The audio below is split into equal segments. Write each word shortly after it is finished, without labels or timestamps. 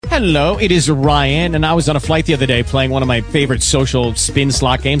Hello, it is Ryan, and I was on a flight the other day playing one of my favorite social spin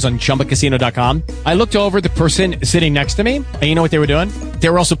slot games on ChumbaCasino.com. I looked over at the person sitting next to me, and you know what they were doing? They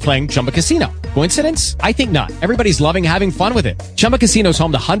were also playing Chumba Casino. Coincidence? I think not. Everybody's loving having fun with it. Chumba Casino is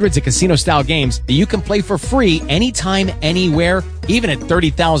home to hundreds of casino-style games that you can play for free anytime, anywhere, even at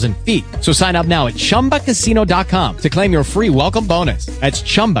 30,000 feet. So sign up now at ChumbaCasino.com to claim your free welcome bonus. That's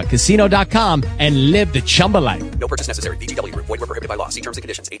ChumbaCasino.com and live the Chumba life. No purchase necessary. VGW. Void where prohibited by law. See terms and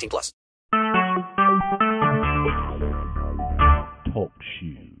conditions. 18+. Talk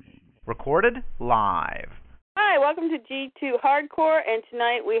shoes. Recorded live. Hi, welcome to G2 Hardcore, and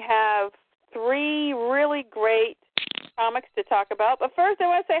tonight we have 3 really great comics to talk about. But first, I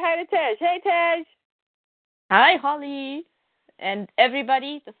want to say hi to Tej. Hey, Tej. Hi, Holly. And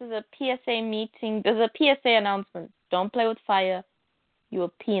everybody, this is a PSA meeting. There's a PSA announcement. Don't play with fire. You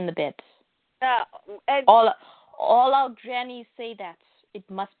will pee in the bed. All our grannies say that. It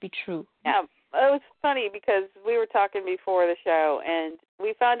must be true. Yeah, it was funny because we were talking before the show, and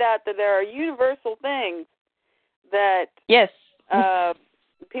we found out that there are universal things that yes,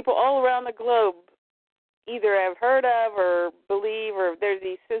 people all around the globe either have heard of or believe, or there's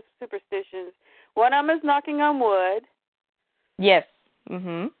these superstitions. One of them is knocking on wood. Yes.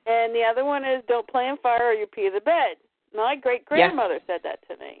 Mm-hmm. And the other one is don't play in fire or you pee in the bed. My great-grandmother said that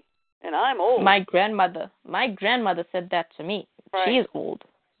to me, and I'm old. My grandmother said that to me. Right. She is old.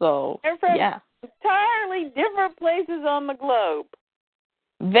 So, they're from yeah. entirely different places on the globe.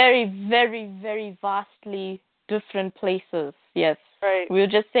 Very, very, very vastly different places, yes. Right. We were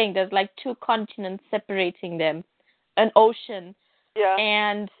just saying there's like 2 continents separating them, an ocean, yeah,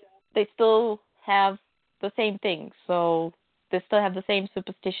 and they still have the same thing. So they still have the same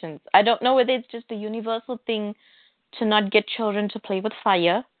superstitions. I don't know whether it's just a universal thing to not get children to play with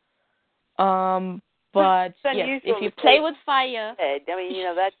fire. But yes, if you play with fire, I mean, you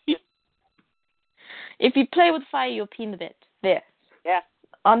know, that's just... if you play with fire, you'll pee in the bed. There. Yeah.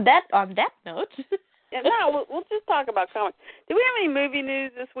 On that note. Yeah, no, we'll just talk about comics. Do we have any movie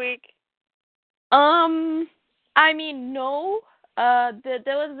news this week? I mean, no. There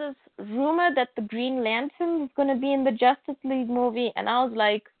was this rumor that the Green Lantern was going to be in the Justice League movie, and I was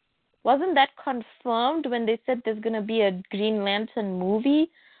like, wasn't that confirmed when they said there's going to be a Green Lantern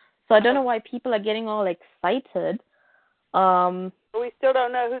movie? So I don't know why people are getting all excited. But we still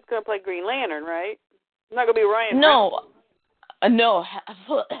don't know who's going to play Green Lantern, right? It's not going to be Ryan. No. No.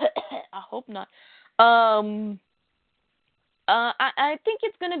 I hope not. I think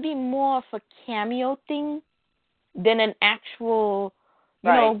it's going to be more of a cameo thing than an actual, you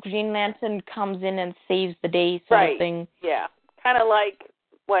know, Green Lantern comes in and saves the day sort of thing. Yeah. Kind of like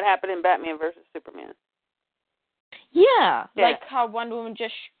what happened in Batman versus Superman. Yeah. Like how Wonder Woman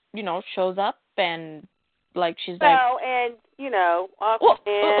just, shows up and, like, she's like... Well, and,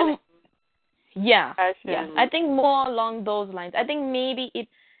 Aquaman... Yeah. I think more along those lines. I think maybe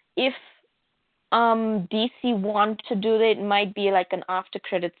if DC want to do it might be like an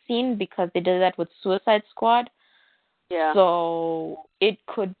after-credit scene because they did that with Suicide Squad. Yeah. So it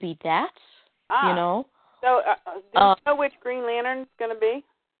could be that, So do you know which Green Lantern's going to be?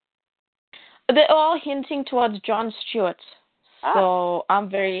 They're all hinting towards Jon Stewart. So I'm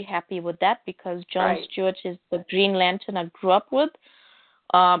very happy with that because Jon Stewart is the Green Lantern I grew up with.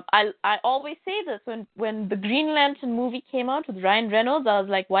 I always say this, when the Green Lantern movie came out with Ryan Reynolds, I was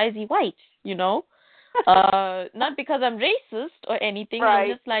like, why is he white? Not because I'm racist or anything. Right. I'm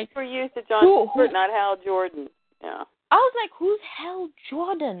just like, we're used to Jon Stewart, not Hal Jordan. Yeah. I was like, who's Hal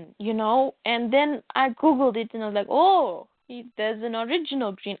Jordan? And then I Googled it and I was like, oh, there's an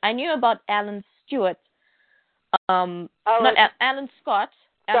original Green. I knew about Alan Stewart. Alan Scott.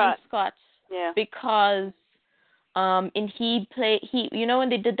 Alan Scott. Yeah. Because when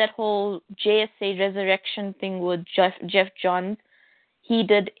they did that whole JSA Resurrection thing with Jeff Johns, he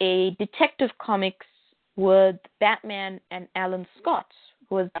did a detective comics with Batman and Alan Scott,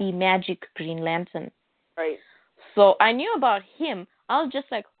 who was the Magic Green Lantern. Right. So I knew about him. I was just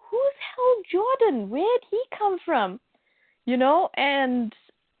like, who's Hal Jordan? Where'd he come from? And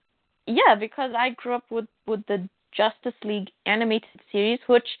yeah, because I grew up with the Justice League animated series,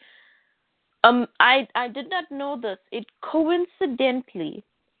 which I did not know this. It coincidentally,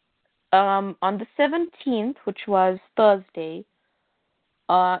 on the 17th, which was Thursday,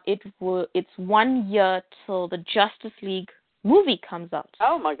 it's 1 year till the Justice League movie comes out.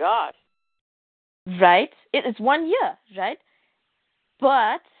 Oh my gosh. Right? It is 1 year, right?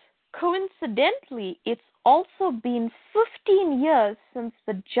 But coincidentally, it's also been 15 years since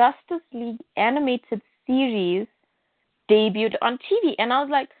the Justice League animated series debuted on TV. And I was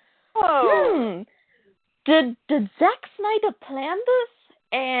like, did Zack Snyder plan this?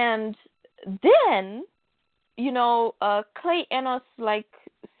 And then, Clay Enos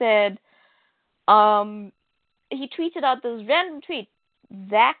said, he tweeted out this random tweet.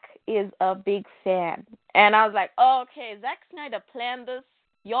 Zack is a big fan, and I was like, oh, okay, Zack Snyder planned this.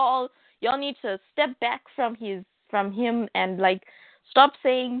 Y'all need to step back from him and stop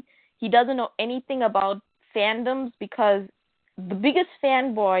saying he doesn't know anything about fandoms, because the biggest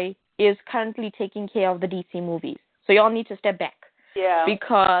fanboy is currently taking care of the DC movies. So y'all need to step back. Yeah.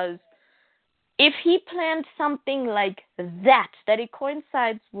 Because if he planned something like that it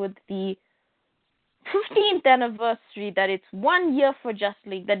coincides with the 15th anniversary, that it's 1 year for Justice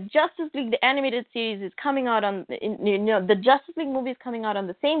League, that Justice League, the animated series, is coming out the Justice League movie is coming out on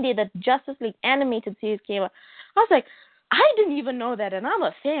the same day that Justice League animated series came out. I was like, I didn't even know that, and I'm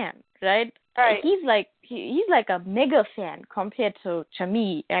a fan, right? Right. He's like a mega fan compared to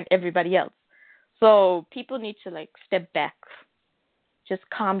me and everybody else. So people need to step back. Just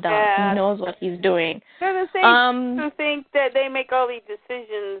calm down. Yeah. He knows what he's doing. They're the same who think that they make all these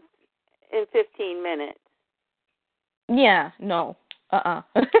decisions in 15 minutes. Yeah, no. Now,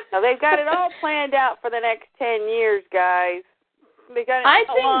 they've got it all planned out for the next 10 years, guys. They got an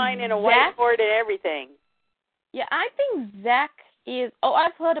outline and a whiteboard and everything. Yeah, I think Zack is... Oh,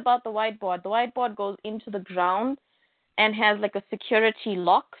 I've heard about the whiteboard. The whiteboard goes into the ground and has a security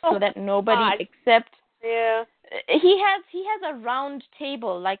lock so that nobody except... Yeah. He has a round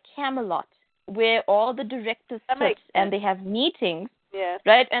table like Camelot where all the directors sit and they have meetings. Yeah.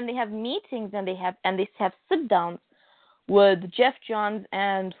 Right? And they have meetings and they have sit downs with Jeff Johns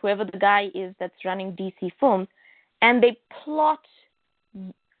and whoever the guy is that's running DC Films, and they plot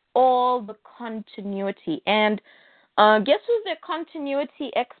all the continuity. And guess who's their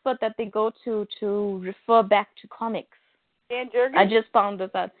continuity expert that they go to refer back to comics? Dan Jurgens? I just found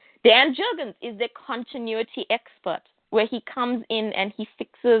this out. Dan Jurgens is the continuity expert, where he comes in and he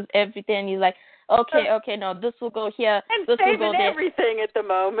fixes everything. And he's like, okay, no, this will go here. And this will go there. Everything at the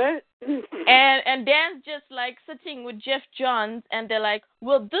moment. and Dan's just sitting with Jeff Johns, and they're like,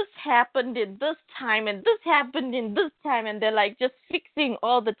 well, this happened in this time, and this happened in this time, and they're just fixing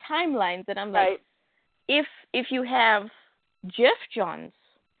all the timelines. And I'm like, if you have Jeff Johns,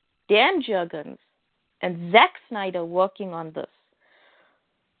 Dan Jurgens, and Zack Snyder working on this,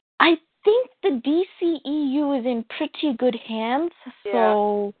 I think the DCEU is in pretty good hands. Yeah.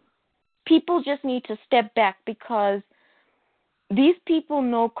 So people just need to step back, because these people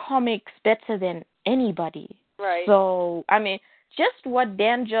know comics better than anybody. Right. So, I mean, just what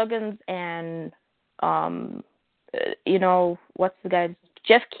Dan Jurgens and, what's the guy,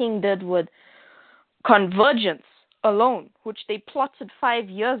 Jeff King did with Convergence alone, which they plotted 5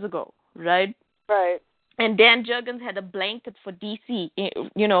 years ago, right? Right. And Dan Jurgens had a blanket for DC,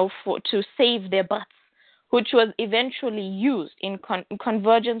 to save their butts, which was eventually used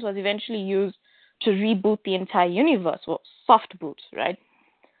Convergence was eventually used to reboot the entire universe, or soft boot, right?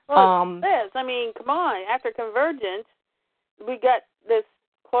 Well, I mean, come on. After Convergence, we got this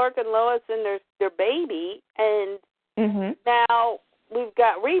Clark and Lois and their baby, and now we've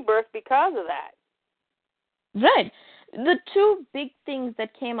got Rebirth because of that. Right. The two big things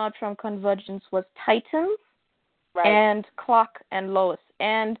that came out from Convergence was Titans and Clark and Lois.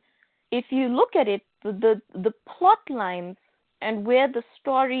 And if you look at it, the plot lines and where the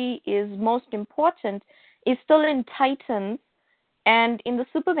story is most important is still in Titans and in the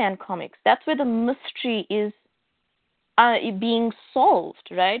Superman comics. That's where the mystery is being solved,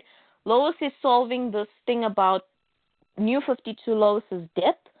 right? Lois is solving this thing about New 52 Lois's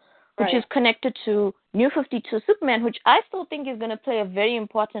death, which is connected to New 52 Superman, which I still think is going to play a very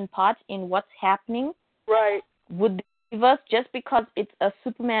important part in what's happening with the universe, just because it's a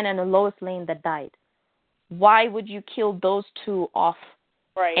Superman and a Lois Lane that died. Why would you kill those two off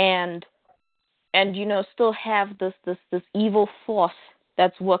and still have this evil force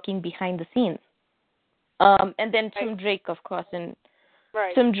that's working behind the scenes? And then Tim Drake, of course, and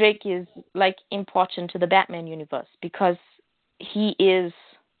Tim Drake is important to the Batman universe because he is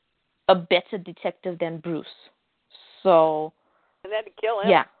a better detective than Bruce. So and they had to kill him.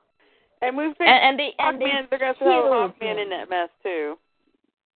 Yeah. And we've seen they're going to throw Hawkman in that mess too.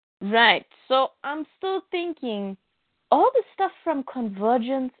 Right. So I'm still thinking all the stuff from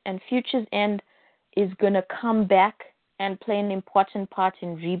Convergence and Future's End is going to come back and play an important part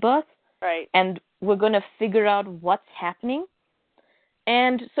in Rebirth. Right. And we're going to figure out what's happening.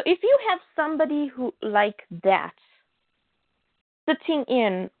 And so if you have somebody who like that sitting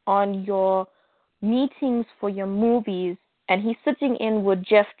in on your meetings for your movies, and he's sitting in with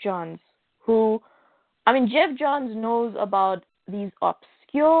Jeff Johns, Jeff Johns knows about these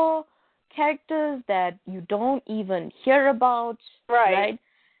obscure characters that you don't even hear about, right?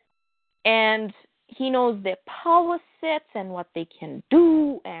 and he knows their power sets and what they can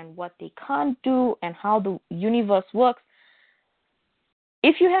do and what they can't do and how the universe works.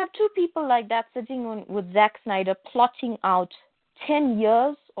 If you have two people like that sitting with Zack Snyder plotting out 10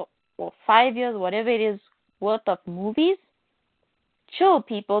 years or 5 years, whatever it is, worth of movies, chill,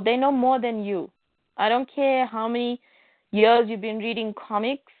 people. They know more than you. I don't care how many years you've been reading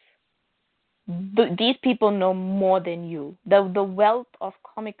comics. These people know more than you. The wealth of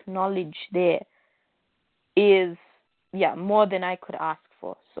comic knowledge there is, more than I could ask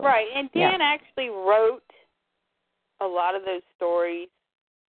for. So, right, and Dan actually wrote a lot of those stories.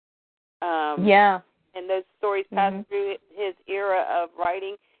 And those stories passed through his era of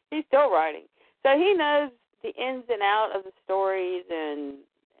writing. He's still writing. So he knows the ins and outs of the stories and,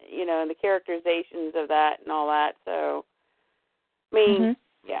 and the characterizations of that and all that. So, I mean,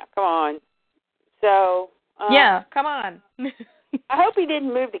 come on. So, come on. I hope he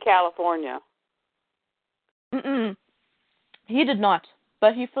didn't move to California. He did not,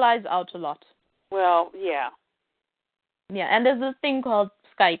 but he flies out a lot. Well, yeah. Yeah, and there's this thing called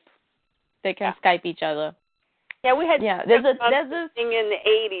Skype. They can Skype each other. Yeah, we had there's this thing in the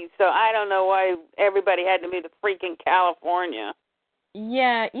 80s, so I don't know why everybody had to move to freaking California.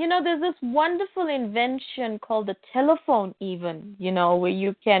 Yeah, there's this wonderful invention called the telephone even, where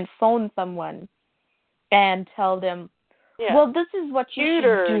you can phone someone and tell them, well, this is what you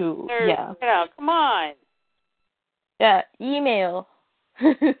should do. Yeah. Come on. Yeah, email.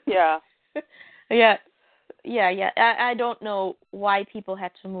 Yeah. Yeah. I don't know why people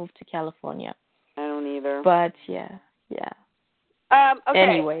had to move to California. I don't either. But yeah. Okay.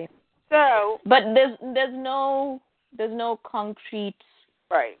 Anyway. So. But there's no concrete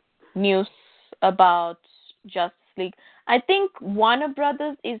news about Justice League. I think Warner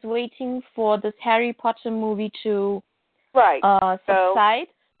Brothers is waiting for this Harry Potter movie to subside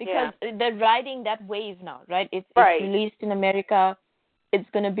because they're riding that wave now, right? It's released in America. It's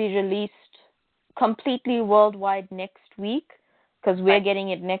going to be released completely worldwide next week because we're getting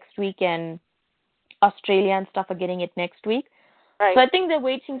it next week and Australia and stuff are getting it next week. Right. So I think they're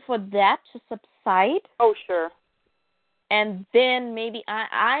waiting for that to subside. Oh, sure. And then maybe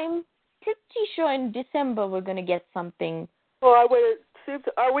I'm pretty sure in December we're going to get something. Well,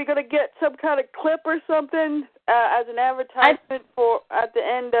 are we going to get some kind of clip or something as an advertisement for at the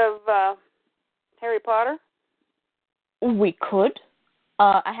end of Harry Potter? We could.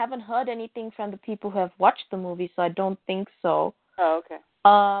 I haven't heard anything from the people who have watched the movie, so I don't think so. Oh, okay.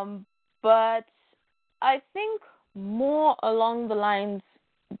 But I think more along the lines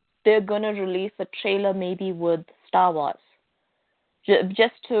they're going to release a trailer maybe with Star Wars.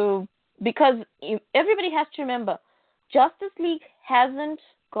 Because everybody has to remember, Justice League hasn't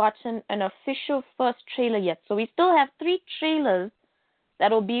gotten an official first trailer yet. So we still have 3 trailers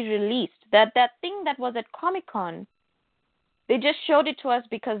that will be released. That thing that was at Comic-Con, they just showed it to us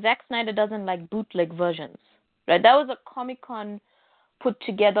because Zack Snyder doesn't like bootleg versions. Right? That was a Comic-Con put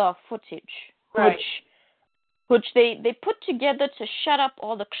together of footage. Right. Which they put together to shut up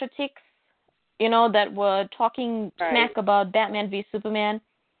all the critics, that were talking smack about Batman v Superman.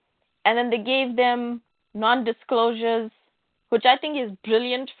 And then they gave them non-disclosures, which I think is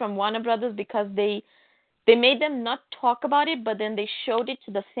brilliant from Warner Brothers because they made them not talk about it, but then they showed it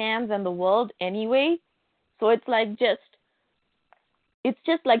to the fans and the world anyway. So it's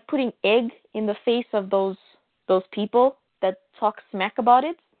just like putting egg in the face of those people that talk smack about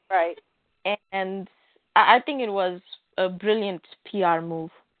it. Right. And I think it was a brilliant PR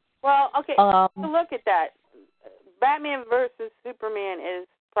move. Well, okay, so look at that. Batman versus Superman is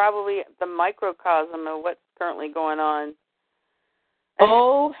probably the microcosm of what's currently going on.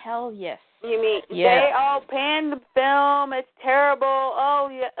 Oh, hell yes. You mean they all panned the film, it's terrible, oh,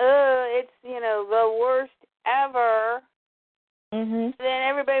 yeah, it's, the worst ever. Mm-hmm. Then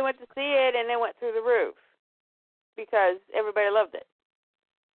everybody went to see it, and it went through the roof because everybody loved it.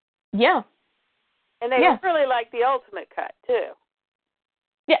 Yeah. And they really liked the ultimate cut, too.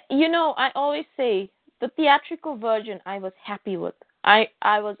 Yeah, I always say the theatrical version I was happy with. I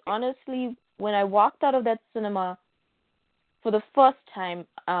was honestly, when I walked out of that cinema for the first time,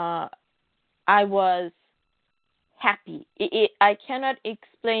 I was happy. I cannot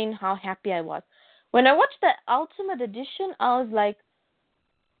explain how happy I was. When I watched the Ultimate Edition, I was like,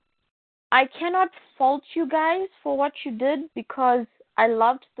 I cannot fault you guys for what you did because I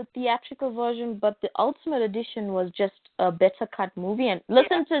loved the theatrical version, but the Ultimate Edition was just a better cut movie. And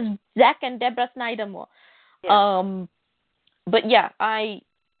listen to Zack and Deborah Snyder more. Yeah. But yeah, I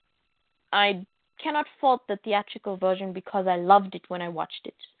cannot fault the theatrical version because I loved it when I watched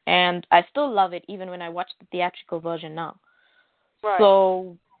it. And I still love it even when I watch the theatrical version now. Right.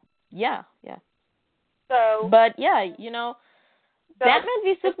 So, Yeah. So, but yeah, Batman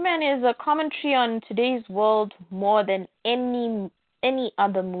v Superman is a commentary on today's world more than any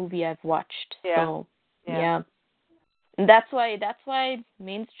other movie I've watched. Yeah. So yeah. And that's why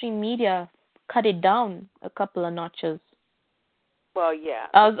mainstream media cut it down a couple of notches. Well, yeah.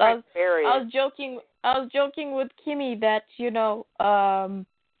 I was joking with Kimmy that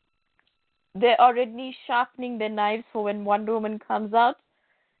they're already sharpening their knives for when Wonder Woman comes out,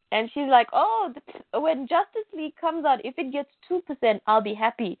 and she's like, "Oh, when Justice League comes out, if it gets 2%, I'll be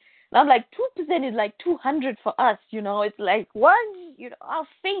happy." And I'm like, 2% is like 200 for us, It's like one, I'll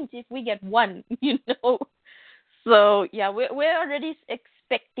faint if we get one, So yeah, we're already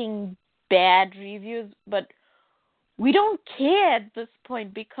expecting bad reviews, but we don't care at this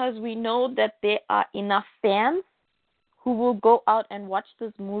point because we know that there are enough fans who will go out and watch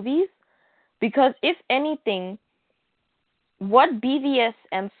these movies. Because if anything, what BVS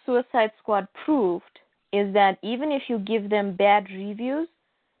and Suicide Squad proved is that even if you give them bad reviews,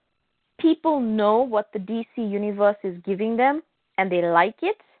 people know what the DC universe is giving them and they like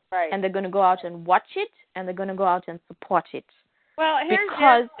it, and they're going to go out and watch it, and they're going to go out and support it. Well, here's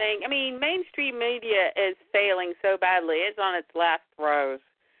the thing. I mean, mainstream media is failing so badly. It's on its last throes.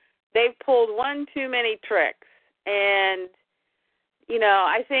 They've pulled one too many tricks. And,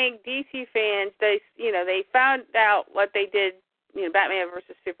 I think DC fans, they found out what they did, Batman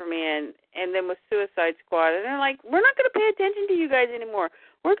versus Superman, and then with Suicide Squad. And they're like, we're not going to pay attention to you guys anymore.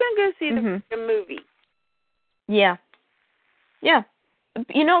 We're going to go see the movie. Yeah. Yeah.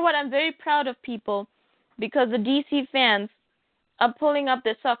 You know what? I'm very proud of people because the DC fans are pulling up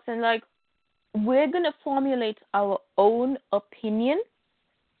their socks and like, we're going to formulate our own opinion.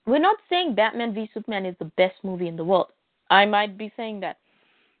 We're not saying Batman v Superman is the best movie in the world. I might be saying that.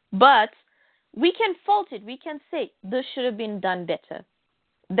 But we can fault it. We can say, this should have been done better.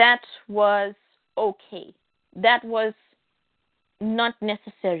 That was okay. That was not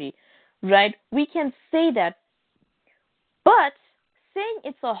necessary, right? We can say that. But saying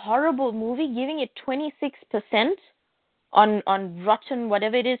it's a horrible movie, giving it 26% on Rotten,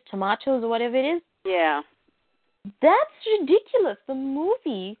 whatever it is, Tomatoes or whatever it is. Yeah. That's ridiculous. The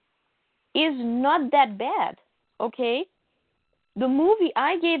movie is not that bad, okay? The movie,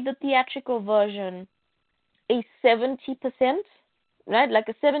 I gave the theatrical version a 70%, right? Like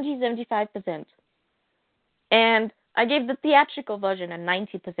a 75%. And I gave the theatrical version a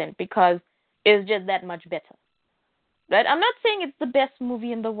 90% because it's just that much better. Right? I'm not saying it's the best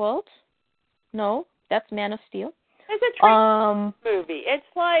movie in the world. No, that's Man of Steel. It's a Trinity movie. It's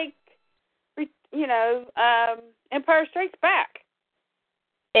like, Empire Strikes Back.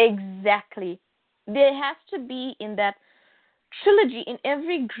 Exactly. There has to be in that trilogy, in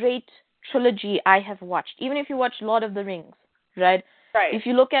every great trilogy I have watched, even if you watch Lord of the Rings, right? Right. If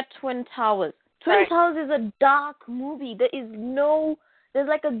you look at Twin Towers, Twin Towers is a dark movie. There's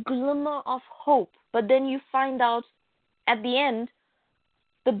like a glimmer of hope, but then you find out at the end,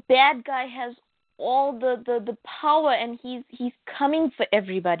 the bad guy has all the power and he's coming for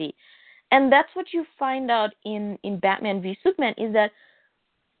everybody. And that's what you find out in Batman v Superman is that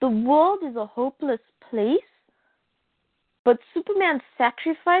the world is a hopeless place, but Superman's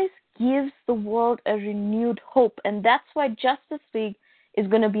sacrifice gives the world a renewed hope. And that's why Justice League is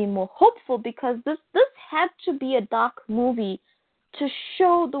going to be more hopeful because this had to be a dark movie to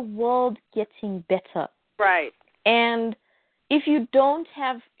show the world getting better. Right. And if you don't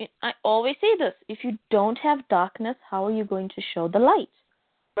have, I always say this, if you don't have darkness, how are you going to show the light?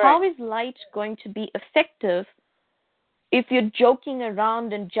 Right. How is light going to be effective if you're joking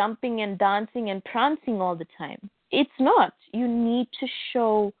around and jumping and dancing and prancing all the time? It's not. You need to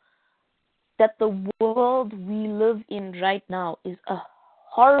show that the world we live in right now is a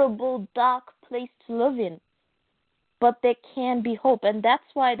horrible, dark place to live in. But there can be hope. And that's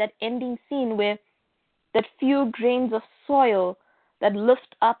why that ending scene where that few grains of soil that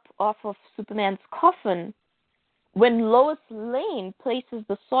lift up off of Superman's coffin, when Lois Lane places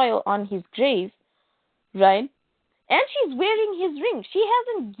the soil on his grave, right? And she's wearing his ring. She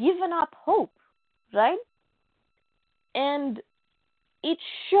hasn't given up hope, right? And it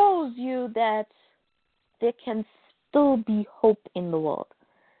shows you that there can still be hope in the world.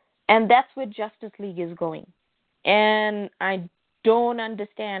 And that's where Justice League is going. And I don't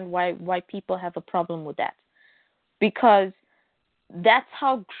understand why people have a problem with that. Because that's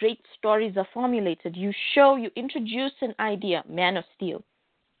how great stories are formulated. You introduce an idea, Man of Steel.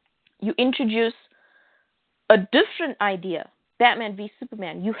 You introduce a different idea, Batman v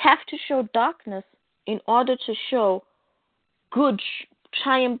Superman. You have to show darkness in order to show good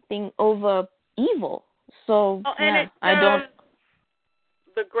triumphing over evil. So,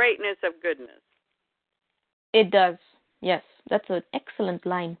 the greatness of goodness. It does. Yes, that's an excellent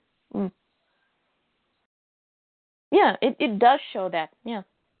line. Yeah, it does show that. Yeah.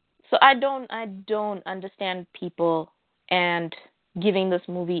 So I don't understand people and giving this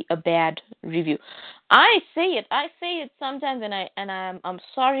movie a bad review. I say it sometimes, and I'm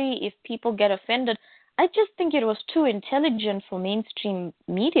sorry if people get offended. I just think it was too intelligent for mainstream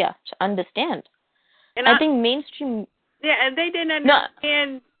media to understand. And I think mainstream. Yeah, and they didn't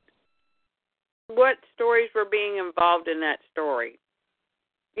understand what stories were being involved in that story.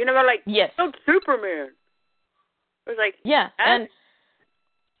 You know, they're like, yes, oh, Superman. It was like, yeah, and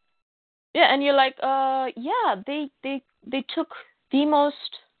you're like, they took the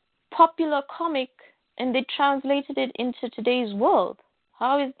most popular comic and they translated it into today's world.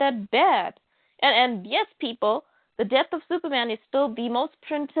 How is that bad? And yes, people, the Death of Superman is still the most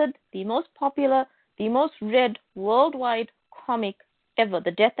printed, the most popular, the most read worldwide comic ever.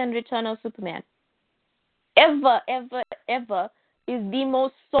 The Death and Return of Superman. Ever is the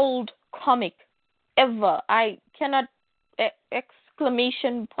most sold comic ever. I cannot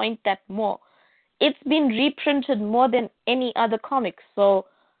exclamation point that more. It's been reprinted more than any other comic. So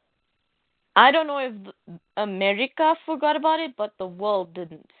I don't know if America forgot about it, but the world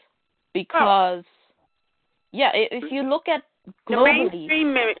didn't. Because, if you look at globally... The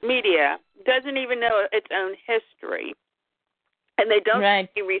mainstream media doesn't even know its own history. And they don't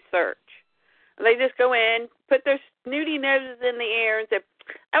do research. They just go in, put their snooty noses in the air and say,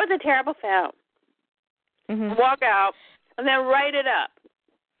 that was a terrible film. Walk out, and then write it up.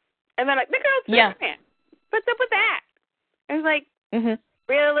 And they're like, look at Superman. What's up with that? And it's like,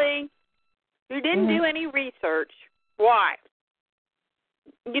 really? You didn't do any research. Why?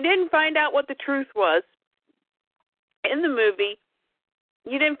 You didn't find out what the truth was in the movie.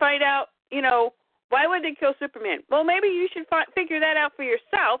 You didn't find out, why would they kill Superman? Well, maybe you should figure that out for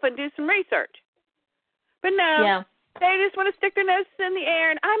yourself and do some research. But no, they just want to stick their noses in the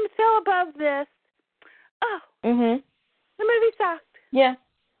air and I'm so above this. Oh, the movie sucked. Yeah.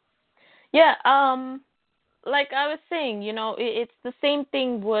 Yeah, like I was saying, it's the same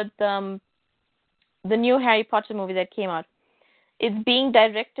thing with the new Harry Potter movie that came out. It's being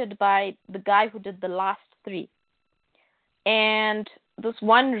directed by the guy who did the last 3. And this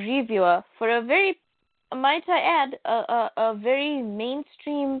one reviewer, for a very, might I add, a very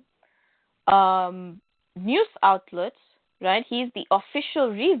mainstream news outlet, right? He's the official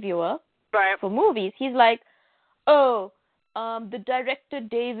reviewer for movies. He's like, the director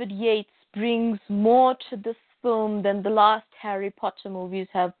David Yates brings more to this film than the last Harry Potter movies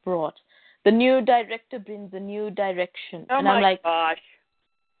have brought. The new director brings a new direction. Oh, and my I'm like, gosh.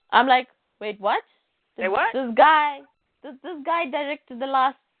 I'm like, wait, what? Say what? This guy directed the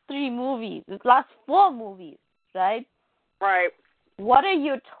last 3 movies, the last 4 movies, right? Right. What are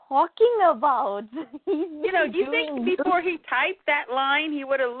you talking about? You think before he typed that line, he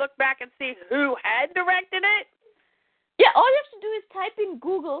would have looked back and seen who had directed it? Yeah, all you have to do is type in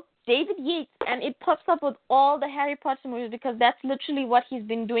Google David Yates, and it pops up with all the Harry Potter movies because that's literally what he's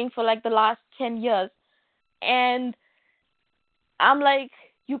been doing for like the last 10 years. And I'm like,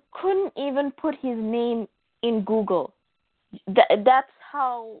 you couldn't even put his name in Google. That's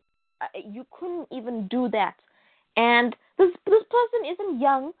how you couldn't even do that. And this person isn't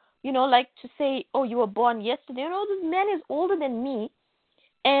young, like to say, oh, you were born yesterday. This man is older than me,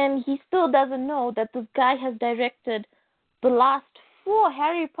 and he still doesn't know that this guy has directed the last 4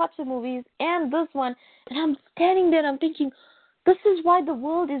 Harry Potter movies and this one. And I'm standing there and I'm thinking, this is why the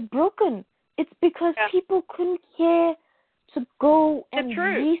world is broken. It's because people couldn't care to go and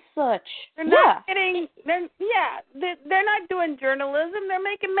research. They're not they're not doing journalism. They're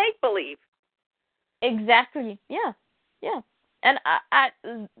making make-believe. Exactly. Yeah. And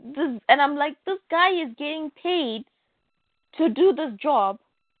I'm like, this guy is getting paid to do this job,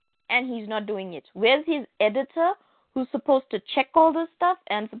 and he's not doing it. Where's his editor, who's supposed to check all this stuff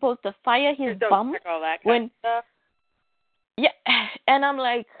and supposed to fire his bum check all that kind of stuff. Yeah, and I'm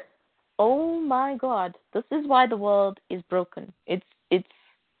like, oh my God, this is why the world is broken. It's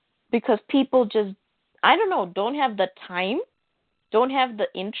because people just, I don't know, don't have the time, don't have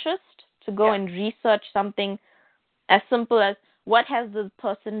the interest to go and research something as simple as what has this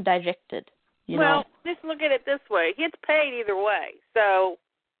person directed. You know? Just look at it this way. He gets paid either way, so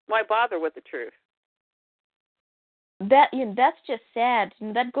why bother with the truth? That's just sad.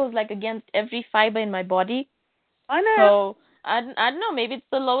 That goes like against every fiber in my body. I know. So I don't know. Maybe it's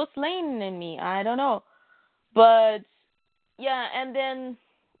the Lois Lane in me. I don't know. But yeah, and then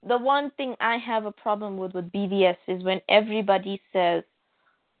the one thing I have a problem with BVS is when everybody says,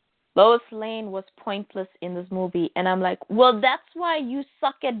 Lois Lane was pointless in this movie. And I'm like, well, that's why you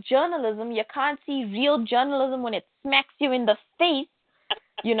suck at journalism. You can't see real journalism when it smacks you in the face.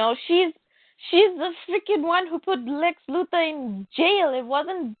 You know, she's the freaking one who put Lex Luthor in jail. It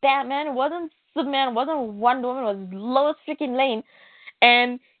wasn't Batman. It wasn't Superman. It wasn't Wonder Woman. It was Lois freaking Lane.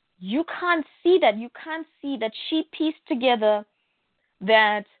 And you can't see that. You can't see that she pieced together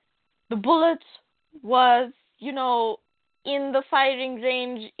that the bullet was, you know, in the firing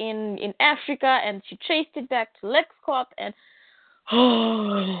range in Africa, and she traced it back to LexCorp, and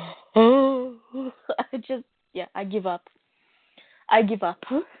I give up. I give up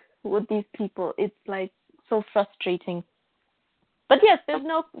with these people. It's like so frustrating. But yes, there's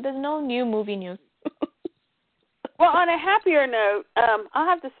no new movie news. Well, on a happier note, I'll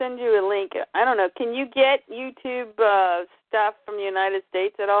have to send you a link. I don't know. Can you get YouTube stuff from the United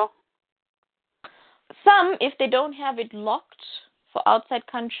States at all? Some, if they don't have it locked for outside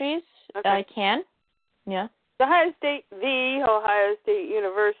countries, okay. I can. Yeah. The Ohio State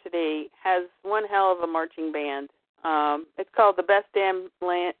University has one hell of a marching band. It's called the Best Damn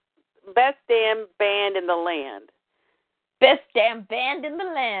Band in the Land. Best damn band in the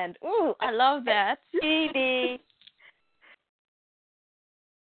land. Ooh, I love that. TPD.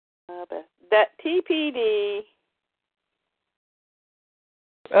 That TPD.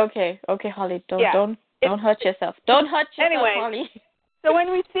 Okay, Holly. Don't hurt yourself. Don't hurt yourself, Holly. So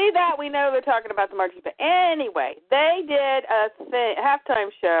when we see that, we know they're talking about the marching band. Anyway, they did a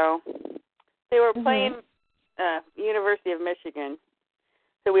halftime show. They were playing University of Michigan,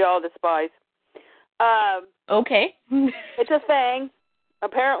 that we all despise. Okay. It's a thing.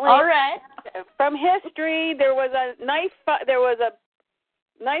 Apparently, all right. From history, there was a knife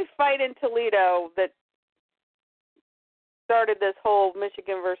fight in Toledo that started this whole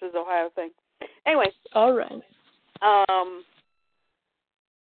Michigan versus Ohio thing. Anyway. All right.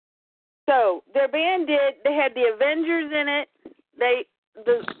 So their band they had the Avengers in it.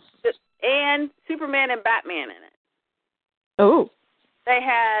 And Superman and Batman in it. Oh. They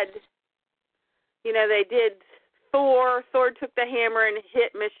had, they did Thor. Thor took the hammer and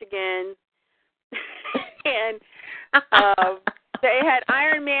hit Michigan. And they had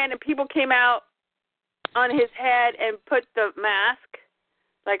Iron Man, and people came out on his head and put the mask,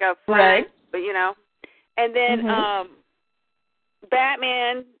 like a flag, right. But and then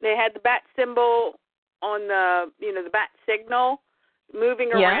Batman, they had the bat symbol on the bat signal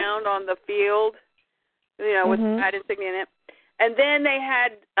moving around on the field, with the bat insignia in it. And then they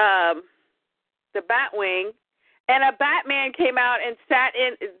had the Batwing, and a Batman came out and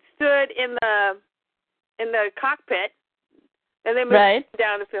stood in the cockpit, and they moved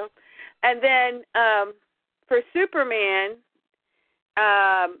down the field. And then for Superman,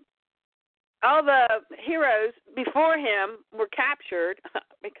 all the heroes before him were captured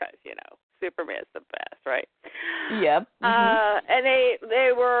because Superman's the best, right? Yep. And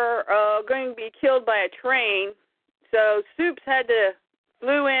they were going to be killed by a train, so Supes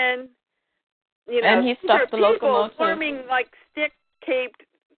flew in. And he stopped the locomotive. Forming like stick-taped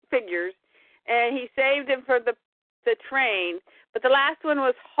figures, and he saved him for the train. But the last one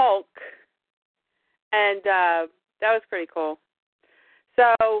was Hulk, and that was pretty cool.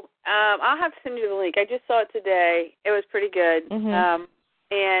 So I'll have to send you the link. I just saw it today. It was pretty good.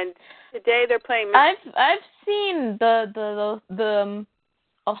 And today they're playing. I've seen the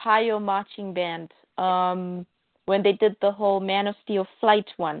Ohio marching band when they did the whole Man of Steel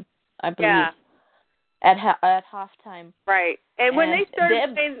flight one, I believe. Yeah. At halftime. Right. And when they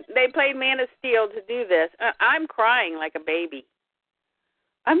started they played Man of Steel to do this, I'm crying like a baby.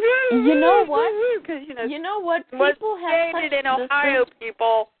 You know what? Because People have such in Ohio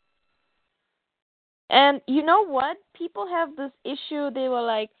people. And you know what? People have this issue. They were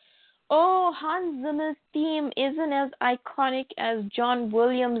like, "Oh, Hans Zimmer's theme isn't as iconic as John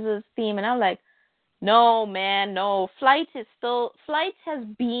Williams' theme," and I'm like, "No, man, no. Flight has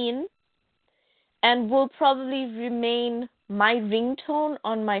been and will probably remain my ringtone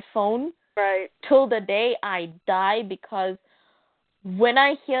on my phone till the day I die, because when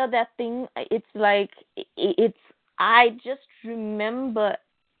I hear that thing, it's like I just remember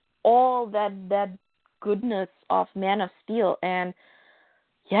all that goodness of Man of Steel, and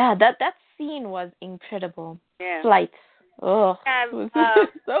that scene was incredible. Yeah. Flight. Oh, and,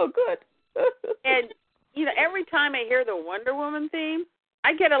 so good. And every time I hear the Wonder Woman theme,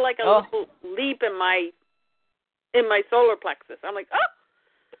 I get a little leap in my solar plexus. I'm like, oh,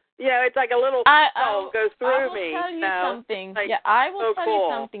 it's like a little goes through me. I will tell you something. I will tell you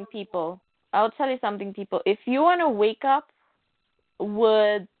something, people. I'll tell you something, people. If you want to wake up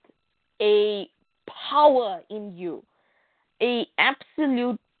with a power in you, a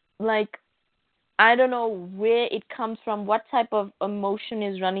absolute like, I don't know where it comes from, what type of emotion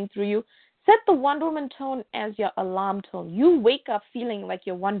is running through you. Set the Wonder Woman tone as your alarm tone. You wake up feeling like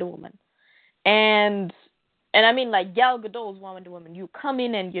you're Wonder Woman. And I mean, like, Gal Gadot's Wonder Woman. You come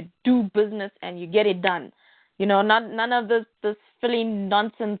in and you do business and you get it done. You know, none of this silly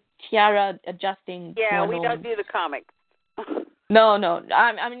nonsense tiara adjusting. Yeah, we don't do the comics. No.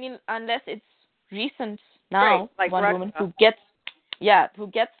 I mean, unless it's recent now, right, like Wonder Rucka. Woman who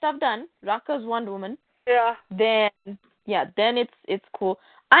gets stuff done. Rucka's Wonder Woman. Yeah. Then it's cool.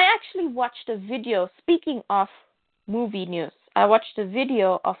 I actually watched a video. Speaking of movie news, I watched a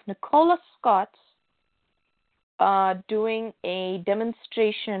video of Nicola Scott doing a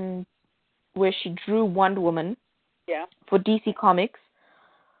demonstration where she drew Wonder Woman for DC Comics.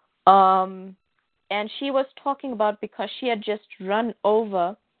 And she was talking about, because she had just run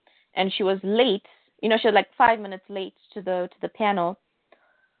over and she was late. You know, she was like 5 minutes late to the panel.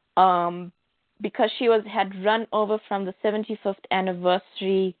 Because she had run over from the 75th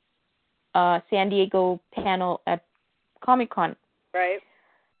anniversary San Diego panel at Comic-Con. Right.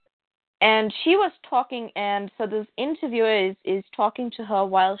 And she was talking, and so this interviewer is talking to her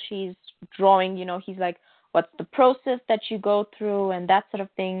while she's drawing. You know, he's like, what's the process that you go through and that sort of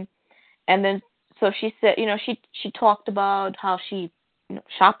thing. And then, so she said, you know, she talked about how she, you know,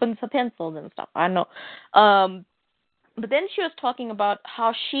 sharpens her pencils and stuff. I don't know. But then she was talking about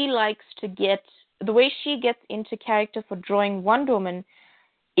how she likes to the way she gets into character for drawing Wonder Woman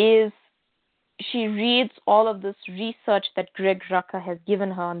is she reads all of this research that Greg Rucka has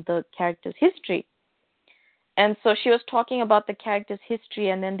given her on the character's history. And so she was talking about the character's history,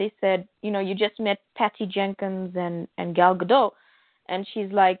 and then they said, you know, you just met Patty Jenkins and Gal Gadot. And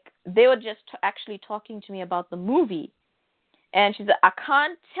she's like, they were just actually talking to me about the movie. And she said, I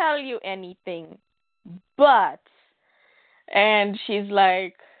can't tell you anything, but... And she's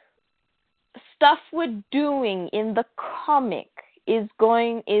like, stuff we're doing in the comic is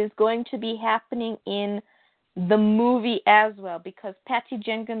going to be happening in the movie as well, because Patty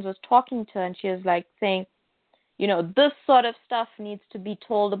Jenkins was talking to her and she was like saying, you know, this sort of stuff needs to be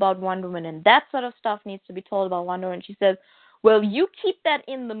told about Wonder Woman and that sort of stuff needs to be told about Wonder Woman. She says, well, you keep that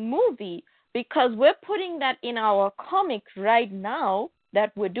in the movie because we're putting that in our comic right now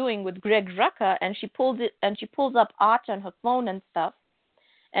that we're doing with Greg Rucka, and she pulls up art on her phone and stuff,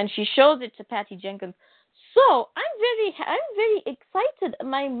 and she shows it to Patty Jenkins. So I'm very excited.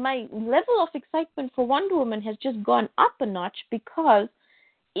 My level of excitement for Wonder Woman has just gone up a notch, because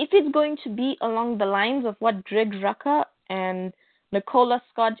if it's going to be along the lines of what Greg Rucka and Nicola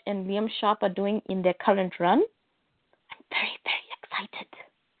Scott and Liam Sharp are doing in their current run, I'm very, very excited.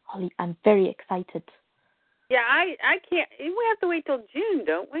 Holly, I'm very excited. Yeah, I can't. We have to wait till June,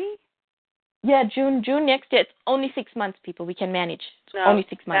 don't we? Yeah, June next year. It's only 6 months, people. We can manage. No, only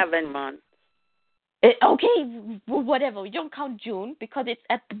 6 months. 7 months. Okay, whatever. We don't count June because it's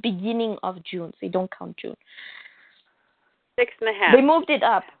at the beginning of June, so you don't count June. 6.5. They moved it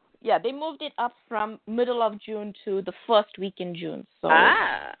up. Yeah, they moved it up from middle of June to the first week in June. So.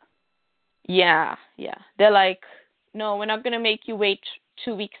 Yeah. They're like, no, we're not going to make you wait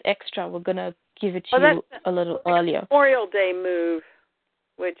 2 weeks extra. We're going to give it to you a little earlier. Memorial Day move,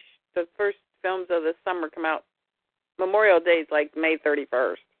 which the first films of the summer come out. Memorial Day is like May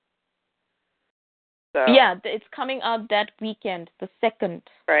 31st. So. Yeah, it's coming out that weekend, the 2nd.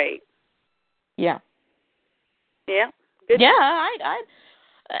 Right. Yeah. Yeah. Good. Yeah, I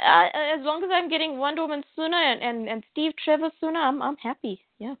as long as I'm getting Wonder Woman sooner and Steve Trevor sooner, I'm happy.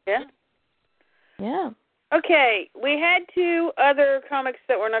 Yeah. Yeah. Yeah. Okay, we had 2 other comics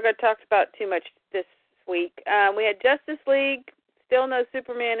that we're not going to talk about too much this week. We had Justice League, still no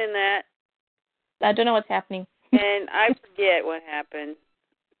Superman in that. I don't know what's happening. And I forget what happened.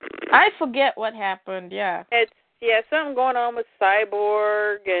 Yeah. It's, something going on with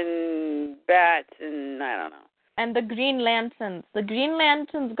Cyborg and Bats and I don't know. And the Green Lanterns. The Green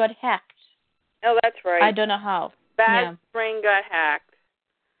Lanterns got hacked. Oh, that's right. I don't know how. Bat's brain got hacked.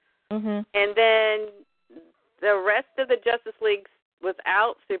 Mhm. And then the rest of the Justice League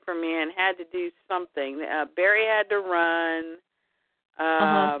without Superman had to do something. Barry had to run.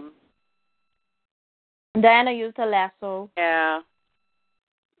 Diana used a lasso. Yeah.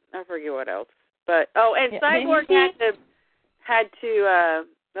 I forget what else. But and Cyborg had to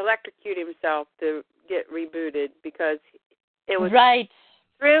electrocute himself to get rebooted because it was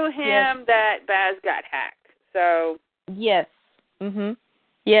through him that Baz got hacked. So yes. Mhm.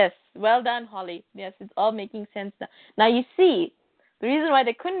 Yes. Well done, Holly. Yes, it's all making sense now. Now you see, the reason why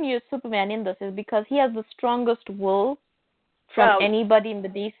they couldn't use Superman in this is because he has the strongest will from anybody in the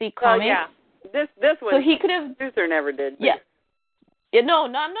DC comics. Yeah. This one, so he could have. Producer never did. Yeah. No,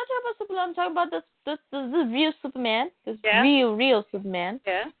 I'm not talking about Superman. I'm talking about this real Superman. This real Superman.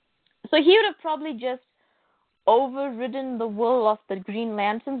 Yeah. So he would have probably just overridden the will of the Green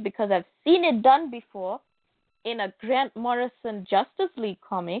Lanterns, because I've seen it done before in a Grant Morrison Justice League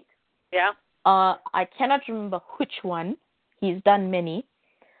comic. Yeah. I cannot remember which one. He's done many.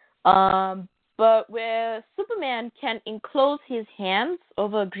 But where Superman can enclose his hands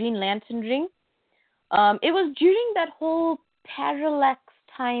over a Green Lantern ring, it was during that whole parallax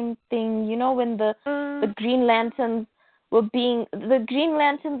time thing, when the Green Lanterns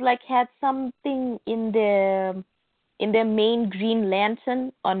like had something in their main Green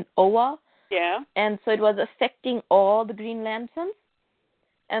Lantern on Oa. Yeah. And so it was affecting all the Green Lanterns.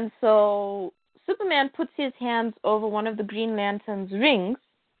 And so Superman puts his hands over one of the Green Lantern's rings.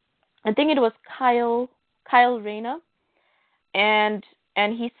 I think it was Kyle Rayner. And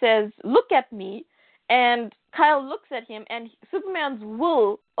he says, "Look at me." And Kyle looks at him, and Superman's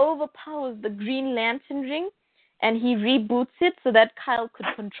will overpowers the Green Lantern ring, and he reboots it so that Kyle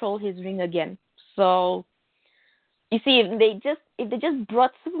could control his ring again. So, you see, if they just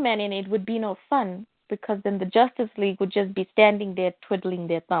brought Superman in, it would be no fun, because then the Justice League would just be standing there twiddling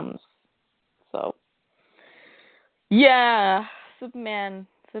their thumbs. So, yeah, Superman's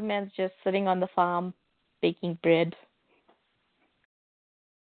just sitting on the farm baking bread.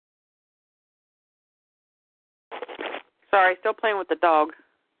 Sorry, still playing with the dog.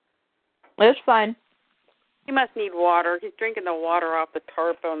 It's fine. He must need water. He's drinking the water off the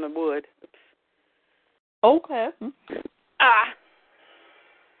tarp on the wood. Oops. Okay.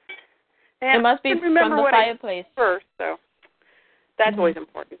 It must be from the fireplace. First, so that's always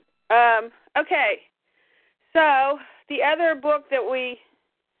important. Okay. So the other book that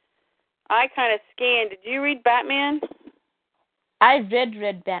I kind of scanned. Did you read Batman? I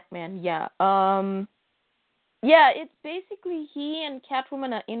read Batman. Yeah. Yeah, it's basically he and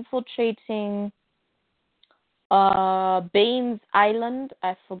Catwoman are infiltrating Bane's Island.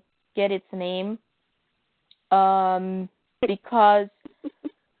 I forget its name. Because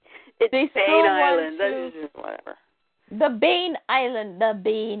it's they Bane Island. That's just whatever. The Bane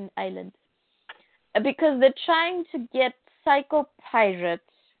Island. Because they're trying to get psycho pirates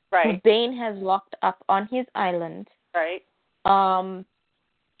who Bane has locked up on his island. Right.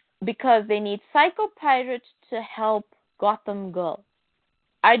 Because they need psycho pirates to help Gotham Girl.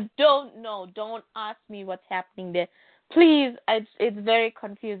 I don't know. Don't ask me what's happening there. Please, it's very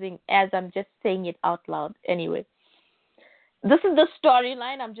confusing as I'm just saying it out loud. Anyway, this is the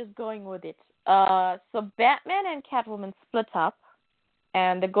storyline. I'm just going with it. So Batman and Catwoman split up,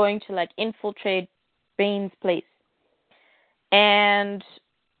 and they're going to infiltrate Bane's place. And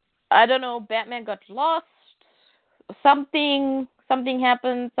I don't know. Batman got lost. Something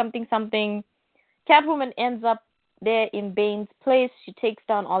happened. Something. Catwoman ends up there in Bane's place. She takes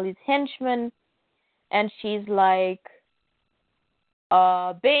down all his henchmen, and she's like,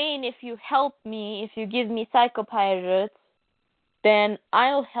 Bane, if you help me, if you give me psycho pirates, then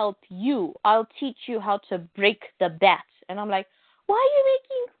I'll help you. I'll teach you how to break the bat. And I'm like, why are you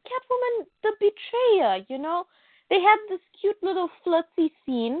making Catwoman the betrayer? They had this cute little flirty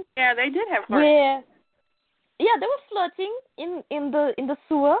scene. Yeah, they did have flirt. They were flirting in the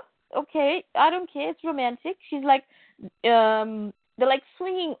sewer. Okay, I don't care. It's romantic. She's like, they're like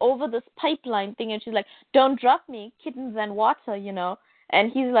swinging over this pipeline thing, and she's like, "Don't drop me, kittens and water,"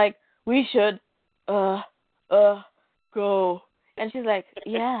 And he's like, "We should, go." And she's like,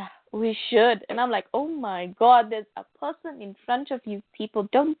 "Yeah, we should." And I'm like, "Oh my God, there's a person in front of you, people.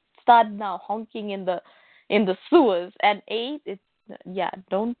 Don't start now honking in the sewers." And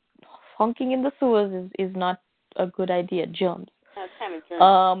don't honking in the sewers is not a good idea. Germs. That's kind of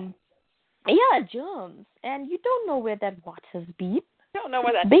germs. Yeah, germs. And you don't know where that water's been. You don't know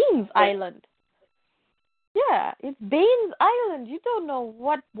where that Bane's Island. Yeah, it's Bane's Island. You don't know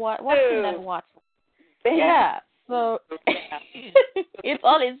what's in that water. Bane. Yeah, so it's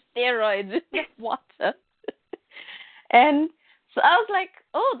all in steroids in this water. And so I was like,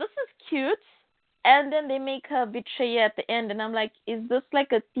 oh, this is cute. And then they make her betrayer at the end, and I'm like, is this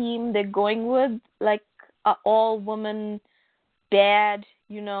like a theme they're going with? Like, all woman bad,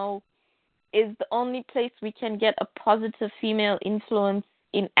 is the only place we can get a positive female influence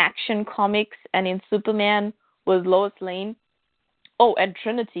in action comics and in Superman was Lois Lane. Oh, and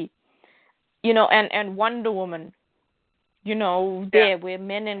Trinity. And Wonder Woman. There where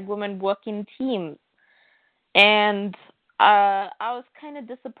men and women work in teams. And I was kind of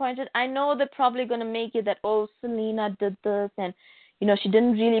disappointed. I know they're probably going to make it that, oh, Selena did this, and, she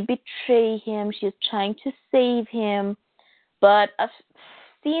didn't really betray him. She was trying to save him. But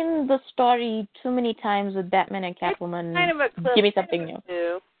seen the story too many times with Batman and Catwoman. It's kind of a cliffhanger. Give me something new.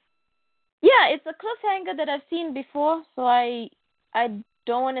 Too. Yeah, it's a cliffhanger that I've seen before, so I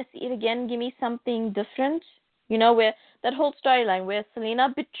don't want to see it again. Give me something different. You know, where that whole storyline where Selena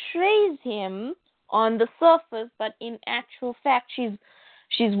betrays him on the surface, but in actual fact,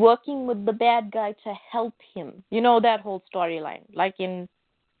 she's working with the bad guy to help him. You know, that whole storyline, like in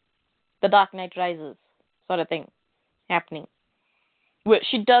The Dark Knight Rises sort of thing happening. Where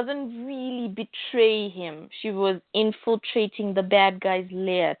she doesn't really betray him. She was infiltrating the bad guy's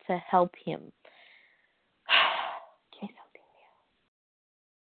lair to help him. Give me something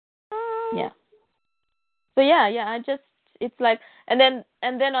new. Yeah. So yeah, it's like, and then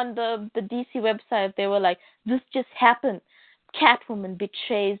on the DC website they were like, this just happened. Catwoman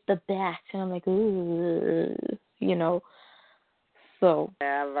betrays the Bat, and I'm like, ooh, you know. So.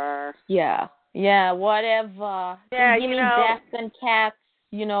 Whatever. Yeah, whatever. Yeah, Give me bats and cats,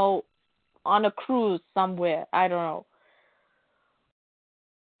 you know, on a cruise somewhere. I don't know.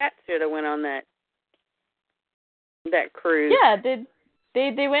 That should have went on that cruise. Yeah,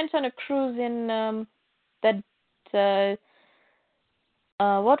 they went on a cruise in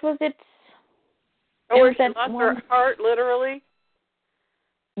what was it? Oh, where she lost her heart, literally?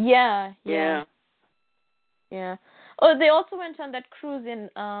 Yeah. Yeah. Oh, they also went on that cruise in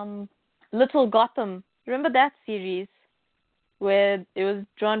Little Gotham. Remember that series? Where it was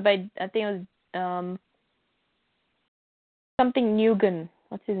drawn by, I think it was something Nguyen.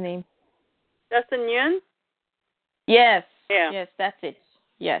 What's his name? Justin Nguyen? Yes. Yeah. Yes, that's it.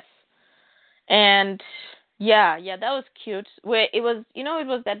 Yes. And yeah, that was cute. Where it was, you know, it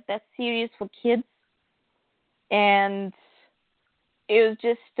was that series for kids, and it was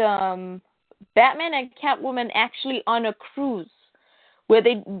just Batman and Catwoman actually on a cruise, where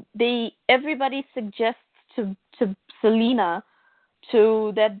everybody suggests to Selena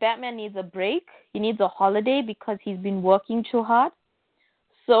that Batman needs a break. He needs a holiday because he's been working too hard.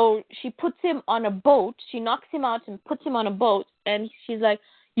 So she puts him on a boat. She knocks him out and puts him on a boat. And she's like,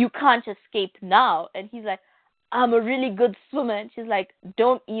 you can't escape now. And he's like, I'm a really good swimmer. And she's like,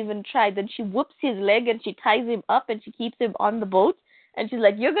 don't even try. Then she whoops his leg and she ties him up and she keeps him on the boat. And she's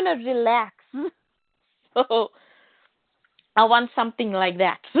like, you're going to relax. So I want something like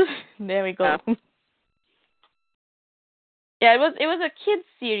that. There we go. Yeah, it was a kids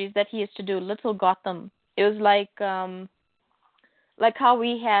series that he used to do, Little Gotham. It was like how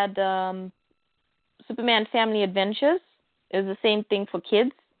we had Superman Family Adventures. It was the same thing for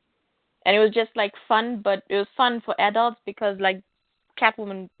kids. And it was just like fun, but it was fun for adults because like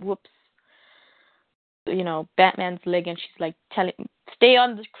Catwoman whoops, you know, Batman's leg and she's like telling him, stay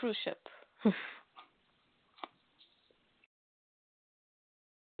on the cruise ship.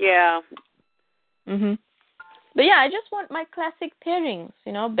 Yeah. Mhm. But yeah, I just want my classic pairings,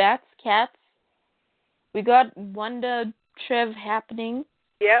 you know, bats, cats. We got Wonder Trev happening.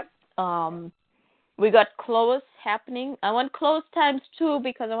 Yep. We got Clois happening. I want Clois times 2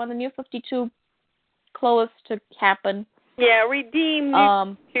 because I want the New 52 Clois to happen. Yeah, redeem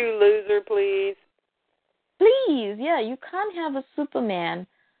New 52 loser, please. Please, yeah, you can't have a Superman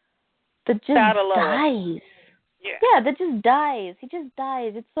that just dies. Yeah, that just dies. He just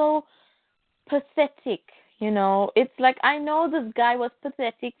dies. It's so pathetic. You know, it's like, I know this guy was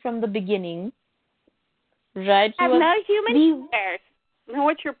pathetic from the beginning, right? He was no human cares. Know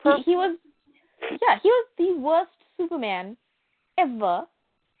what your purpose? He was the worst Superman ever,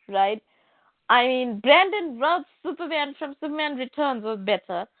 right? I mean, Brandon Routh's Superman from Superman Returns was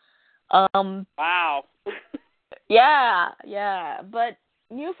better. Wow. Yeah, but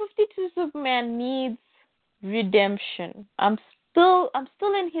New 52 Superman needs redemption. I'm still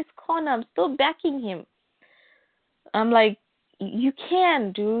in his corner. I'm still backing him. I'm like, you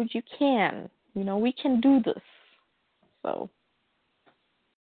can, dude. You can. You know, we can do this. So.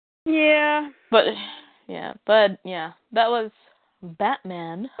 Yeah. But that was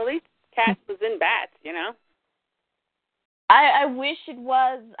Batman. At least Cat was in Bats, you know. I wish it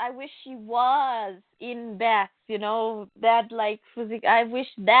was. I wish she was in Bats, you know. That, like, physics. I wish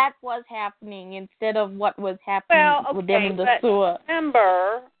that was happening instead of what was happening with them in the sewer.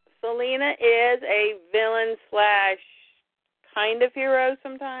 Remember, Selena is a villain / kind of hero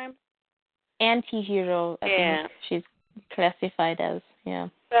sometimes. Anti-hero, I think she's classified as, yeah.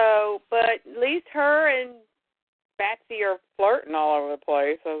 So, but at least her and Batsy are flirting all over the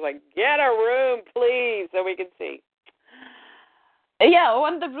place. I was like, get a room, please, so we can see. Yeah, I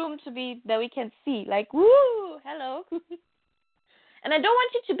want the room to be that we can see. Like, woo, hello. And I don't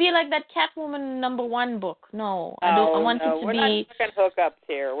want it to be like that Catwoman #1 book. No, I don't. I want it to we're be. We're not talking hookups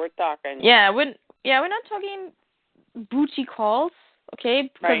here. We're talking. Yeah, we're not talking booty calls.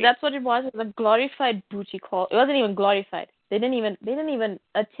 Okay, because that's what it was. It was a glorified booty call. It wasn't even glorified. They didn't even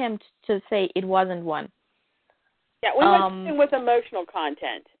attempt to say it wasn't one. Yeah, we went something with emotional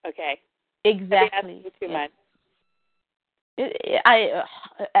content. Okay. Exactly. Too much.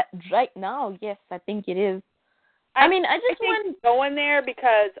 Right now, yes, I think it is. I just think want going there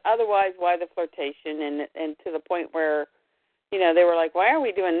because otherwise, why the flirtation and to the point where, they were like, why are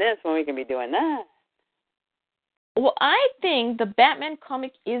we doing this when we can be doing that? Well, I think the Batman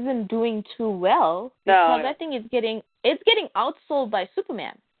comic isn't doing too well because I think it's getting outsold by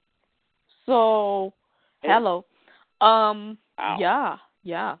Superman. So, hello. Wow.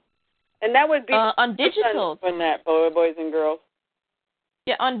 Yeah. And that would be on digital when that boys and girls.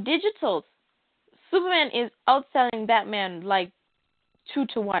 Yeah, on digitals, Superman is outselling Batman like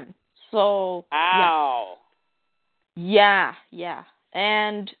 2-1. So wow. Yeah.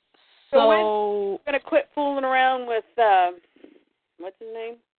 And so we're gonna quit fooling around with what's his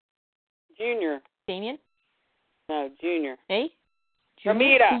name? Junior. Damien? No, Junior. Hey?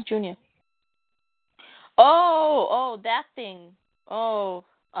 Ramita. Who's Junior? Oh, that thing. Oh,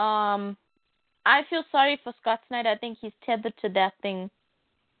 I feel sorry for Scott Snyder. I think he's tethered to that thing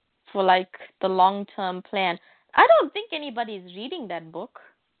for like the long-term plan. I don't think anybody's reading that book.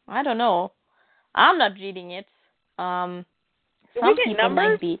 I don't know. I'm not reading it. Some people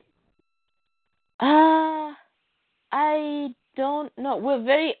numbers? might be. I don't know. We're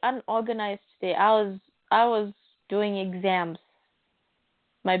very unorganized today. I was doing exams.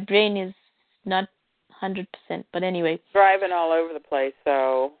 My brain is not 100%, but anyway. Driving all over the place,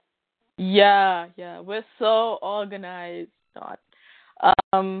 so. Yeah, we're so organized. Not.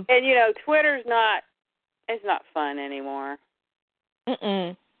 And Twitter's it's not fun anymore.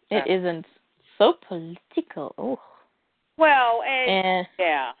 It isn't. So political. Oh. Well, and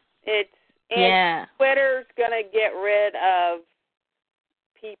Twitter's gonna get rid of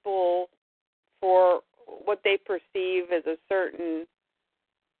people for what they perceive as a certain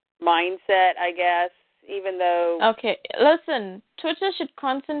mindset, I guess, even though... Okay, listen, Twitter should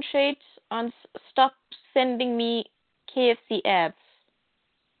concentrate on stop sending me KFC ads.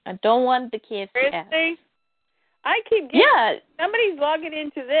 I don't want the KFC ads. I keep getting... Somebody's logging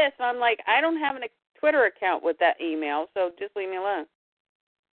into this, and I'm like, I don't have a Twitter account with that email, so just leave me alone.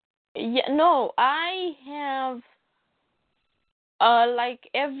 Yeah, no, I have, like,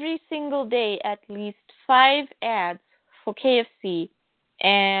 every single day at least 5 ads for KFC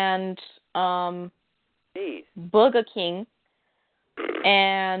and Burger King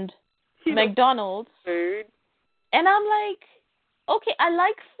and McDonald's. Food. And I'm like, okay, I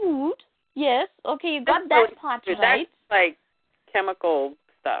like food. Yes, okay, you got that part right. That's like chemical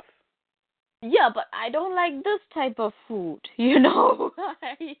stuff. Yeah, but I don't like this type of food, Although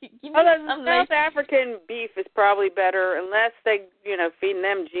South African beef is probably better unless they, feeding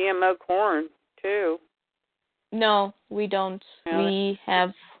them GMO corn, too. No, we don't. We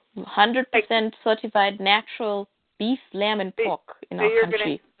have 100% certified natural beef, lamb, and pork in our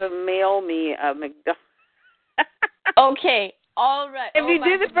country. So you're going to mail me a McDonald's. Okay, all right. If you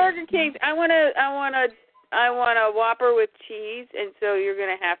do the Burger King, I want a Whopper with cheese, and so you're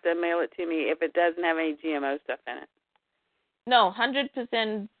going to have to mail it to me if it doesn't have any GMO stuff in it. No,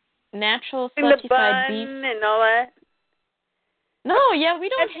 100% natural and certified the bun beef. And all that? No, yeah, we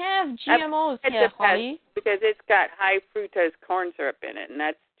don't have GMOs here, Holly. Because it's got high fructose corn syrup in it, and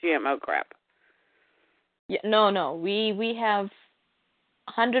that's GMO crap. Yeah, no, we have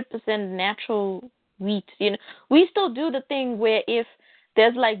 100% natural wheat. We still do the thing where if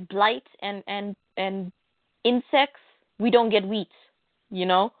there's like blight and insects, we don't get wheat,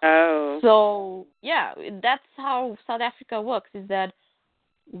 Oh. So, yeah, that's how South Africa works, is that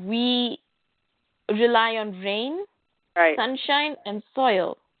we rely on rain, sunshine, and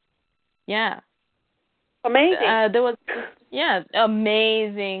soil. Yeah. Amazing.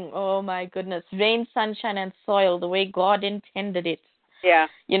 Amazing. Oh, my goodness. Rain, sunshine, and soil, the way God intended it. Yeah.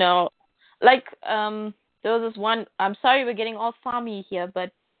 There was this one, I'm sorry we're getting all farmy here,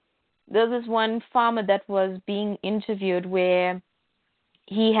 but there was this one farmer that was being interviewed where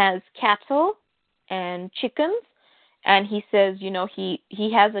he has cattle and chickens, and he says,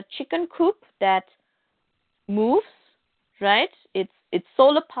 he has a chicken coop that moves, right? It's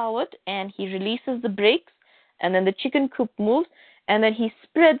solar powered, and he releases the brakes, and then the chicken coop moves, and then he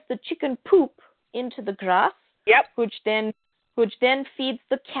spreads the chicken poop into the grass. Yep. Which then feeds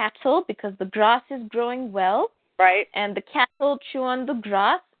the cattle because the grass is growing well. Right. And the cattle chew on the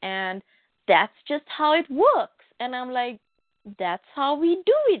grass, and that's just how it works. And I'm like, that's how we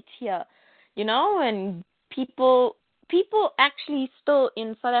do it here, and people actually still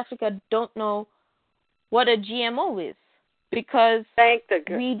in South Africa don't know what a GMO is. because thank the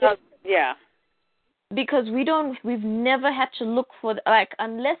because we've never had to look for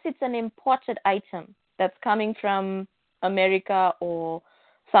unless it's an imported item that's coming from America or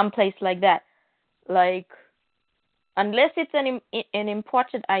someplace like that. Like, unless it's an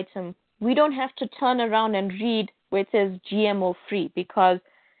imported item, we don't have to turn around and read where it says GMO free, because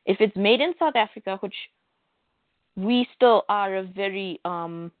if it's made in South Africa, which we still are a very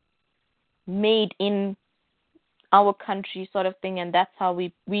made in our country sort of thing, and that's how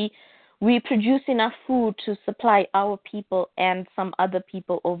we produce enough food to supply our people and some other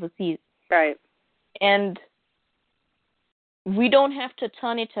people overseas. Right. And we don't have to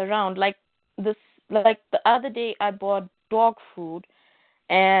turn it around. Like the other day, I bought dog food,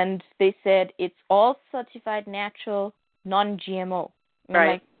 and they said it's all certified natural, non-GMO. And right.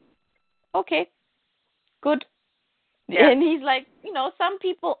 I'm like, okay, good. Yeah. And he's like, some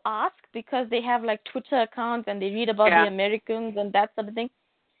people ask because they have like Twitter accounts and they read about the Americans and that sort of thing.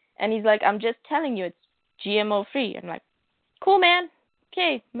 And he's like, I'm just telling you, it's GMO free. I'm like, cool, man.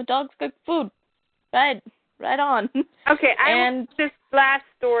 Okay, my dog's got food. Right on. Okay, and this last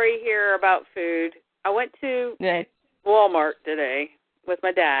story here about food. I went to Walmart today with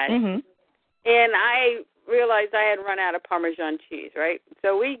my dad, mm-hmm. and I realized I had run out of Parmesan cheese, right?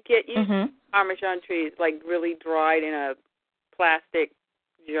 So we get used mm-hmm. to Parmesan cheese, like really dried in a plastic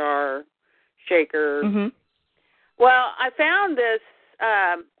jar shaker. Mm-hmm. Well, I found this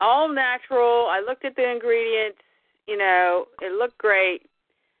all natural. I looked at the ingredients. It looked great.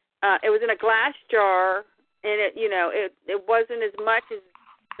 It was in a glass jar, and it wasn't as much as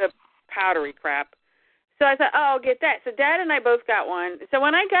the powdery crap. So I thought, I'll get that. So Dad and I both got one. So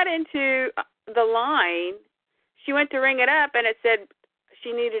when I got into the line, she went to ring it up, and it said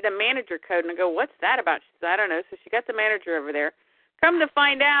she needed a manager code. And I go, what's that about? She said, I don't know. So she got the manager over there. Come to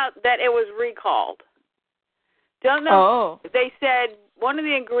find out that it was recalled. Don't know. Oh. They said one of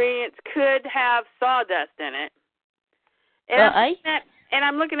the ingredients could have sawdust in it. And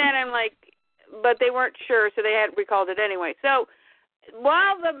I'm looking at it, I'm like, but they weren't sure, so they had recalled it anyway. So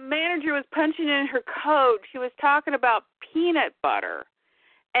while the manager was punching in her code, she was talking about peanut butter,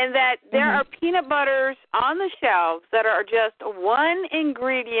 and that there mm-hmm. are peanut butters on the shelves that are just one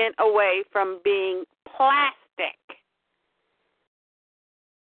ingredient away from being plastic.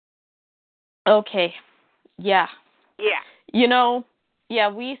 Okay. Yeah. Yeah.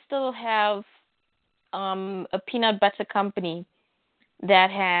 We still have a peanut butter company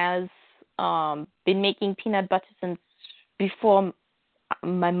that has been making peanut butter since before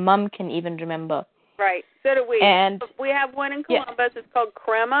my mom can even remember. Right. So do we. And we have one in Columbus. Yeah. It's called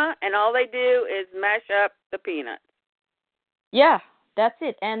Crema, and all they do is mash up the peanuts. Yeah, that's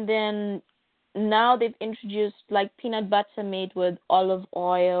it. And then now they've introduced like peanut butter made with olive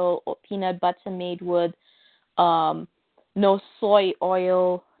oil or peanut butter made with no soy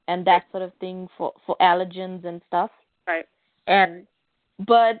oil and that sort of thing for allergens and stuff. Right.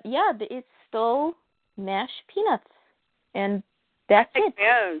 But yeah, it's still mashed peanuts, and that's it.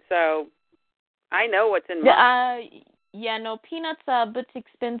 My own, so I know what's in mine. Peanuts are a bit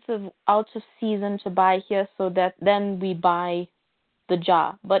expensive out of season to buy here, so that then we buy the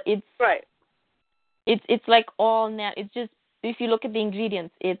jar. But it's right. It's like all it's just, if you look at the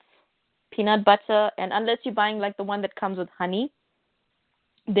ingredients, it's peanut butter, and unless you're buying like the one that comes with honey,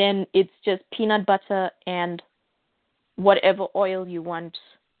 then it's just peanut butter and whatever oil you want,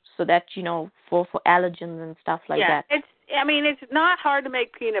 so that for allergens and stuff like that. It's not hard to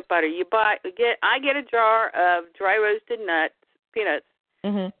make peanut butter. I get a jar of dry roasted peanuts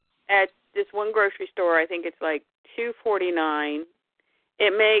mm-hmm. at this one grocery store. I think it's like $2.49.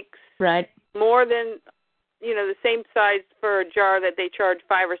 It makes more than the same size for a jar that they charge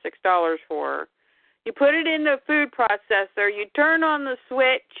 $5 or $6 for. You put it in the food processor. You turn on the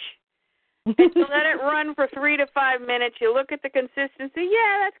switch. And you let it run for 3 to 5 minutes. You look at the consistency.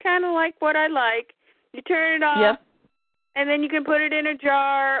 Yeah, that's kind of like what I like. You turn it off, and then you can put it in a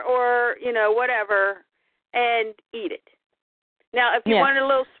jar or, whatever, and eat it. Now, if you want it a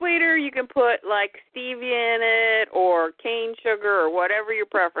little sweeter, you can put, like, stevia in it or cane sugar or whatever your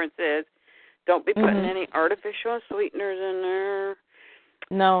preference is. Don't be putting any artificial sweeteners in there.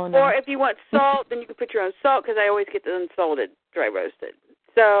 No. Or if you want salt, then you can put your own salt, because I always get the unsalted dry roasted.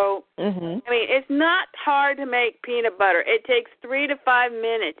 So, it's not hard to make peanut butter. It takes 3 to 5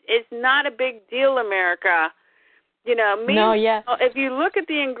 minutes. It's not a big deal, America. If you look at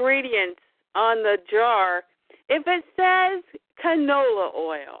the ingredients on the jar, if it says canola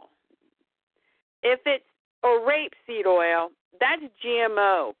oil, or rapeseed oil, that's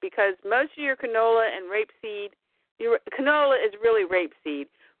GMO, because most of your canola and rapeseed, canola is really rapeseed.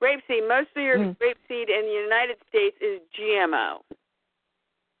 Rapeseed. Most of your rapeseed in the United States is GMO.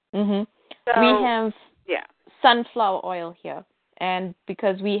 Mhm. So, we have sunflower oil here, and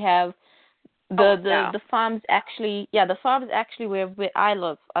because we have the farms actually, the farms actually where I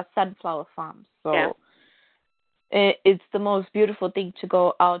live are sunflower farms. So it's the most beautiful thing to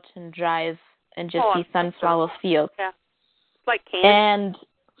go out and drive and just see sunflower fields. Yeah, it's like candy.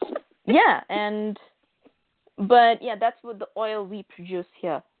 But that's what the oil we produce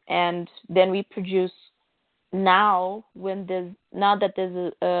here, and then we produce now that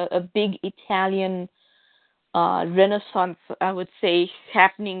there's a big Italian renaissance, I would say,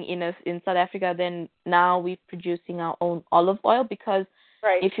 happening in South Africa. Then now we're producing our own olive oil because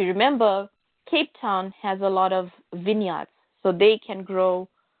if you remember, Cape Town has a lot of vineyards, so they can grow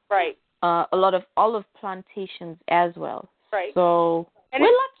a lot of olive plantations as well. Right. So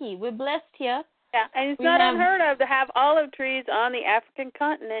we're lucky. We're blessed here. Yeah, and it's not unheard of to have olive trees on the African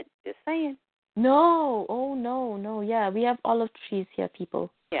continent. Just saying. No. Oh, no. Yeah, we have olive trees here,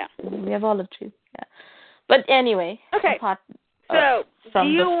 people. Yeah. We have olive trees. Yeah. But anyway. Okay. So, do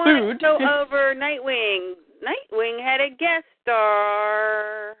you want to go over Nightwing? Nightwing had a guest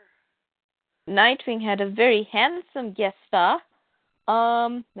star. Nightwing had a very handsome guest star.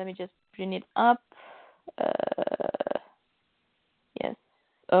 Let me just bring it up. Yes.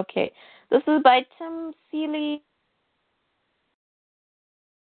 Okay. This is by Tim Seeley.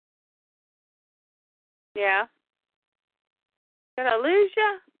 Yeah. Did I lose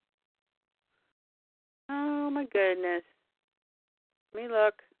ya? Oh, my goodness. Let me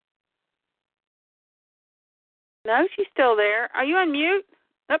look. No, she's still there. Are you on mute?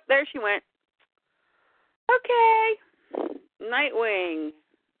 Oh, there she went. Okay. Nightwing.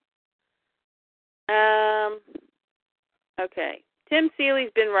 Okay. Tim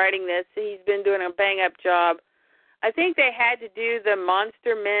Seeley's been writing this. He's been doing a bang-up job. I think they had to do the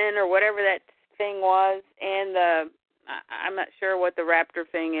Monster Men or whatever that thing was, and I'm not sure what the Raptor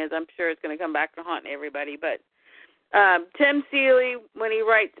thing is. I'm sure it's going to come back to haunt everybody. But Tim Seeley, when he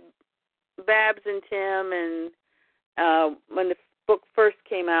writes Babs and Tim, and when the book first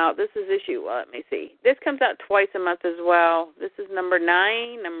came out, this is issue, let me see. This comes out twice a month as well. This is number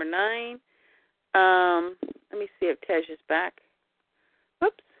 9. Let me see if Tej is back.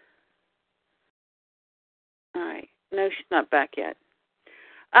 Whoops. All right. No, she's not back yet.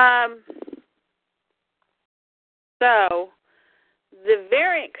 So, the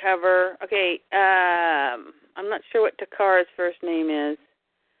variant cover, okay, I'm not sure what Takara's first name is.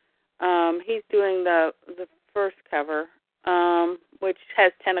 He's doing the first cover, which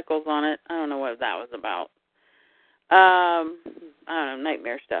has tentacles on it. I don't know what that was about. I don't know,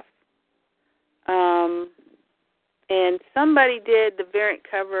 nightmare stuff. And somebody did the variant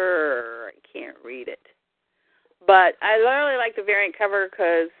cover. I can't read it. But I literally like the variant cover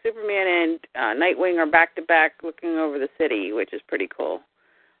because Superman and Nightwing are back-to-back looking over the city, which is pretty cool.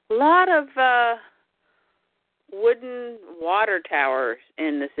 A lot of wooden water towers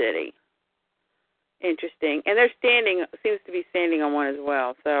in the city. Interesting. And seems to be standing on one as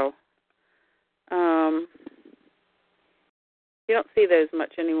well. So you don't see those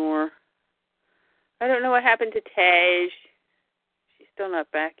much anymore. I don't know what happened to Tej. She's still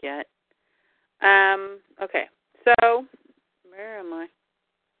not back yet. Okay. So, where am I?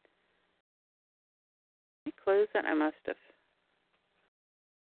 Did I close that? I must have.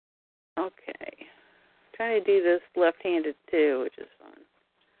 Okay. I'm trying to do this left-handed too, which is fun.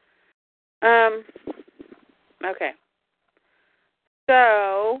 Okay.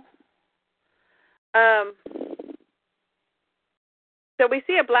 So we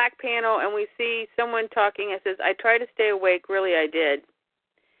see a black panel and we see someone talking. It says, "I tried to stay awake. Really, I did."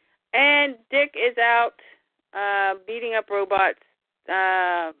 And Dick is out beating up robots.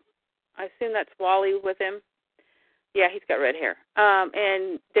 I assume that's Wally with him. Yeah, he's got red hair.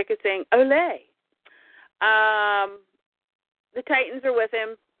 And Dick is saying, "Olé." The Titans are with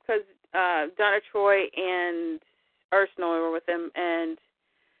him because Donna Troy and Arsenal were with him. And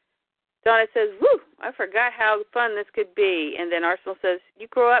Donna says, "Woo, I forgot how fun this could be." And then Arsenal says, you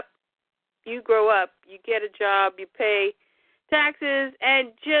grow up, you get a job, you pay taxes,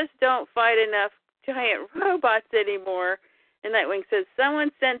 and just don't fight enough giant robots anymore. And Nightwing says,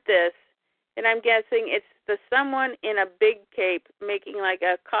 "Someone sent this," and I'm guessing it's the someone in a big cape making like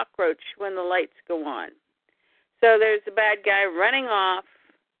a cockroach when the lights go on. So there's the bad guy running off.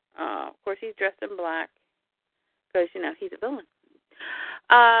 Of course, he's dressed in black because, he's a villain.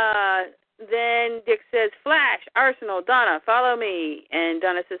 Then Dick says, "Flash, Arsenal, Donna, follow me." And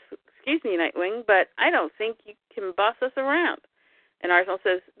Donna says, "Excuse me, Nightwing, but I don't think you can boss us around." And Arsenal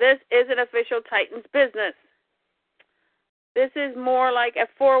says, "This isn't official Titans business." This is more like a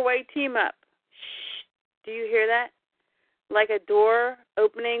four-way team-up. Shh. Do you hear that? Like a door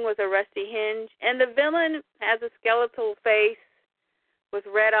opening with a rusty hinge. And the villain has a skeletal face with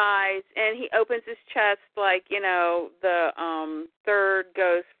red eyes, and he opens his chest like, the third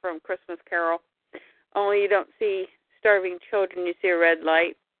ghost from Christmas Carol. Only you don't see starving children, you see a red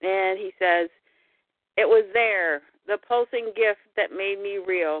light. And he says, "It was there, the pulsing gift that made me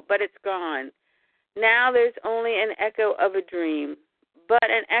real, but it's gone. Now there's only an echo of a dream. But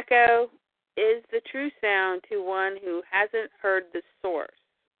an echo is the true sound to one who hasn't heard the source."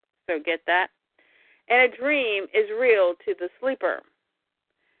 So get that? And a dream is real to the sleeper.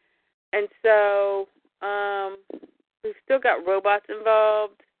 And so we've still got robots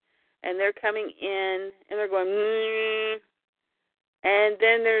involved, and they're coming in, and they're going, and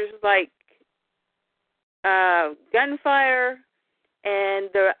then there's like gunfire, and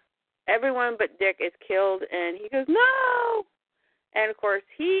everyone but Dick is killed, and he goes, "No!" And, of course,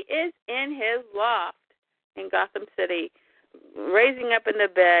 he is in his loft in Gotham City, raising up in the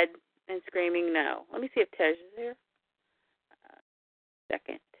bed and screaming no. Let me see if Tej is there.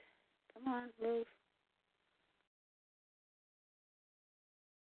 Second. Come on, move.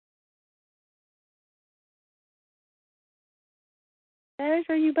 Tej,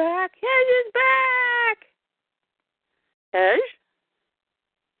 are you back? Tej is back! Tej?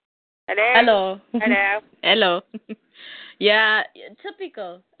 Hello. Hello. Hello. Yeah,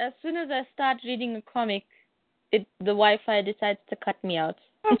 typical. As soon as I start reading a comic, the Wi-Fi decides to cut me out.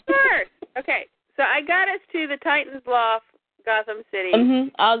 Of course. Okay, so I got us to the Titans Loft, Gotham City.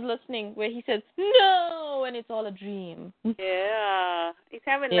 I was listening where he says, "No," and it's all a dream. Yeah. He's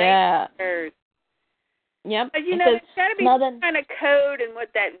having nightmares. Yep. But, there's got to be some kind of code in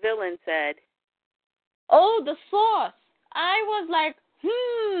what that villain said. Oh, the source. I was like,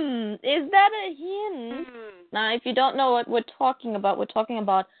 is that a hint? Now, if you don't know what we're talking about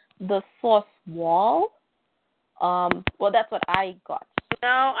the source wall. Well, that's what I got.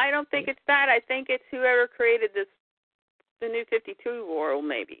 No, I don't think it's that. I think it's whoever created the New 52 world,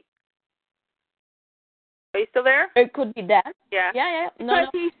 maybe. Are you still there? It could be that. Yeah. Yeah. Because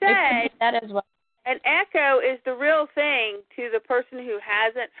he said it could be that as well. An echo is the real thing to the person who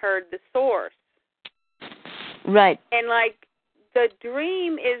hasn't heard the source. Right. And, the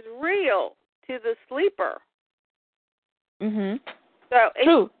dream is real to the sleeper. So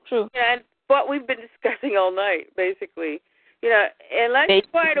True. And what we've been discussing all night, basically. Unless you're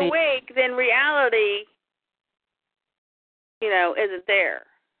wide awake, then reality, isn't there.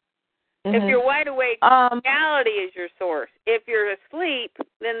 If you're wide awake, reality is your source. If you're asleep,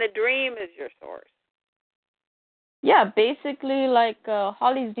 then the dream is your source. Yeah, basically like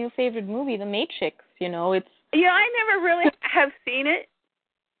Holly's new favorite movie, The Matrix. It's. I never really have seen it.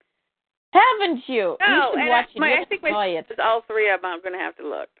 Haven't you? No, you should watch it. I think all three of them I'm going to have to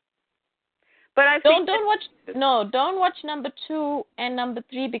look. But don't watch number 2 and number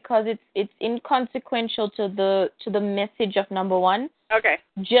 3 because it's inconsequential to the message of number 1. Okay.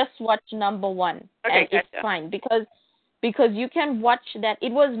 Just watch number 1. Okay, and gotcha. It's fine because you can watch that.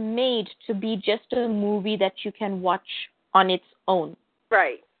 It was made to be just a movie that you can watch on its own.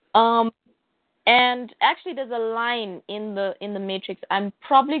 Right. And actually, there's a line in the Matrix. I'm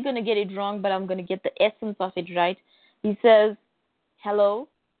probably gonna get it wrong, but I'm gonna get the essence of it right. He says, "Hello,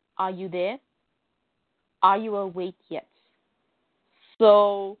 are you there? Are you awake yet?"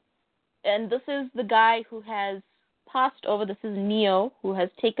 So, and this is the guy who has passed over. This is Neo, who has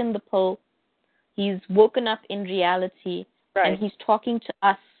taken the pill. He's woken up in reality, right. And he's talking to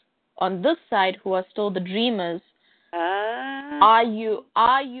us on this side, who are still the dreamers. Are you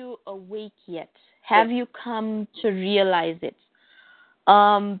awake yet? Have you come to realize it?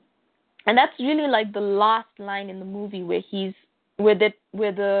 And that's really like the last line in the movie where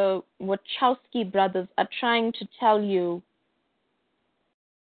the Wachowski brothers are trying to tell you,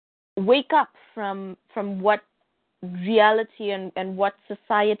 wake up from what reality and what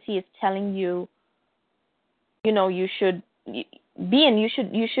society is telling you. You should be in.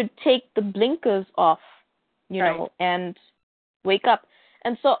 You should take the blinkers off. And wake up.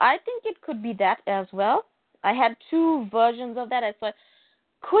 And so I think it could be that as well. I had 2 versions of that. I thought,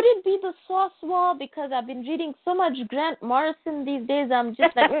 could it be the source wall? Because I've been reading so much Grant Morrison these days. I'm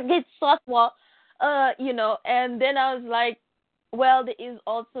just like, it's source wall, And then I was like, well, there is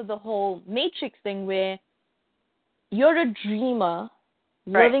also the whole Matrix thing where you're a dreamer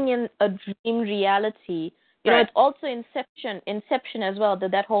living in a dream reality. It's also Inception as well.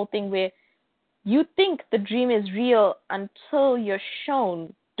 That whole thing where you think the dream is real until you're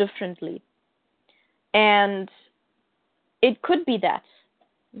shown differently. And it could be that.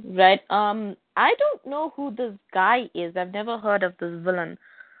 right? I don't know who this guy is. I've never heard of this villain.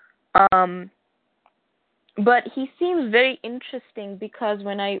 But he seems very interesting because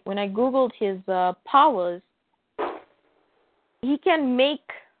when I googled his powers, he can make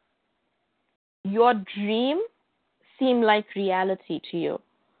your dream seem like reality to you.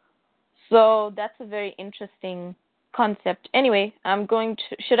 So that's a very interesting concept. Anyway,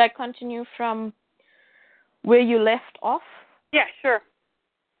 should I continue from where you left off? Yeah, sure.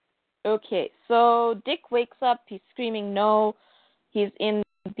 Okay, so Dick wakes up, he's screaming no. He's in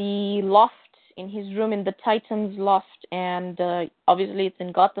the loft, in his room in the Titans loft, and obviously it's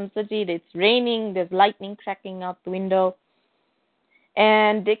in Gotham City. It's raining, there's lightning cracking out the window.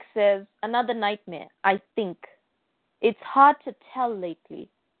 And Dick says, another nightmare, I think. It's hard to tell lately.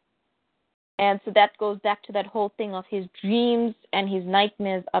 And so that goes back to that whole thing of his dreams and his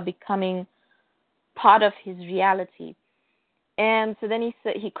nightmares are becoming part of his reality. And so then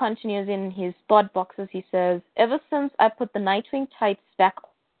he continues in his thought boxes. He says, ever since I put the Nightwing tights back.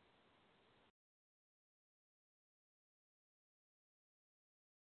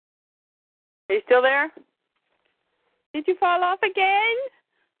 Are you still there? Did you fall off again?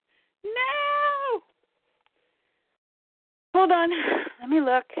 No! Hold on. Let me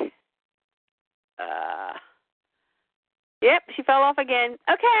look. Yep, she fell off again.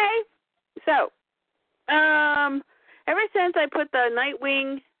 Okay. So, ever since I put the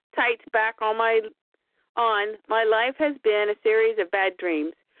Nightwing tights back on, my life has been a series of bad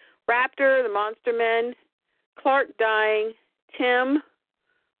dreams. Raptor, the Monster Men, Clark dying, Tim.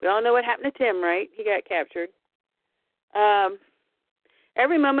 We all know what happened to Tim, right? He got captured.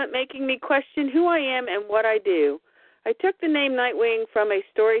 Every moment making me question who I am and what I do. I took the name Nightwing from a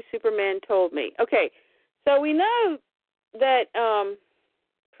story Superman told me. Okay, so we know that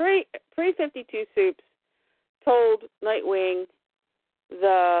pre-52 Supes told Nightwing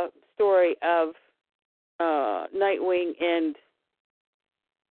the story of Nightwing and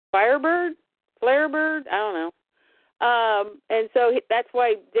Flarebird, I don't know. And so that's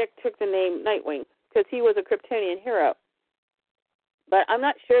why Dick took the name Nightwing, because he was a Kryptonian hero. But I'm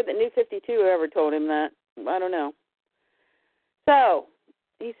not sure that New 52 ever told him that. I don't know. So,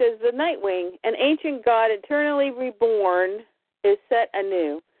 he says, the Nightwing, an ancient god eternally reborn, is set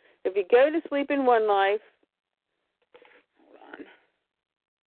anew. If you go to sleep in one life, hold on,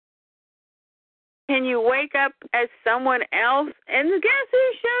 can you wake up as someone else? And guess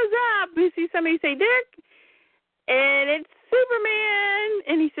who shows up? You see somebody say, Dick, and it's Superman.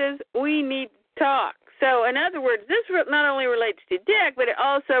 And he says, we need to talk. So, in other words, this not only relates to Dick, but it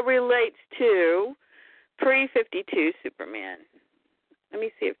also relates to pre-52 Superman. Let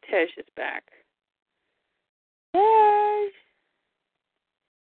me see if Tesh is back. Tesh.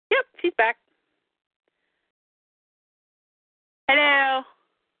 Yep, she's back. Hello.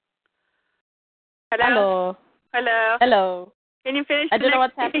 Hello. Hello. Hello. Can you finish? I don't know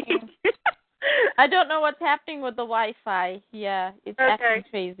what's happening. I don't know what's happening with the Wi-Fi. Yeah, it's acting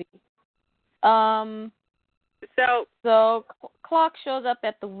crazy. So Clark shows up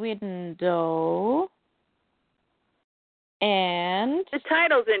at the window, and the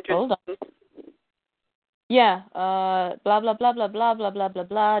title's interesting. Hold on. Yeah. Blah blah blah blah blah blah blah blah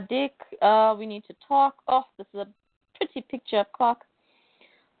blah. Dick, we need to talk. Oh, this is a pretty picture of Clark.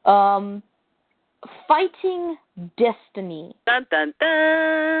 Fighting destiny. Dun dun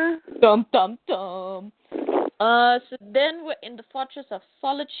dun. Dum dum dum. So then we're in the Fortress of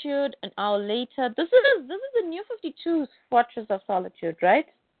Solitude an hour later. This is the New 52's Fortress of Solitude, right?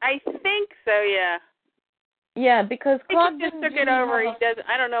 I think so, yeah. Yeah, because Clark just took it over.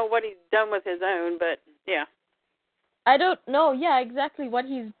 I don't know what he's done with his own, but yeah. I don't know, yeah, exactly what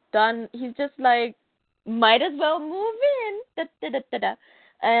he's done. He's just like, might as well move in. Da, da, da, da, da.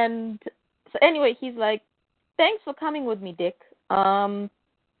 And so anyway, he's like, thanks for coming with me, Dick. I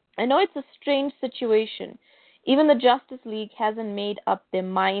know it's a strange situation. Even the Justice League hasn't made up their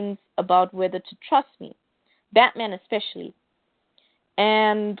minds about whether to trust me. Batman especially.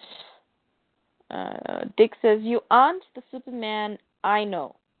 And Dick says, you aren't the Superman I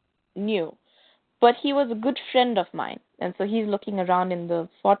knew. But he was a good friend of mine. And so he's looking around in the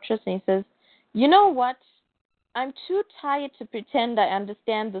fortress and he says, you know what? I'm too tired to pretend I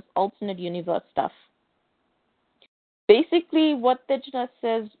understand this alternate universe stuff. Basically, what Tejna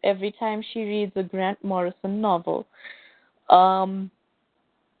says every time she reads a Grant Morrison novel. Clark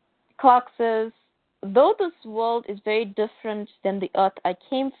says, though this world is very different than the Earth I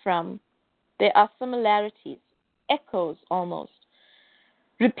came from, there are similarities, echoes almost,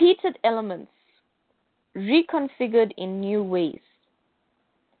 repeated elements, reconfigured in new ways.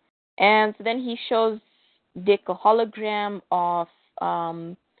 And so then he shows Dick a hologram of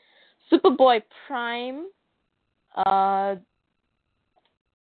Superboy Prime,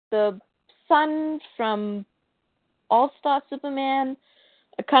 the son from All-Star Superman.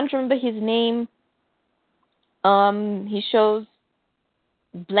 I can't remember his name. He shows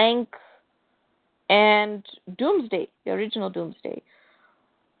Blank and Doomsday, the original Doomsday.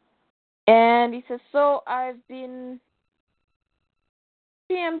 And he says, so I've been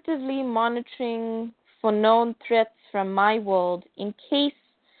preemptively monitoring for known threats from my world in case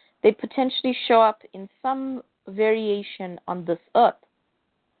they potentially show up in some variation on this Earth.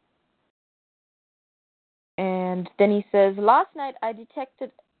 And then he says, last night I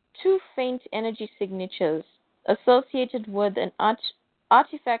detected 2 faint energy signatures associated with an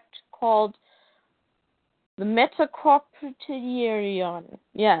artifact called the Metacorporion.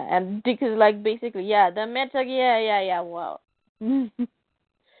 Yeah, and Dick is like, basically, wow.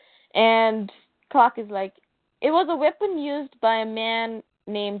 And Clark is like, it was a weapon used by a man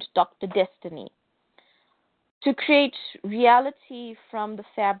named Dr. Destiny to create reality from the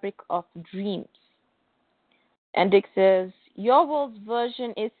fabric of dreams. And Dick says, your world's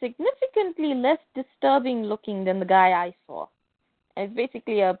version is significantly less disturbing looking than the guy I saw. And it's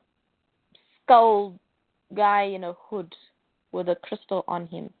basically a skull guy in a hood with a crystal on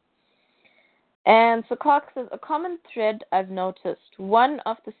him. And so Clark says, a common thread I've noticed, one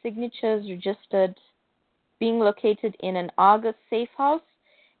of the signatures registered being located in an Argus safe house,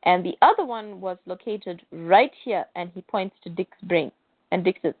 and the other one was located right here, and he points to Dick's brain. And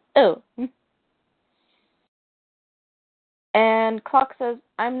Dick says, oh. And Clark says,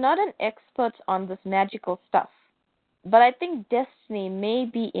 I'm not an expert on this magical stuff, but I think destiny may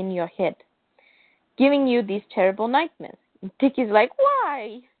be in your head, giving you these terrible nightmares. Dick is like,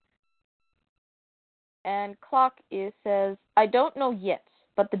 why? And Clark says, I don't know yet,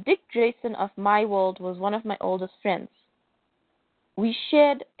 but the Dick Grayson of my world was one of my oldest friends. We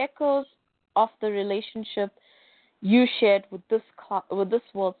shared echoes of the relationship you shared with this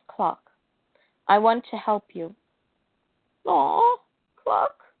world's Clark. I want to help you. Aw,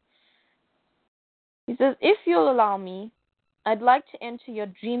 Clark. He says, if you'll allow me, I'd like to enter your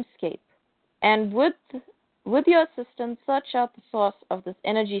dreamscape, and with your assistance, search out the source of this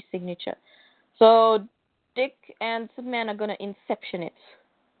energy signature. So Dick and Superman are going to inception it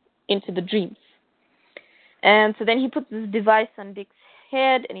into the dreams. And so then he puts this device on Dick's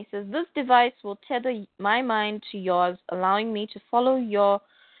head, and he says, this device will tether my mind to yours, allowing me to follow you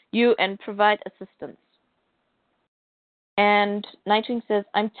and provide assistance. And Nightwing says,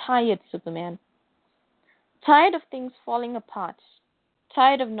 I'm tired, Superman. Tired of things falling apart.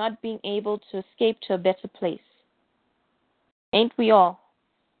 Tired of not being able to escape to a better place. Ain't we all?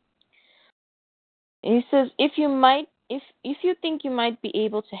 And he says, if you think you might be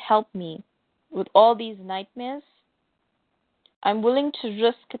able to help me with all these nightmares, I'm willing to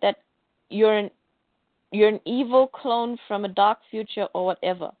risk that you're an evil clone from a dark future or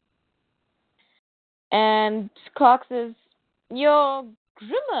whatever. And Clark says, you're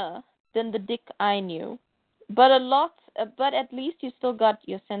grimmer than the Dick I knew, but at least you still got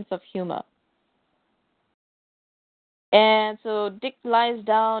your sense of humor. And so Dick lies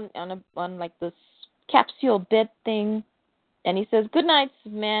down on like this capsule bed thing, and he says, good night,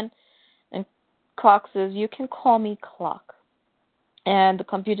 Superman. And Clark says, you can call me Clark. And the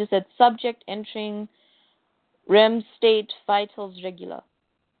computer said, subject entering REM state, vitals regular.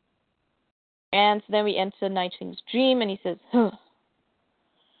 And so then we enter Nightwing's dream, and he says, huh.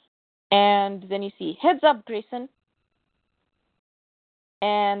 And then you see, heads up, Grayson.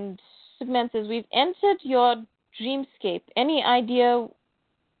 And Superman says, we've entered your dreamscape. Any idea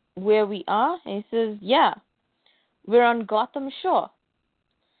where we are? And he says, yeah, we're on Gotham Shore.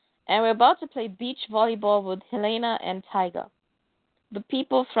 And we're about to play beach volleyball with Helena and Tiger, the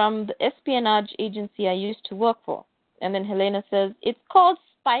people from the espionage agency I used to work for. And then Helena says, it's called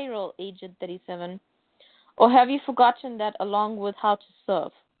Spiral, Agent 37. Or have you forgotten that along with how to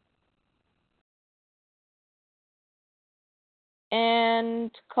serve?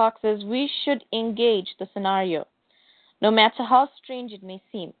 And Clark says, we should engage the scenario, no matter how strange it may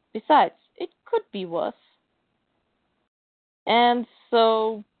seem. Besides, it could be worse. And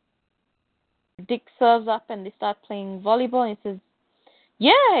so Dick serves up and they start playing volleyball, and he says,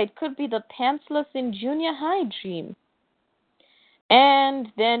 yeah, it could be the pantsless in junior high dream. And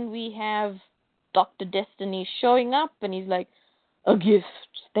then we have Dr. Destiny showing up, and he's like, a gift,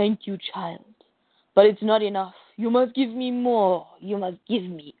 thank you, child. But it's not enough. You must give me more. You must give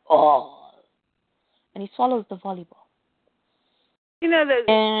me all. And he swallows the volleyball. You know, those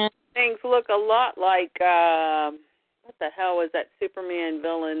things look a lot like, what the hell was that Superman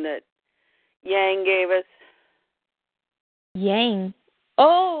villain that Yang gave us? Yang?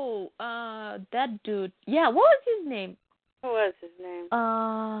 Oh, that dude. Yeah, what was his name? What was his name?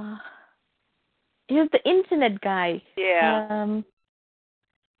 He was the internet guy. Yeah.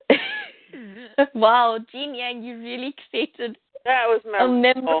 Wow, Gene Yang, you really created That was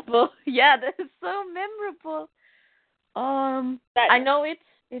memorable. Yeah, that is so memorable. I know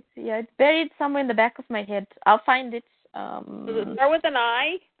it's buried somewhere in the back of my head. I'll find it. Does it start with an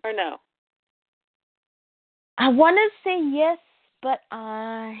I or no? I want to say yes, but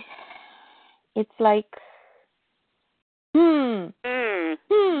it's like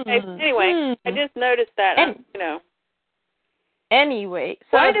Anyway, I just noticed that. Anyway,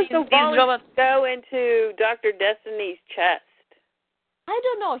 so why does the these robots go into Dr. Destiny's chest? I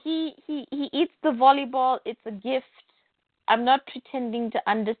don't know. He eats the volleyball. It's a gift. I'm not pretending to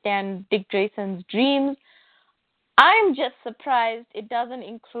understand Dick Grayson's dreams. I'm just surprised it doesn't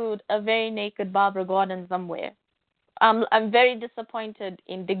include a very naked Barbara Gordon somewhere. I'm very disappointed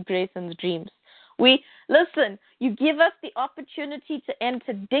in Dick Grayson's dreams. Listen, you give us the opportunity to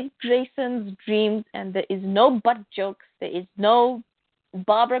enter Dick Grayson's dreams, and there is no butt jokes. There is no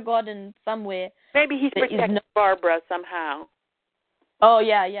Barbara Gordon somewhere. Maybe he's protecting Barbara somehow. Oh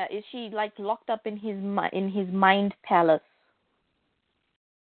yeah. Is she like locked up in his mind palace?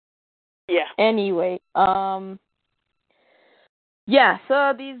 Yeah. Anyway, yeah.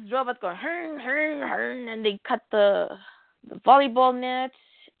 So these robots go and they cut the volleyball net,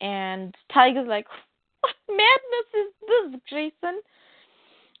 and Tiger's like, "What madness is this, Grayson?"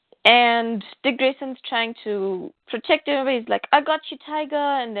 And Dick Grayson's trying to protect him. He's like, "I got you, Tiger,"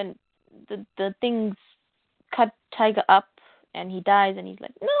 and then the things cut Tiger up, and he dies, and he's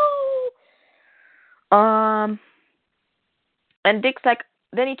like, "No." And Dick's like,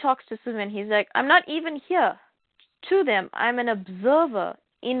 then he talks to Superman. He's like, "I'm not even here to them. I'm an observer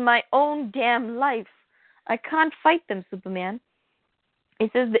in my own damn life. I can't fight them, Superman." He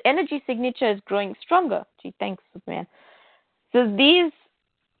says the energy signature is growing stronger. Gee, thanks, Superman. So these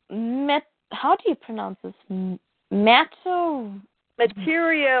how do you pronounce this?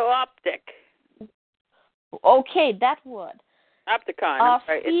 Materio-optic. Okay, that word. Opticon.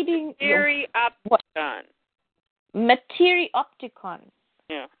 Feeding Materio-opticon. Materiopticon.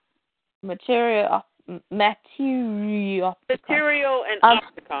 Yeah. Material and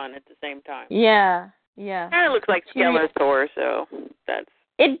opticon at the same time. Yeah. Kind of looks like Skeletor, so that's.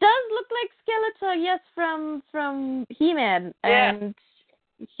 It does look like Skeletor, yes, from He-Man, and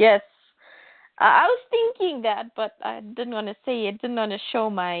yes, I was thinking that, but I didn't want to say it. Didn't want to show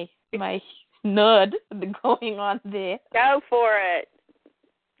my nerd going on there. Go for it.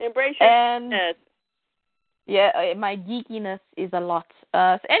 Embrace your geekiness. Yeah, my geekiness is a lot.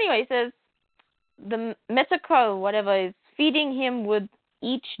 So anyway, it says the Metaco, whatever, is feeding him with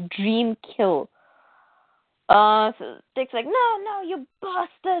each dream kill. So Dick's like, no, you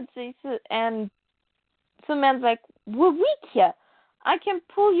bastards. And Superman's like, we're weak here. I can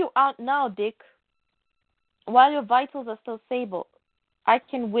pull you out now, Dick, while your vitals are still stable. I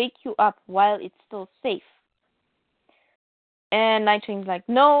can wake you up while it's still safe. And Nightwing's like,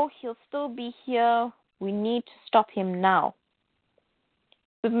 no, he'll still be here. We need to stop him now.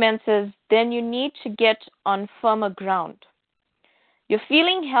 Superman says, then you need to get on firmer ground. You're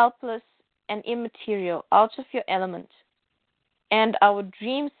feeling helpless and immaterial, out of your element. And our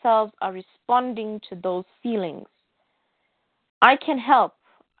dream selves are responding to those feelings. I can help.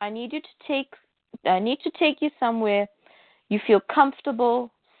 I need to take you somewhere you feel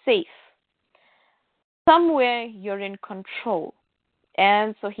comfortable, safe. Somewhere you're in control.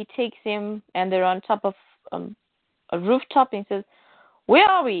 And so he takes him, and they're on top of a rooftop, and he says, where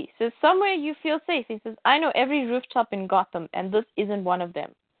are we? He says, somewhere you feel safe. He says, I know every rooftop in Gotham, and this isn't one of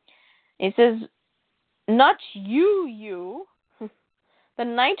them. He says, not you. The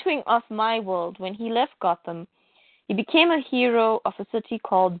Nightwing of my world, when he left Gotham, he became a hero of a city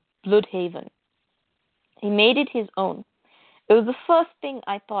called Bloodhaven. He made it his own. It was the first thing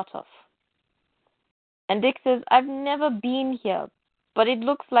I thought of. And Dick says, I've never been here, but it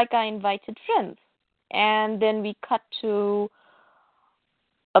looks like I invited friends. And then we cut to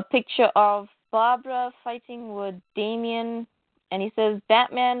a picture of Barbara fighting with Damian, and he says,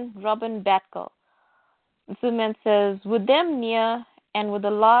 Batman, Robin, Batgirl. And Superman says, with them near and with a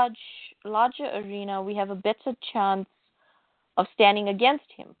larger arena, we have a better chance of standing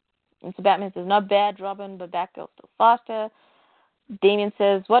against him. And so Batman says, not bad, Robin, but Batgirl's still faster. Damian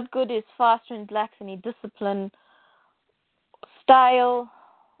says, what good is faster and lacks any discipline, style?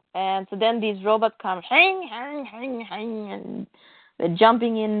 And so then these robots come, hang, and they're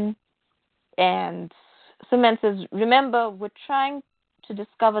jumping in. And Superman says, remember, we're trying to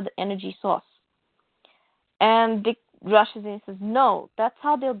discover the energy source. And rushes in and says, no, that's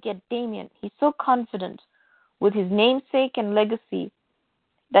how they'll get Damien. He's so confident with his namesake and legacy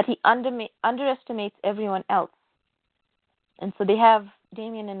that he underestimates everyone else. And so they have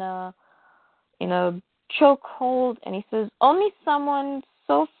Damien in a chokehold, and he says, only someone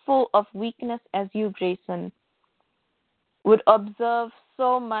so full of weakness as you, Grayson, would observe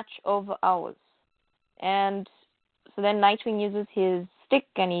so much over hours. And so then Nightwing uses his stick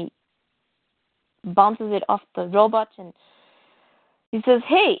and he bounces it off the robot, and he says,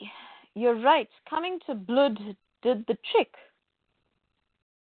 hey, you're right, coming to blood did the trick.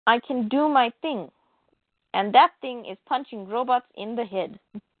 I can do my thing, and that thing is punching robots in the head.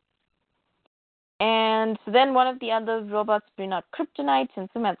 And so then one of the other robots bring out kryptonite, and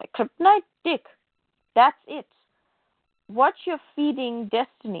someone's like, kryptonite, Dick, that's it. What you're feeding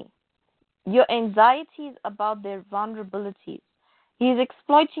Destiny, your anxieties about their vulnerabilities. He's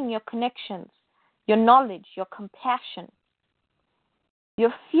exploiting your connections, your knowledge, your compassion,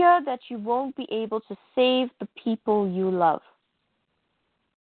 your fear that you won't be able to save the people you love.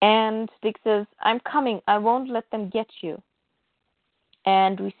 And Dick says, I'm coming. I won't let them get you.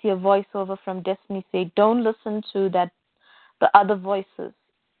 And we see a voiceover from Destiny say, don't listen to the other voices.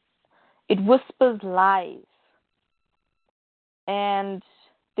 It whispers lies. And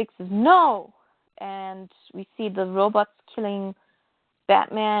Dick says, no. And we see the robots killing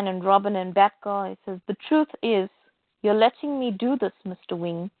Batman and Robin and Batgirl. He says, the truth is, you're letting me do this, Mr.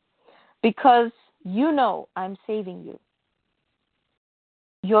 Wing, because you know I'm saving you.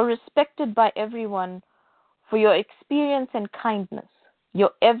 You're respected by everyone for your experience and kindness.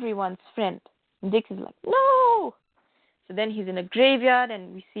 You're everyone's friend. And Dick is like, no! So then he's in a graveyard,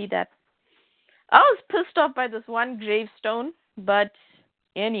 and we see that. I was pissed off by this one gravestone, but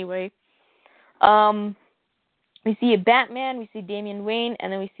anyway. We see a Batman, we see Damian Wayne,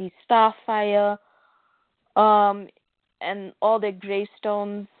 and then we see Starfire, and all their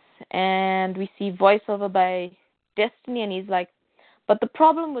gravestones, and we see voiceover by Destiny, and he's like, but the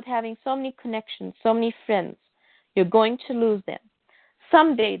problem with having so many connections, so many friends, you're going to lose them.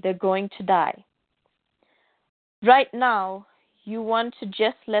 Someday they're going to die. Right now, you want to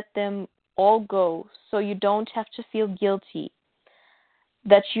just let them all go so you don't have to feel guilty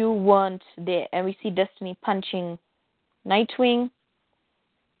that you weren't there. And we see Destiny punching Nightwing.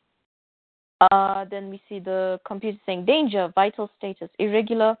 Then we see the computer saying, danger, vital status,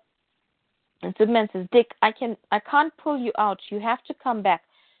 irregular. And Superman says, Dick, I can't pull you out. You have to come back.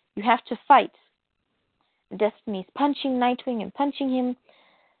 You have to fight. And Destiny's punching Nightwing and punching him.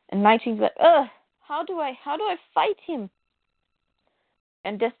 And Nightwing's like, how do I fight him?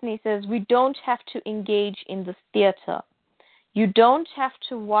 And Destiny says, we don't have to engage in this theater. You don't have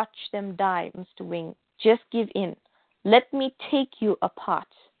to watch them die, Mr. Wing. Just give in. Let me take you apart.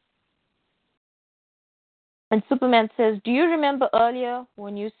 And Superman says, do you remember earlier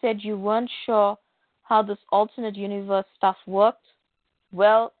when you said you weren't sure how this alternate universe stuff worked?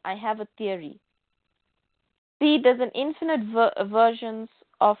 Well, I have a theory. See, there's an infinite versions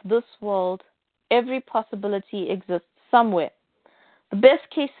of this world. Every possibility exists somewhere. The best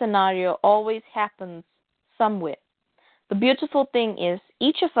case scenario always happens somewhere. The beautiful thing is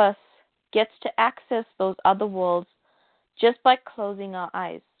each of us gets to access those other worlds just by closing our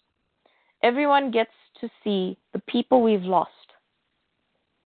eyes. Everyone gets to see the people we've lost.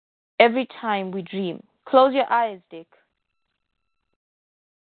 Every time we dream. Close your eyes, Dick.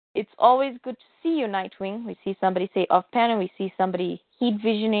 It's always good to see you, Nightwing. We see somebody say off-panel. We see somebody heat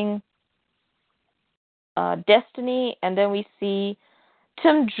visioning Destiny. And then we see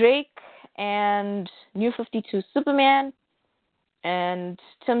Tim Drake and New 52 Superman. And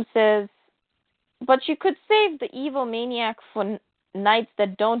Tim says, but you could save the evil maniac for nights that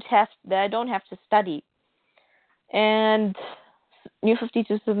I don't have to study. And New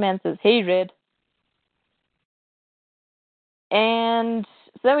 52 Superman says, hey, Red. And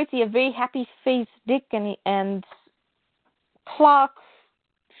so then we see a very happy face Dick, and Clark,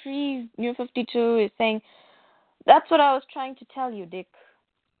 New 52 is saying, that's what I was trying to tell you, Dick.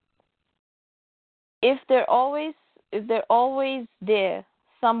 If they're always there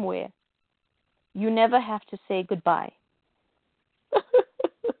somewhere, you never have to say goodbye.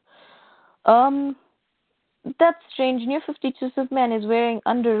 That's strange. New 52 Superman is wearing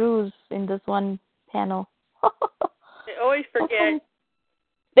underoos in this one panel. They always forget. Okay.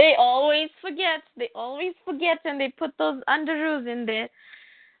 They always forget, and they put those underoos in there.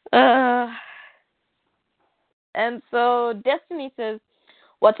 And so Destiny says,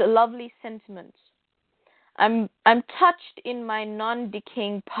 what a lovely sentiment. I'm touched in my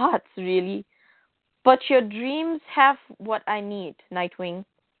non-decaying parts, really. But your dreams have what I need, Nightwing.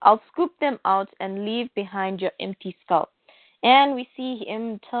 I'll scoop them out and leave behind your empty skull. And we see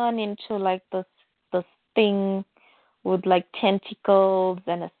him turn into like this thing with like tentacles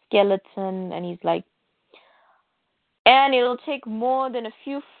and a skeleton, and he's like, and it'll take more than a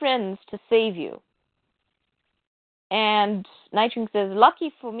few friends to save you. And Nightwing says,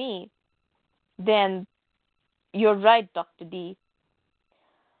 lucky for me, then you're right, Dr. D.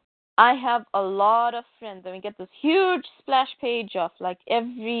 I have a lot of friends. And we get this huge splash page of like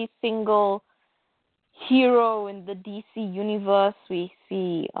every single hero in the DC universe. We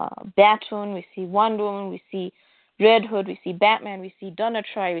see Batwoman, we see Wonder Woman, we see Red Hood, we see Batman, we see Donna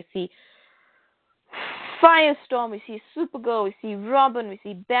Troy, we see Firestorm, we see Supergirl, we see Robin, we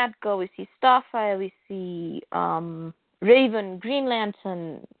see Batgirl, we see Starfire, we see Raven, Green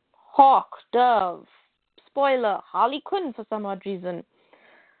Lantern, Hawk, Dove, Spoiler, Harley Quinn for some odd reason,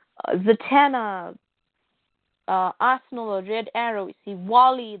 Zatanna, Arsenal or Red Arrow, we see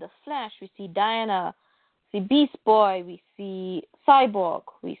Wally, the Flash, we see Diana, we see Beast Boy, we see Cyborg,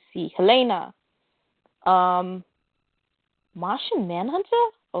 we see Helena, Martian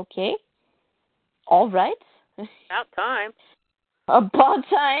Manhunter, okay, all right. About time. About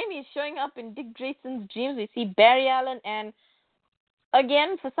time. He's showing up in Dick Grayson's dreams. We see Barry Allen, and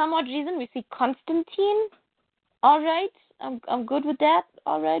again, for some odd reason, we see Constantine. All right, I'm good with that.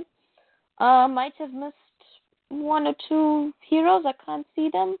 All right. Might have missed one or two heroes. I can't see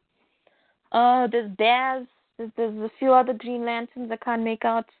them. There's Baz. There's a few other Green Lanterns I can't make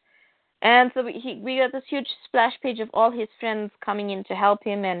out. And so we got this huge splash page of all his friends coming in to help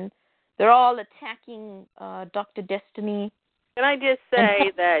him, and they're all attacking Dr. Destiny. Can I just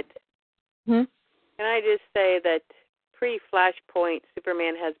say that? Hmm? Can I just say that pre-Flashpoint,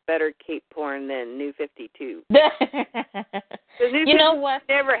 Superman has better cape porn than New 52. You know what?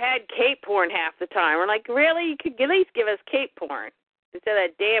 Never had cape porn half the time. We're like, really? You could at least give us cape porn instead of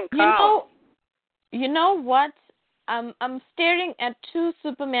that damn collar. You know what? I'm staring at two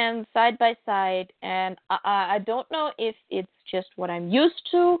Supermans side by side, and I don't know if it's just what I'm used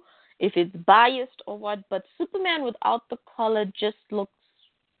to, if it's biased or what, but Superman without the collar just looks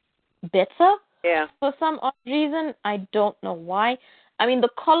better. Yeah. For some odd reason, I don't know why. I mean, the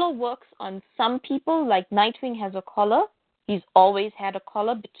collar works on some people, like Nightwing has a collar. He's always had a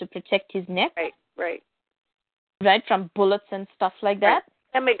collar to protect his neck. Right. Right, from bullets and stuff like that. Right.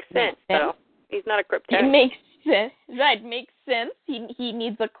 That makes sense, though. He's not a cryptid. It makes sense. Right, makes sense. He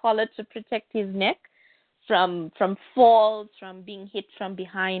needs a collar to protect his neck from falls, from being hit from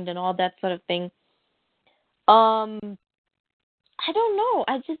behind and all that sort of thing. I don't know.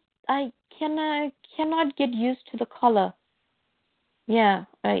 I cannot get used to the color. Yeah,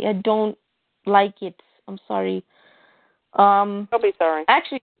 I don't like it. I'm sorry. Don't be sorry.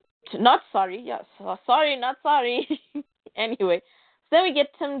 Actually, not sorry. Yes, sorry, not sorry. Anyway, so then we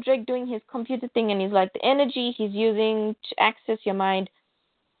get Tim Drake doing his computer thing, and he's like, the energy he's using to access your mind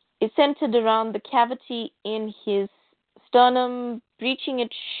is centered around the cavity in his sternum. Breaching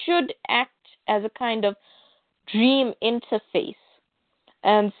it should act as a kind of dream interface.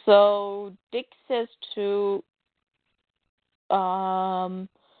 And so Dick says to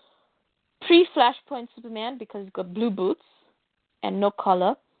pre-Flashpoint Superman, because he's got blue boots and no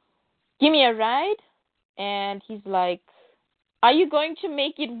collar, give me a ride. And he's like, are you going to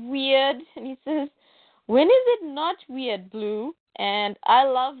make it weird? And he says, when is it not weird, Blue? And I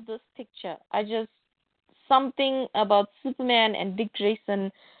love this picture. Something about Superman and Dick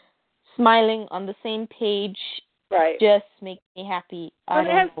Grayson smiling on the same page just makes me happy. Well,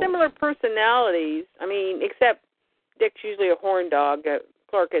 they have similar personalities. I mean, except Dick's usually a horn dog.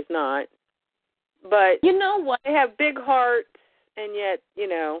 Clark is not. But you know what? They have big hearts, and yet,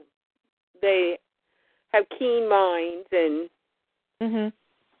 they have keen minds. And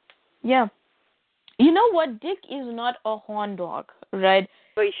yeah. You know what? Dick is not a horn dog, right?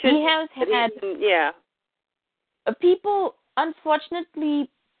 But he has had people, unfortunately,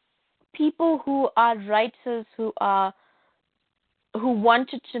 people who are writers who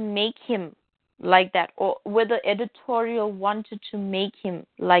wanted to make him like that, or whether editorial wanted to make him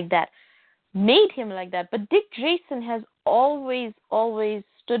like that, made him like that. But Dick Grayson has always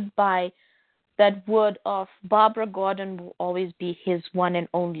stood by that word of Barbara Gordon will always be his one and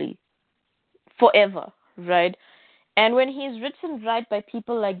only, forever, right? And when he's written right by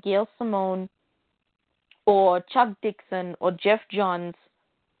people like Gail Simone or Chuck Dixon or Jeff Johns,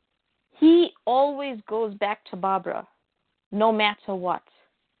 he always goes back to Barbara, no matter what.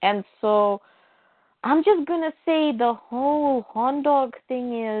 And so I'm just going to say the whole horn dog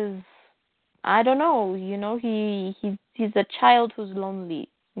thing is, I don't know, he's a child who's lonely,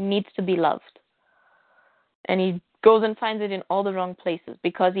 needs to be loved. And he goes and finds it in all the wrong places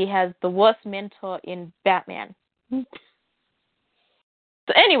because he has the worst mentor in Batman. So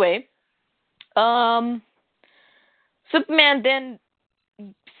anyway, Superman then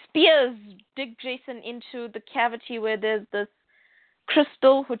spears Dick Grayson into the cavity where there's this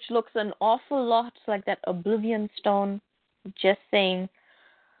crystal which looks an awful lot like that Oblivion stone. Just saying.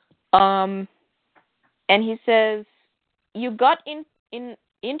 And he says, "You got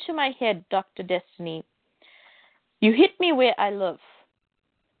into my head, Dr. Destiny. You hit me where I live.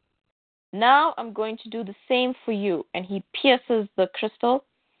 Now I'm going to do the same for you." And he pierces the crystal.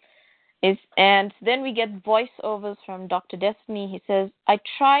 And then we get voiceovers from Dr. Destiny. He says, "I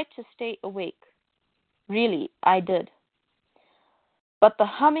tried to stay awake. Really, I did. But the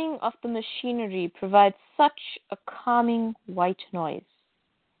humming of the machinery provides such a calming white noise.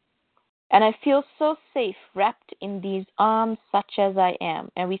 And I feel so safe wrapped in these arms such as I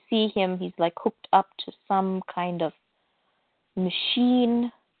am." And we see him, he's like hooked up to some kind of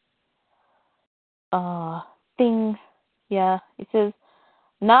machine thing. Yeah, he says,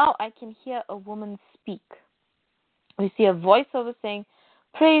 "Now I can hear a woman speak." We see a voiceover saying,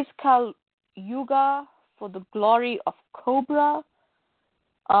 "Praise Kal Yuga for the glory of Cobra."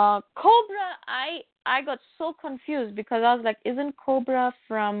 Cobra, I got so confused because I was like, isn't Cobra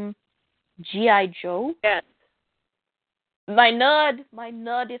from G.I. Joe? Yes. My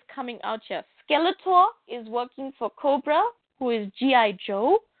nerd is coming out here. Skeletor is working for Cobra, who is G.I.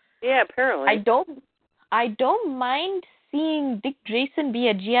 Joe. Yeah, apparently. I don't mind seeing Dick Grayson be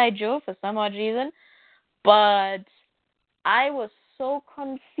a G.I. Joe for some odd reason, but I was so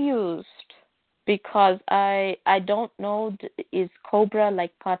confused because I don't know, is Cobra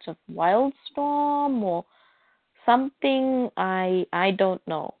like part of Wildstorm or something? I don't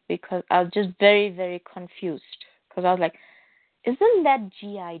know, because I was just very, very confused because I was like, isn't that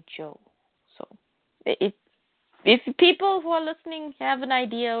G.I. Joe? So if people who are listening have an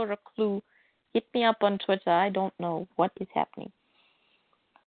idea or a clue, hit me up on Twitter. I don't know what is happening.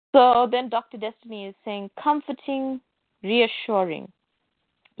 So then Dr. Destiny is saying, comforting, reassuring.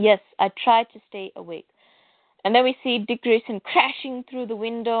 Yes, I tried to stay awake. And then we see Dick Grayson crashing through the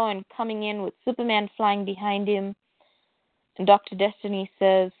window and coming in with Superman flying behind him. And Dr. Destiny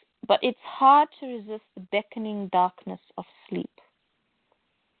says, but it's hard to resist the beckoning darkness of sleep.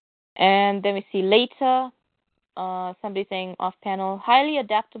 And then we see later somebody saying off panel, highly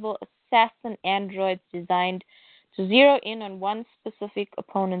adaptable assassin androids designed to zero in on one specific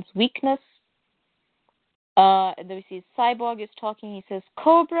opponent's weakness. And then we see Cyborg is talking. He says,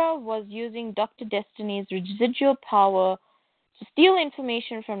 Cobra was using Dr. Destiny's residual power to steal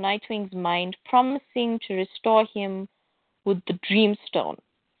information from Nightwing's mind, promising to restore him with the Dreamstone.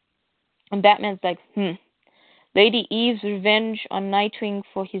 And Batman's like, Lady Eve's revenge on Nightwing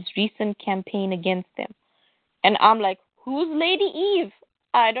for his recent campaign against them. And I'm like, who's Lady Eve?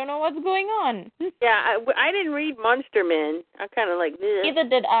 I don't know what's going on. Yeah, I didn't read Monster Men. I kind of like this. Neither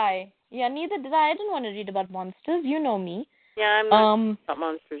did I. Yeah, neither did I. I didn't want to read about monsters. You know me. Yeah, I'm not about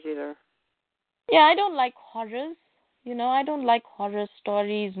monsters either. Yeah, I don't like horrors. You know, I don't like horror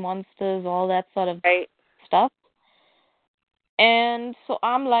stories, monsters, all that sort of stuff. And so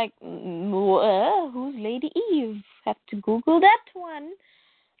I'm like, who's Lady Eve? Have to Google that one.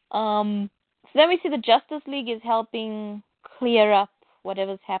 So then we see the Justice League is helping clear up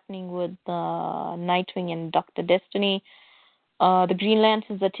whatever's happening with Nightwing and Dr. Destiny. The Green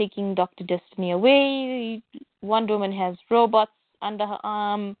Lanterns are taking Dr. Destiny away. Wonder Woman has robots under her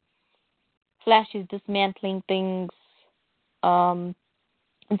arm. Flash is dismantling things. And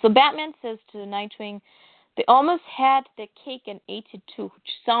so Batman says to Nightwing, they almost had their cake and ate it too, which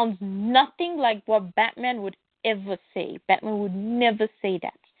sounds nothing like what Batman would ever say. Batman would never say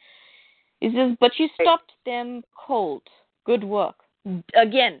that. He says, but you stopped them cold. Good work.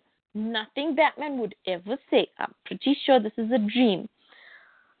 Again, nothing Batman would ever say. I'm pretty sure this is a dream.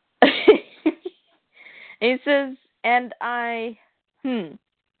 He says, and I,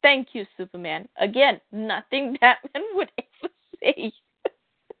 thank you, Superman. Again, nothing Batman would ever say.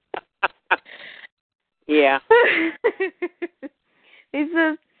 Yeah. He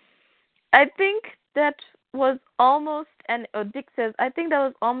says, I think that was almost Dick says, I think that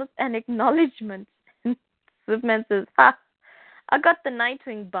was almost an acknowledgement. Superman says, I got the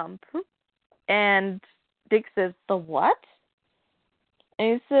Nightwing bump. And Dick says, the what?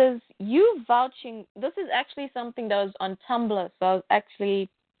 And he says, you vouching, this is actually something that was on Tumblr, so I was actually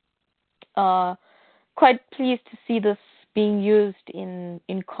quite pleased to see this being used in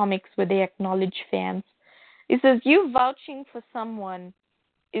comics where they acknowledge fans. He says, you vouching for someone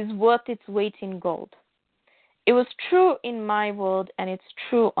is worth its weight in gold. It was true in my world, and it's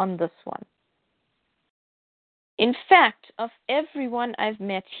true on this one. In fact, of everyone I've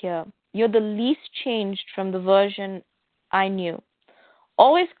met here, you're the least changed from the version I knew.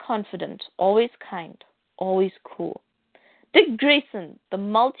 Always confident, always kind, always cool. Dick Grayson, the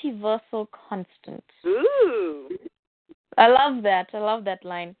multiversal constant. Ooh. I love that. I love that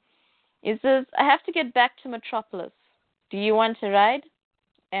line. It says, I have to get back to Metropolis. Do you want to ride?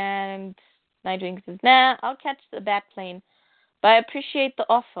 And Nightwing says, nah, I'll catch the bat plane. But I appreciate the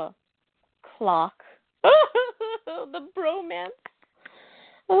offer. Clark. The bromance.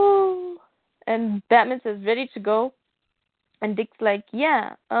 Oh. And Batman says, ready to go? And Dick's like,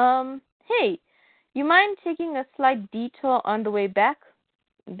 yeah. Hey, you mind taking a slight detour on the way back?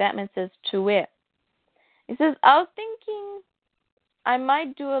 Batman says, to where? He says, I was thinking I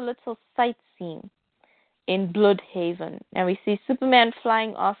might do a little sightseeing in Bloodhaven. And we see Superman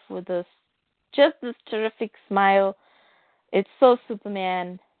flying off with just this terrific smile. It's so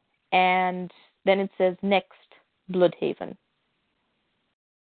Superman. And then it says, next, Bloodhaven.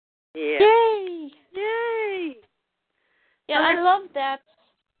 Yeah. Yay! Yay! Yeah, I love that.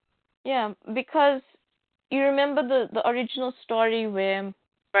 Yeah, because you remember the original story where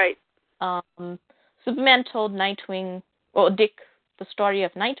Right. Superman told Nightwing, or Dick, the story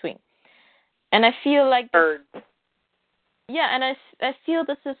of Nightwing. And I feel like I feel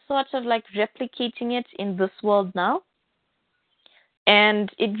this is sort of like replicating it in this world now.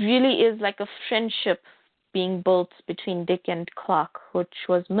 And it really is like a friendship being built between Dick and Clark, which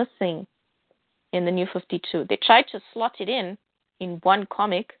was missing in the New 52. They tried to slot it in one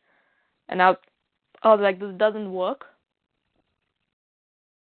comic, and I was like, this doesn't work.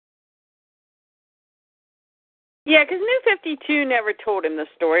 Yeah, because New 52 never told him the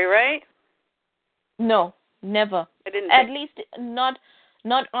story, right? No, never. I didn't. At least not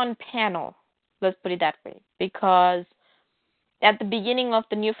on panel. Let's put it that way, because at the beginning of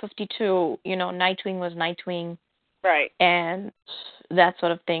the New 52, Nightwing was Nightwing, right, and that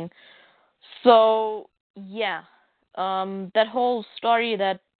sort of thing. So yeah, that whole story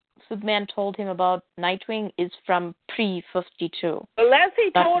that Superman told him about Nightwing is from pre-52. Unless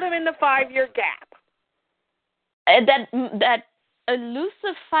he told him in the 5-year gap. That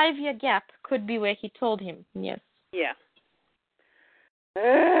elusive 5-year gap could be where he told him. Yes. Yeah. Do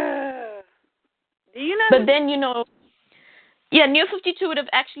you know? But then yeah, New 52 would have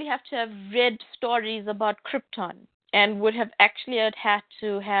actually have to have read stories about Krypton, and would have actually had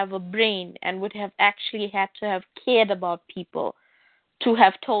to have a brain, and would have actually had to have cared about people to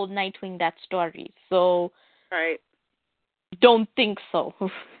have told Nightwing that story. So, right. Don't think so.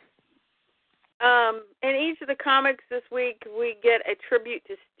 In each of the comics this week, we get a tribute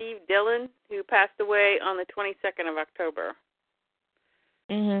to Steve Dillon, who passed away on the 22nd of October.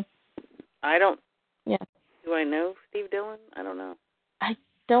 Mhm. I don't. Yeah. Do I know Steve Dillon? I don't know. I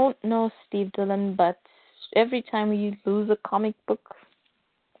don't know Steve Dillon, but every time you lose a comic book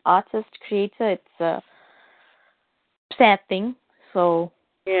artist, creator, it's a sad thing. So.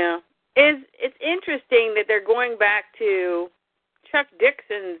 Yeah. It's interesting that they're going back to Chuck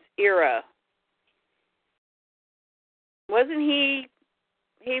Dixon's era. Wasn't he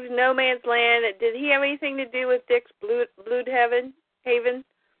was No Man's Land? Did he have anything to do with Dick's Bloodhaven?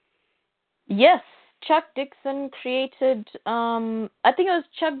 Yes, Chuck Dixon created, I think it was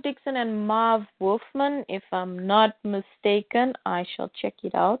Chuck Dixon and Marv Wolfman, if I'm not mistaken. I shall check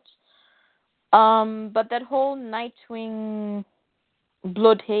it out. But that whole Nightwing,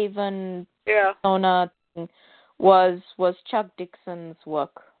 Bloodhaven, persona thing was Chuck Dixon's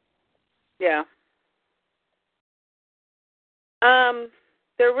work. Yeah.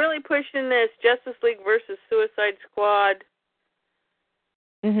 They're really pushing this Justice League versus Suicide Squad.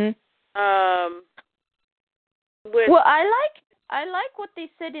 Mhm. Well, I like what they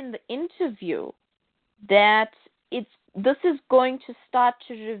said in the interview, that this is going to start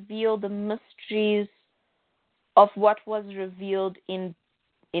to reveal the mysteries of what was revealed in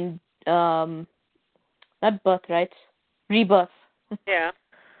not Birthright, Rebirth. Yeah.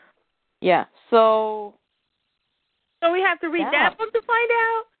 Yeah. So we have to read that book to find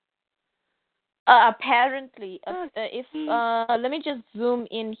out? Apparently, let me just zoom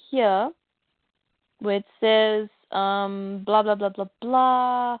in here, where it says blah blah blah blah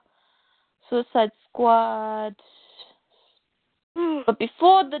blah, Suicide Squad. But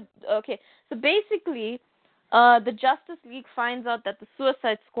before so basically, the Justice League finds out that the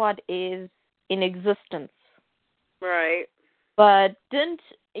Suicide Squad is in existence. Right. But and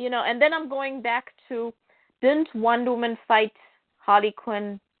then I'm going back to, didn't Wonder Woman fight Harley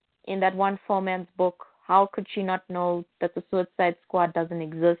Quinn in that one 4-man's book? How could she not know that the Suicide Squad doesn't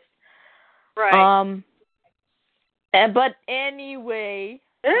exist? Right. But anyway,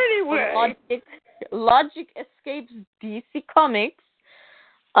 logic escapes DC Comics.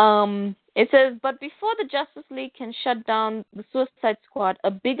 It says, but before the Justice League can shut down the Suicide Squad,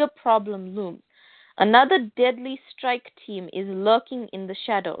 a bigger problem looms. Another deadly strike team is lurking in the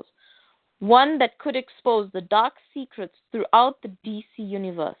shadows, one that could expose the dark secrets throughout the DC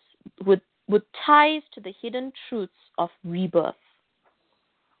universe with ties to the hidden truths of rebirth.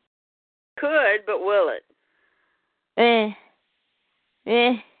 Could, but will it?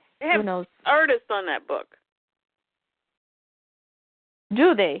 They have who knows? artists on that book.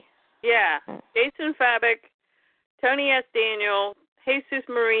 Do they? Yeah. Jason Fabok, Tony S. Daniel, Jesus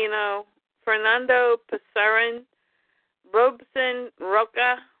Marino, Fernando Pasarin, Robson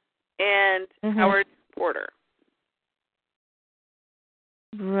Roca, and Howard Porter.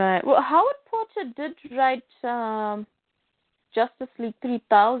 Right. Well, Howard Porter did write Justice League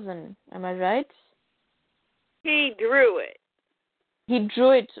 3000. Am I right? He drew it. He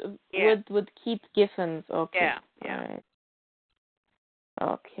drew it with Keith Giffens. Okay. Yeah. All right.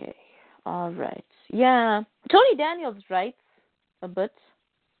 Okay. All right. Yeah. Tony Daniels writes a bit.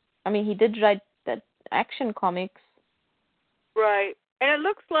 I mean, he did write that Action Comics. Right. And it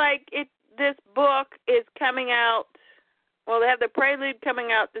looks like this book is coming out, well, they have the Prelude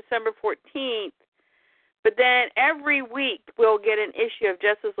coming out December 14th, but then every week we'll get an issue of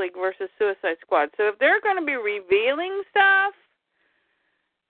Justice League versus Suicide Squad. So if they're going to be revealing stuff,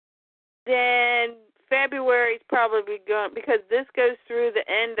 then February's probably going, because this goes through the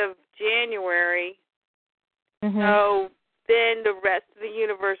end of January, so then the rest of the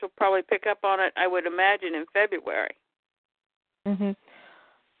universe will probably pick up on it, I would imagine, in February.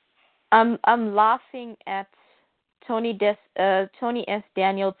 I'm laughing at Tony S.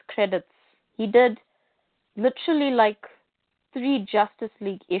 Daniels' credits. He did literally like 3 Justice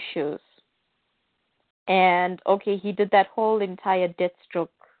League issues. And, okay, he did that whole entire Deathstroke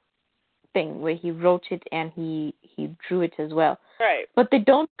thing where he wrote it and he drew it as well. Right. But they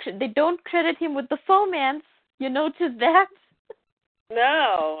don't credit him with the Foamans. You notice that?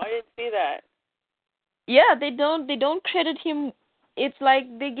 No, I didn't see that. Yeah, they don't credit him. It's like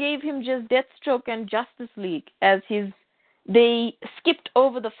they gave him just Deathstroke and Justice League as they skipped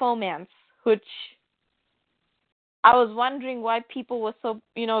over the Foamans, which I was wondering why people were so,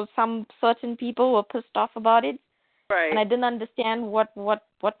 some certain people were pissed off about it. Right. And I didn't understand what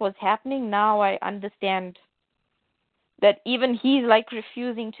was happening. Now I understand that even he's like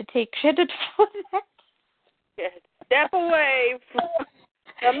refusing to take credit for that. Yeah, step away from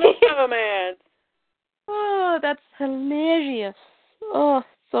the Foamans. Oh, that's hilarious. Oh,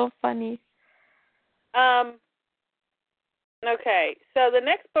 so funny. Okay, so the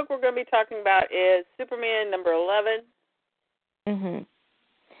next book we're going to be talking about is Superman number 11.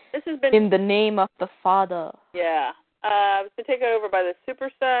 This has been... In the Name of the Father. Yeah. It's been taken over by the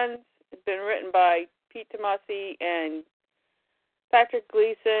Supersons. It's been written by Pete Tomasi and Patrick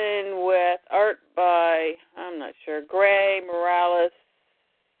Gleason with art by, I'm not sure, Gray, Morales,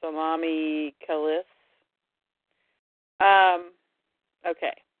 Salami, Kalis.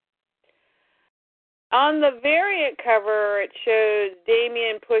 Okay. On the variant cover, it shows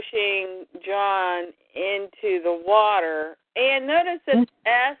Damian pushing John into the water. And notice that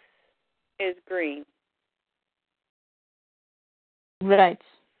S is green. Right.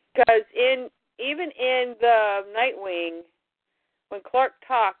 Because even in the Nightwing, when Clark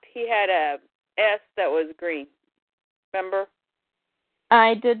talked, he had a S that was green. Remember?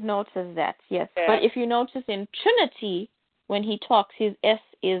 I did notice that, yes. Yeah. But if you notice in Trinity, when he talks, his S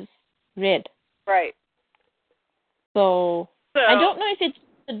is red. Right. So I don't know if it's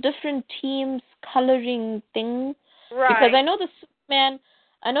a different team's coloring thing. Right. Because I know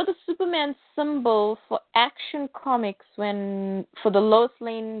the Superman symbol for Action Comics for the Lois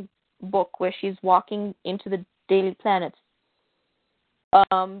Lane book where she's walking into the Daily Planet.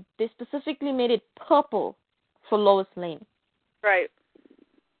 They specifically made it purple for Lois Lane. Right.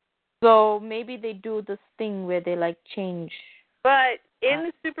 So maybe they do this thing where they like change. But in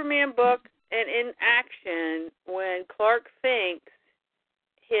the Superman book and in Action, when Clark thinks,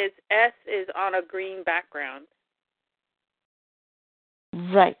 his S is on a green background.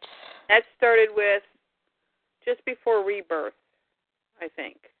 Right. That started with just before Rebirth, I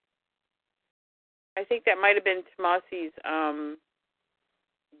think. I think that might have been Tomasi's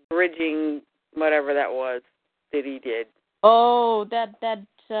bridging, whatever that was, that he did. Oh, that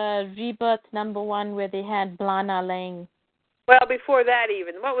Rebirth #1 where they had Blana Lang. Well, before that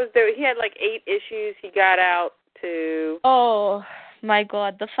even. What was there? He had like 8 issues he got out to... Oh, my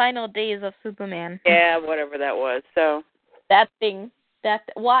God. The Final Days of Superman. Yeah, whatever that was. So that thing.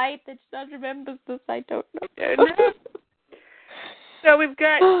 Why did not remember this? I don't know. So we've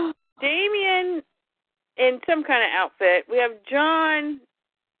got Damian in some kind of outfit. We have John.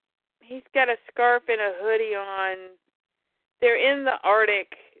 He's got a scarf and a hoodie on. They're in the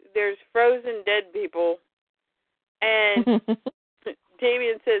Arctic. There's frozen dead people. And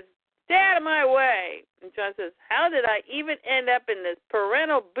Damian says, "Stay out of my way." And John says, "How did I even end up in this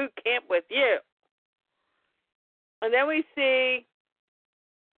parental boot camp with you?" And then we see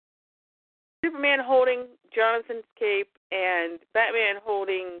Superman holding Jonathan's cape and Batman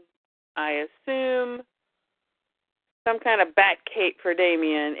holding, I assume, some kind of bat cape for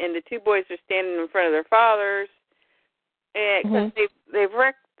Damian. And the two boys are standing in front of their fathers. And they've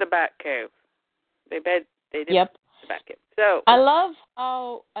wrecked the bat cave. They did the bat cave. So I love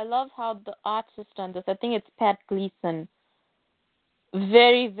how the artist done this. I think it's Pat Gleason.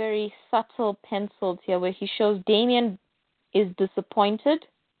 Very, very subtle pencils here, where he shows Damian is disappointed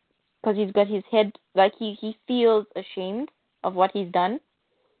because he's got his head, like he feels ashamed of what he's done.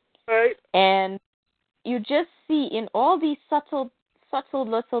 Right. And you just see in all these subtle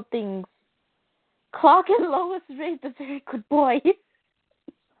little things, Clark and Lois raised a very good boy.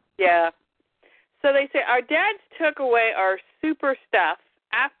 Yeah. So they say, our dads took away our super stuff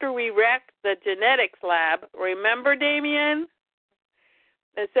after we wrecked the genetics lab. Remember, Damian?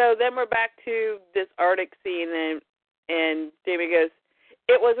 And so then we're back to this Arctic scene, and Damian goes,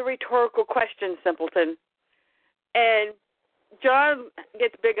 "It was a rhetorical question, simpleton." And John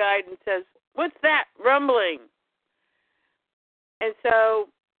gets big-eyed and says, "What's that rumbling?" And so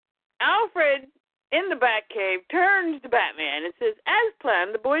Alfred, in the Batcave, turns to Batman and says, "As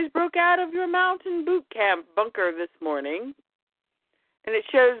planned, the boys broke out of your mountain boot camp bunker this morning." And it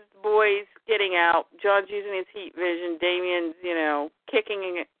shows the boys getting out. John's using his heat vision. Damian's,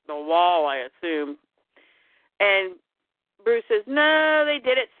 kicking the wall, I assume. And Bruce says, "No, they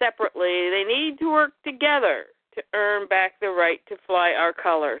did it separately. They need to work together to earn back the right to fly our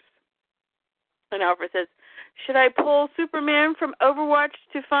colors." And Alfred says, "Should I pull Superman from Overwatch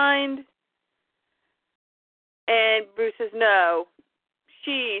to find..." And Bruce says, "No,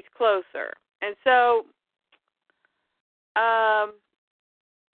 she's closer." And so,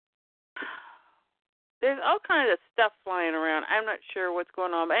 there's all kinds of stuff flying around. I'm not sure what's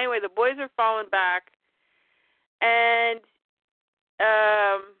going on. But anyway, the boys are falling back. And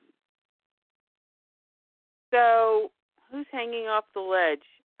so who's hanging off the ledge?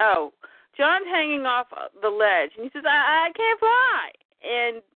 Oh, John's hanging off the ledge. And he says, I can't fly.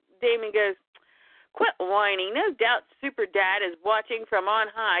 And Damon goes, "Quit whining. No doubt Super Dad is watching from on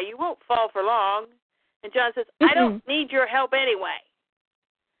high. You won't fall for long." And John says, "I don't need your help anyway."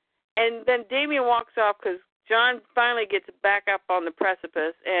 And then Damian walks off because John finally gets back up on the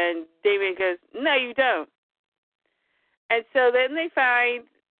precipice. And Damian goes, "No, you don't." And so then they find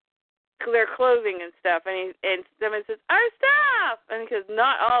their clothing and stuff. And someone says, "Our stuff!" And he goes,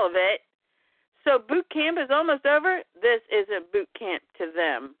 "Not all of it. So boot camp is almost over? This isn't boot camp to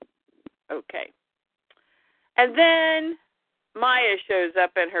them." Okay. And then Maya shows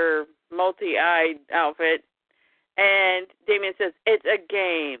up in her multi-eyed outfit, and Damian says, "It's a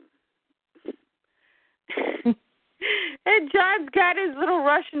game." And John's got his little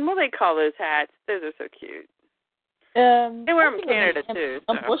Russian, what do they call those hats? Those are so cute. They wear them in Canada, too.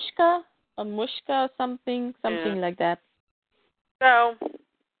 So. A mushka, something like that. So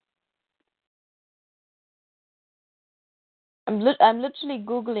I'm literally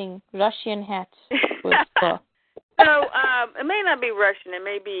Googling Russian hat. So, it may not be Russian. It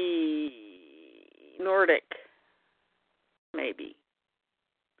may be Nordic. Maybe.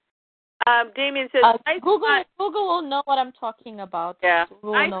 Damian says, Google will know what I'm talking about. Yeah.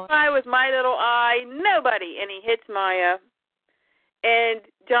 I spy with my little eye. Nobody. And he hits Maya. And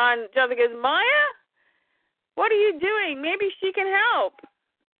Jonathan goes, "Maya? What are you doing? Maybe she can help."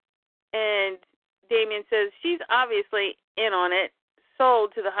 And Damian says, "She's obviously in on it.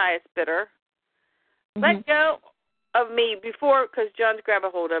 Sold to the highest bidder. Let go of me before," because John's grabbed a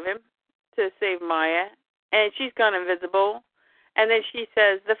hold of him to save Maya. And she's gone invisible. And then she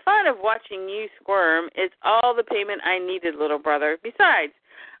says, "The fun of watching you squirm is all the payment I needed, little brother. Besides,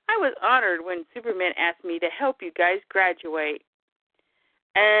 I was honored when Superman asked me to help you guys graduate."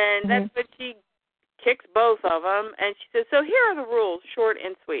 And that's when she kicks both of them. And she says, "So here are the rules, short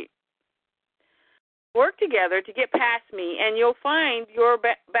and sweet. Work together to get past me, and you'll find your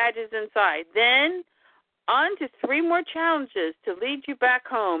badges inside. Then on to 3 more challenges to lead you back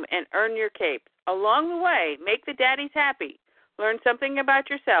home and earn your capes. Along the way, make the daddies happy. Learn something about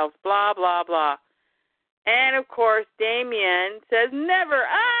yourselves, blah, blah, blah." And, of course, Damian says, "Never."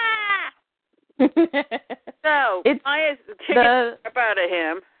 Ah! So, Maya's kicking the crap out of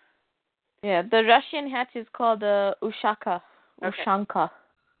him. Yeah, the Russian hat is called Ushanka. Okay. Ushanka.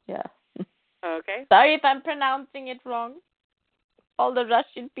 Yeah. Okay. Sorry if I'm pronouncing it wrong. All the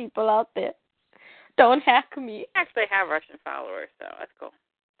Russian people out there. Don't hack me. I actually have Russian followers, so that's cool.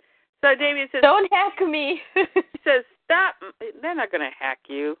 So Damien says, don't hack me. He says, stop. They're not going to hack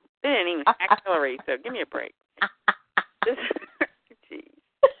you. They didn't even hack Hillary, so give me a break. Jeez.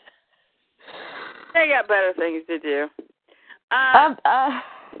 They got better things to do.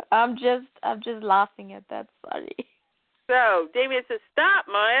 I'm just laughing at that. Sorry. So Damien says, stop,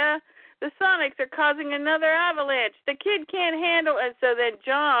 Maya. The Sonics are causing another avalanche. The kid can't handle it. So then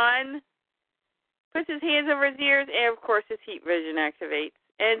John puts his hands over his ears, and, of course, his heat vision activates.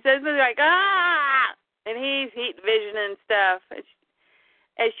 And says, like, ah! And he's heat vision and stuff.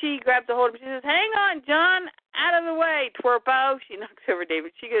 And she grabs a hold of him. She says, hang on, John, out of the way, twerpo. She knocks over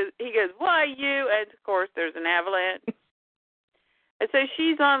David. He goes, why you? And, of course, there's an avalanche. And so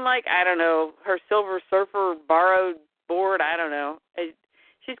she's on, like, I don't know, her Silver Surfer borrowed board. I don't know. And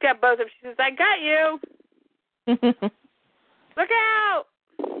she's got both of them. She says, I got you. Look out.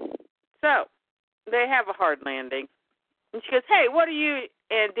 So they have a hard landing. And she goes, hey, what are you?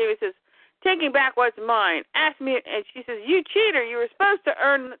 And David says, taking back what's mine. Ask me. And she says, you cheater. You were supposed to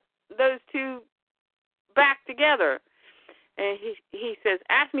earn those two back together. And he says,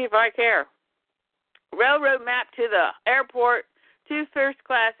 ask me if I care. Railroad map to the airport. 2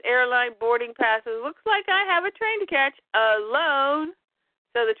 first-class airline boarding passes. Looks like I have a train to catch alone.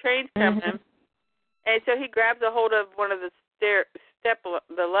 So the train's coming. And so he grabs a hold of one of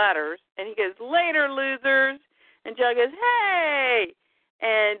the ladders, and he goes, later, losers. And John goes, hey.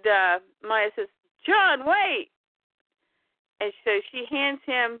 And Maya says, John, wait. And so she hands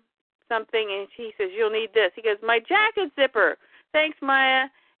him something, and he says, you'll need this. He goes, my jacket zipper. Thanks, Maya.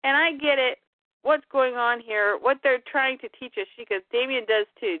 And I get it. What's going on here? What they're trying to teach us. She goes, Damien does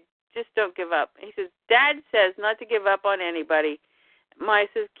too. Just don't give up. And he says, Dad says not to give up on anybody. Maya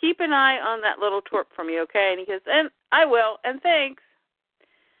says, keep an eye on that little twerp for me, okay? And he goes, and I will, and thanks.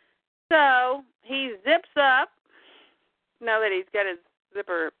 So he zips up, now that he's got his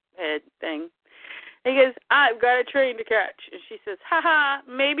zipper head thing. He goes, I've got a train to catch. And she says, ha-ha,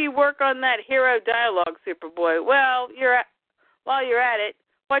 maybe work on that hero dialogue, Superboy. Well, while you're at it,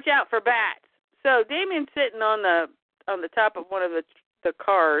 watch out for bats. So Damien's sitting on the top of one of the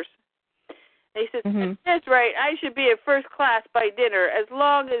cars. And he says, that's right, I should be at first class by dinner as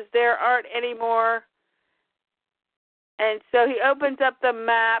long as there aren't any more. And so he opens up the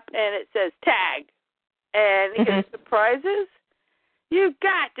map, and it says tag. And he goes, surprises? You've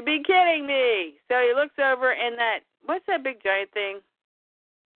got to be kidding me. So he looks over, and what's that big giant thing?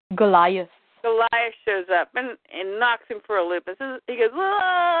 Goliath. Goliath shows up and knocks him for a loop. And he goes,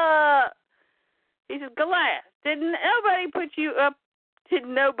 whoa! He says, Goliath, did nobody put you up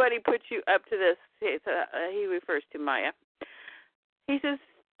to this? He refers to Maya. He says,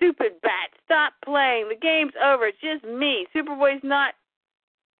 stupid bat, stop playing. The game's over. It's just me. Superboy's not.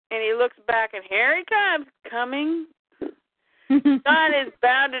 And he looks back, and here he comes, coming. John is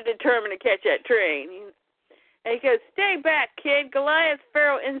bound and determined to catch that train. And he goes, stay back, kid. Goliath's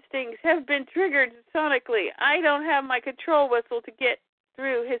feral instincts have been triggered sonically. I don't have my control whistle to get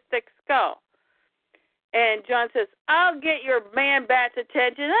through his thick skull. And John says, I'll get your man-bat's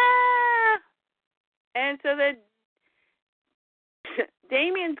attention. Ah! And so then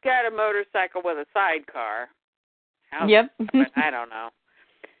Damien's got a motorcycle with a sidecar. Yep. I don't know.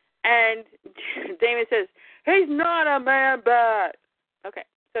 And Damien says, he's not a man-bat. Okay,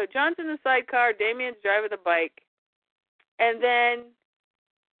 so John's in the sidecar, Damien's driving the bike, and then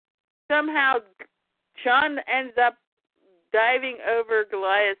somehow John ends up diving over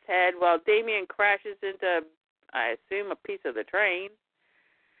Goliath's head while Damien crashes into, I assume, a piece of the train.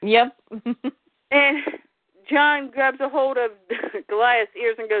 Yep. And John grabs a hold of Goliath's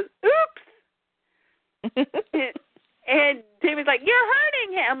ears and goes, oops! And Damien's like, you're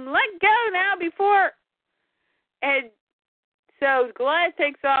hurting him. Let go now before. And so Goliath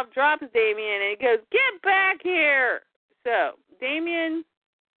takes off, drops Damien, and he goes, get back here. So Damien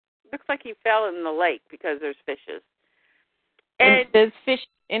looks like he fell in the lake because there's fishes. And there's fish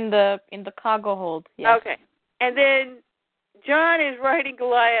in the cargo hold. Yes. Okay. And then John is riding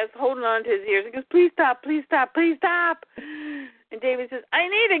Goliath, holding on to his ears. He goes, please stop, please stop, please stop. And David says, I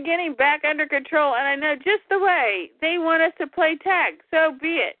need to get him back under control, and I know just the way. They want us to play tag, so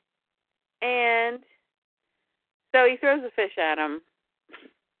be it. And so he throws a fish at him.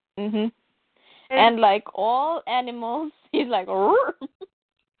 And like all animals, he's like, roar.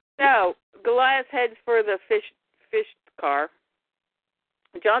 So Goliath heads for the fish car.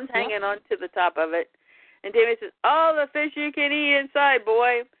 John's hanging on to the top of it. And David says, all the fish you can eat inside,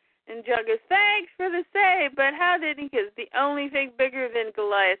 boy. And John goes, thanks for the save, but how did he? Because the only thing bigger than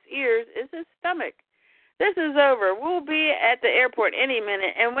Goliath's ears is his stomach. This is over. We'll be at the airport any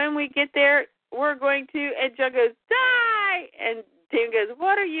minute, and when we get there, we're going to, and John goes, die! And Damon goes,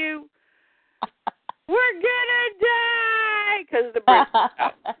 what are you? We're gonna die! Because the bridge is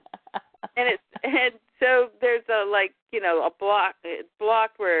out. And so there's a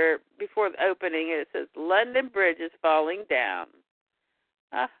block where before the opening it says London Bridge is falling down.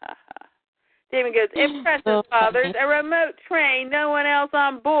 Ha ha ha. Damon goes, impressive, fathers, a remote train, no one else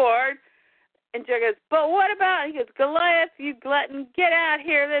on board. And Joe goes, but what about, he goes, Goliath, you glutton, get out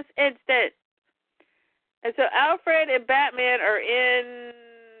here this instant. And so Alfred and Batman are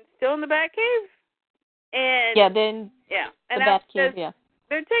still in the Batcave? And the Batcave, yeah.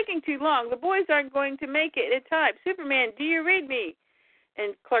 They're taking too long. The boys aren't going to make it in time. Superman, do you read me?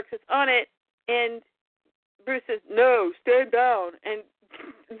 And Clark says, on it. And Bruce says, no, stand down. And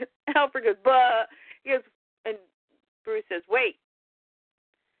Alfred goes, bah. He goes, and Bruce says, wait.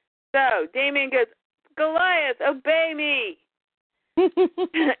 So Damien goes, Goliath, obey me.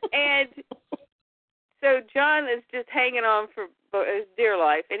 And so John is just hanging on for his dear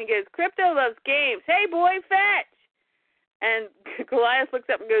life. And he goes, Crypto loves games. Hey, boy, fetch. And Goliath looks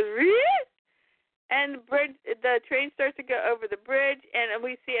up and goes, Reeh! And the train starts to go over the bridge, and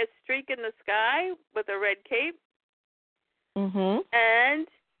we see a streak in the sky with a red cape. Mm-hmm. And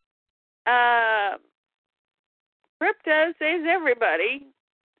Crypto saves everybody.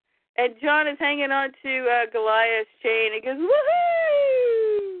 And John is hanging on to Goliath's chain. He goes,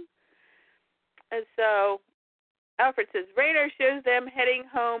 woohoo! And so Alfred says, radar shows them heading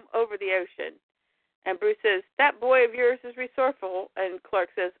home over the ocean. And Bruce says, that boy of yours is resourceful. And Clark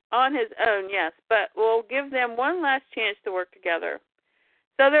says, on his own, yes, but we'll give them one last chance to work together.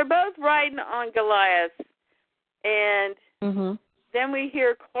 So they're both riding on Goliath. And then we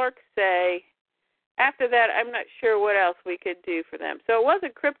hear Clark say, after that, I'm not sure what else we could do for them. So it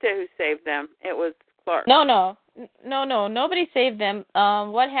wasn't Crypto who saved them. It was Clark. No. Nobody saved them.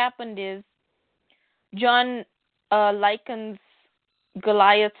 What happened is John likens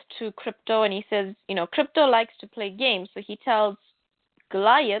Goliath to Crypto, and he says, Crypto likes to play games. So he tells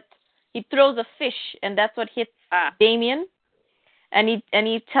Goliath, he throws a fish, and that's what hits Damien. And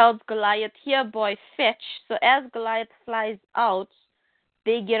he tells Goliath, here, boy, fetch. So as Goliath flies out,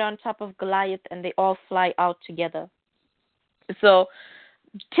 they get on top of Goliath, and they all fly out together. So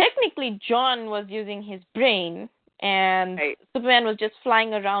technically, John was using his brain, and Superman was just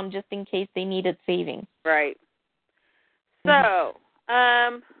flying around just in case they needed saving. Right. So,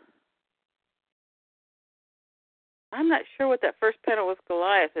 I'm not sure what that first panel with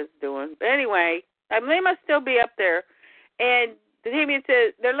Goliath is doing. But anyway, they must still be up there. And Damien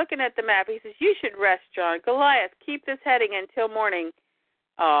says, they're looking at the map. He says, you should rest, John. Goliath, keep this heading until morning.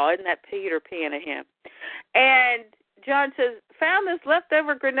 Oh, isn't that Peter Pan of him? And John says, found this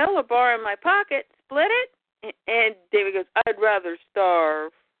leftover granola bar in my pocket. Split it? And David goes, I'd rather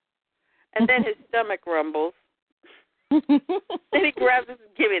starve. And then his stomach rumbles. Then he grabs us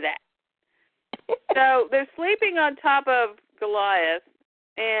and give me that. So they're sleeping on top of Goliath,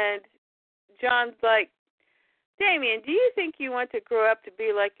 and John's like, Damien, do you think you want to grow up to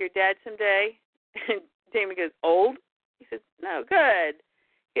be like your dad someday? And Damien goes, old? He says, no, good,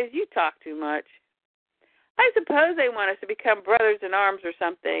 because you talk too much. I suppose they want us to become brothers in arms or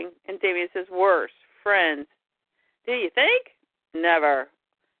something. And Damien says, worse, friends. Do you think? Never.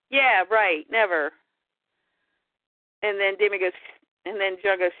 Yeah, right, never. And then Damien goes, and then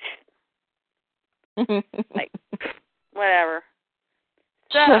John goes, like, whatever.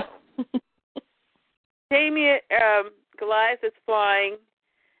 So, Goliath is flying,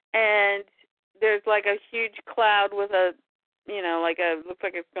 and there's like a huge cloud with looks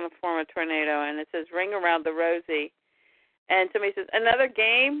like it's going to form a tornado, and it says, ring around the rosy. And somebody says, another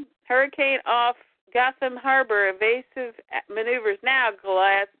game? Hurricane off Gotham Harbor, evasive maneuvers now,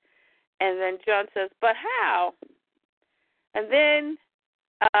 Goliath. And then John says, but how? And then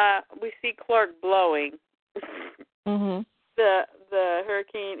we see Clark blowing the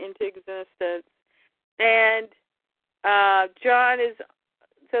hurricane into existence. And John is,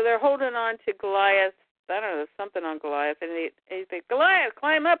 so they're holding on to Goliath. I don't know, there's something on Goliath. And he says, Goliath,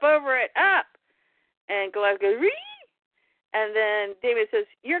 climb up over it, up. And Goliath goes, Ree! And then David says,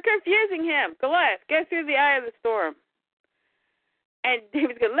 you're confusing him. Goliath, go through the eye of the storm. And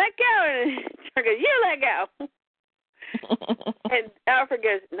David's going, let go. And John goes, you let go. And Alfred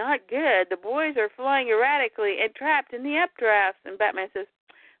goes, not good. The boys are flying erratically and trapped in the updrafts. And Batman says,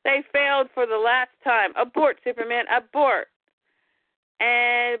 they failed for the last time. Abort, Superman, abort.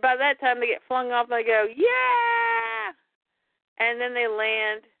 And by that time, they get flung off and they go, yeah! And then they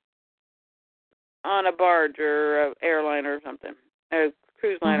land on a barge or an airliner or something, a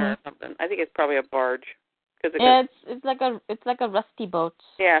cruise liner or something. I think it's probably a barge. It's like a rusty boat.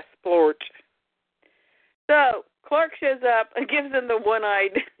 Yeah, splorch. So Clark shows up and gives him the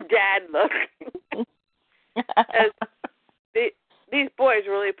one-eyed dad look. As these boys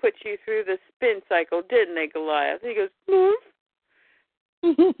really put you through the spin cycle, didn't they, Goliath? He goes, Move.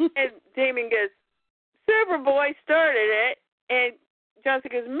 And Damien goes, Superboy started it. And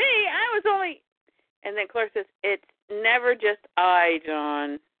Johnson goes, me? I was only... And then Clark says, it's never just I,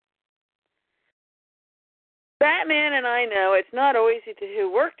 John. Batman and I know it's not always easy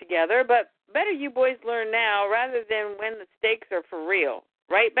to work together, but better you boys learn now rather than when the stakes are for real.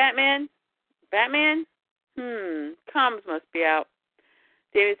 Right, Batman? Batman? Comms must be out.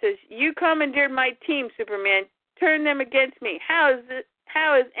 David says, you commandeered my team, Superman. Turn them against me. How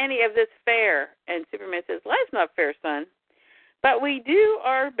is any of this fair? And Superman says, life's not fair, son. But we do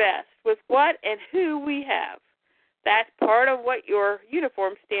our best with what and who we have. That's part of what your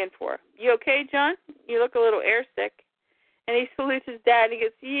uniforms stand for. You okay, John? You look a little airsick. And he salutes his dad, and he goes,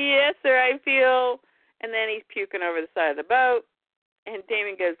 yes, sir, I feel. And then he's puking over the side of the boat. And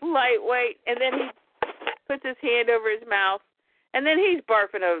Damien goes, lightweight. And then he puts his hand over his mouth. And then he's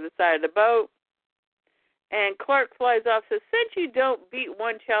barfing over the side of the boat. And Clark flies off, says, since you don't beat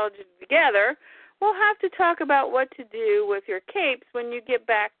one challenge together, we'll have to talk about what to do with your capes when you get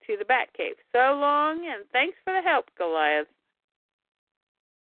back to the Batcave. So long, and thanks for the help, Goliath.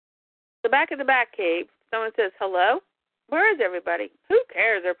 The back of the Batcave, someone says, hello? Where is everybody? Who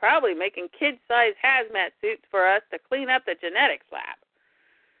cares? They're probably making kid-sized hazmat suits for us to clean up the genetics lab.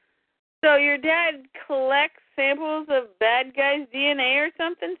 So your dad collects samples of bad guys' DNA or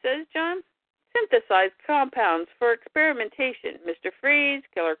something, says John. Synthesized compounds for experimentation. Mr. Freeze,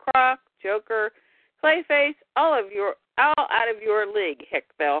 Killer Croc, Joker, Clayface, all out of your league,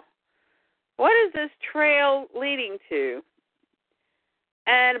 Hickville. What is this trail leading to?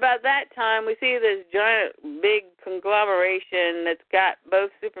 And about that time, we see this giant, big conglomeration that's got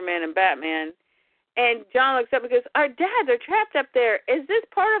both Superman and Batman. And John looks up and goes, our dads are trapped up there. Is this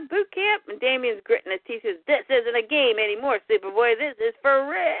part of boot camp? And Damien's gritting his teeth. Says, this isn't a game anymore, Superboy. This is for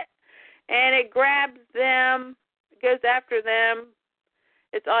real. And it grabs them, goes after them.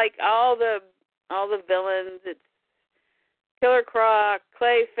 It's like all the villains. It's Killer Croc,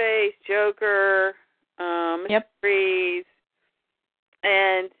 Clayface, Joker, Mr. Freeze,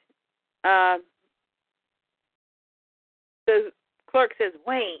 and so Clark says,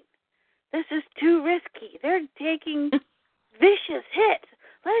 Wayne, this is too risky. They're taking vicious hits.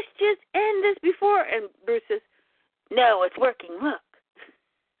 Let's just end this before. And Bruce says, no, it's working. Look.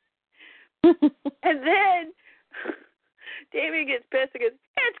 And then Damien gets pissed and goes,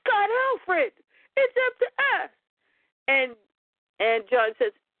 it's got Alfred. It's up to us. And John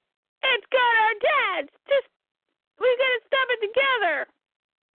says, it's got our dads. Just, we got to stop it together.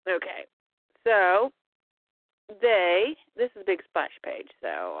 Okay. So, this is a big splash page,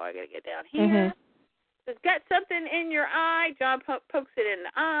 so I got to get down here. It's got something in your eye. John pokes it in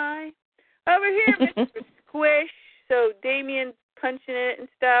the eye. Over here, Mr. Squish. So Damien's punching it and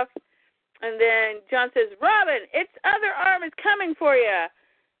stuff. And then John says, Robin, its other arm is coming for you.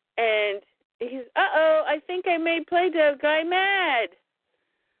 And he's, I think I made Play-Doh guy mad.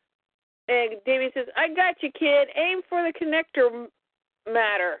 And Damien says, I got you, kid. Aim for the connector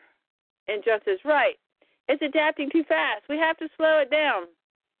matter. And John says, right. It's adapting too fast. We have to slow it down.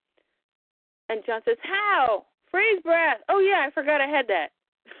 And John says, how? Freeze breath. Oh, yeah, I forgot I had that.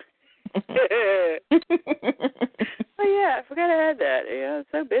 Oh, yeah, I forgot I had that. Yeah, I was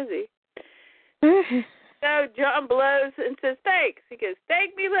so busy. So John blows and says, thanks. He goes,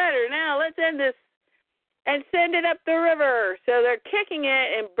 thank me later. Now let's end this and send it up the river. So they're kicking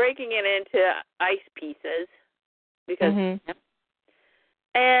it and breaking it into ice pieces. Because,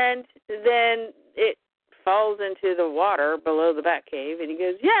 and then it falls into the water below the Batcave. And he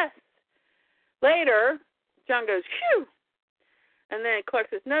goes, yes. Later, John goes, phew. And then Clark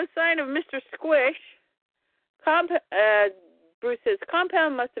says, no sign of Mr. Squish. Bruce says,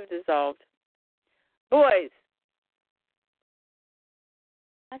 compound must have dissolved. Boys.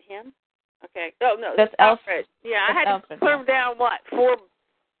 Not him. Okay. Oh, no. That's Alfred. Yeah, I had to put him down, what, 4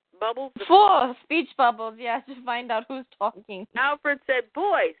 bubbles? 4 speech bubbles, yeah, to find out who's talking. Alfred said,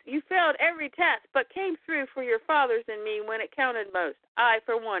 boys, you failed every test, but came through for your fathers and me when it counted most. I,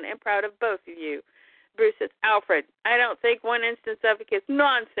 for one, am proud of both of you. Bruce says, Alfred, I don't think one instance of it is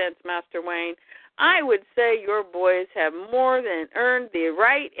nonsense, Master Wayne. I would say your boys have more than earned the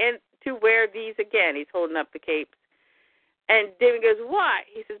right to wear these again. He's holding up the capes. And David goes, why?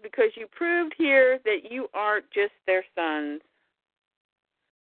 He says, because you proved here that you aren't just their sons.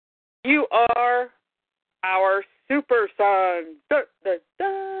 You are our Supersons. Da, da,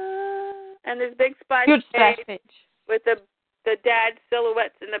 da. And this big splash page with the dad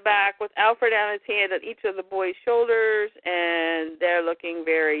silhouettes in the back with Alfred on his hand on each of the boys' shoulders, and they're looking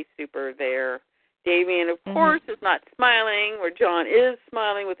very super there. Damien, of course, is not smiling, where John is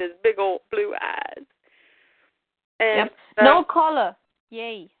smiling with his big old blue eyes. And, no collar.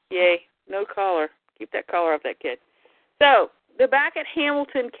 Yay. Yay. No collar. Keep that collar off that kid. So, they're back at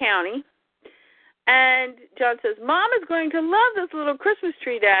Hamilton County, and John says, Mom is going to love this little Christmas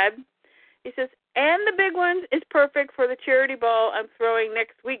tree, Dad. He says, and the big one is perfect for the charity ball I'm throwing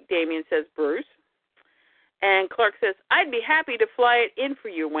next week, Damien says, Bruce. And Clark says, I'd be happy to fly it in for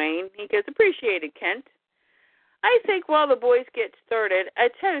you, Wayne. He goes, appreciated, Kent. I think while the boys get started, a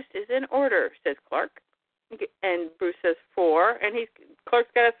toast is in order, says Clark. And Bruce says 4. And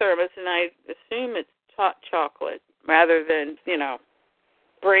Clark's got a thermos, and I assume it's hot chocolate rather than,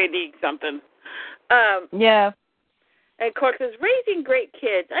 brandy something. Yeah. And Clark says, raising great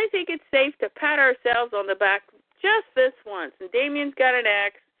kids, I think it's safe to pat ourselves on the back just this once. And Damien's got an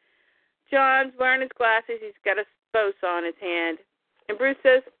axe. John's wearing his glasses. He's got a bosa on his hand. And Bruce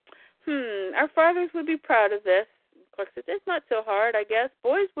says, our fathers would be proud of this. And Clark says, it's not so hard, I guess.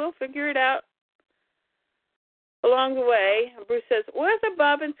 Boys will figure it out along the way. And Bruce says, with a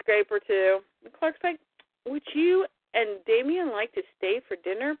bob and scrape or two. And Clark's like, would you and Damien like to stay for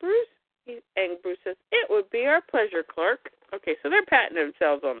dinner, Bruce? And Bruce says, it would be our pleasure, Clark. Okay, so they're patting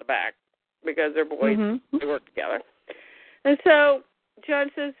themselves on the back because they're boys. They work together. And so John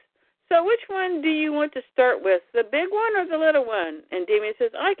says, so which one do you want to start with, the big one or the little one? And Damien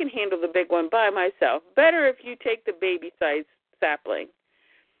says, I can handle the big one by myself. Better if you take the baby-sized sapling.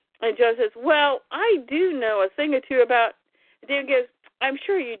 And John says, well, I do know a thing or two about. Damien goes, I'm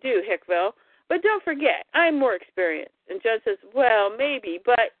sure you do, Hickville, but don't forget, I'm more experienced. And John says, well, maybe,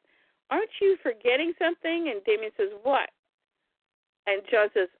 but aren't you forgetting something? And Damien says, what? And John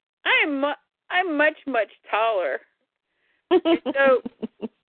says, I'm much, much taller.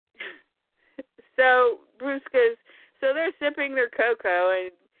 So Bruce goes, so they're sipping their cocoa,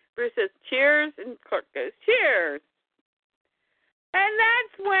 and Bruce says, cheers, and Clark goes, cheers. And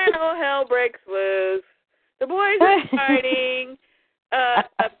that's when all hell breaks loose. The boys are fighting.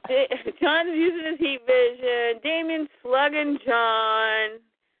 John's using his heat vision. Damien's slugging John.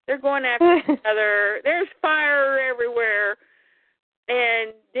 They're going after each other. There's fire everywhere.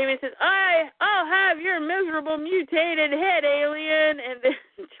 And Damien says, I'll have your miserable mutated head, alien. And then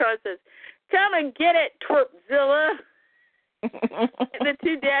John says, come and get it, Twerpzilla. And the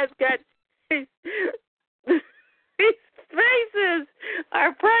two dads got these faces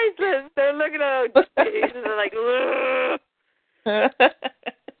are priceless. They're looking at they're like, ugh.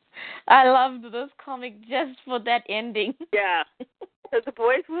 I loved this comic just for that ending. Yeah. Because the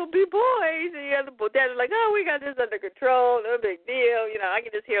boys will be boys. And the dads are like, oh, we got this under control. No big deal. I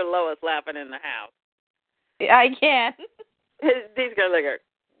can just hear Lois laughing in the house. I can. These guys are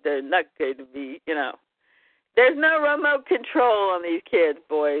they're not going to be, There's no remote control on these kids,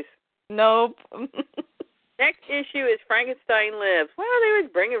 boys. Nope. Next issue is Frankenstein Lives. Why are they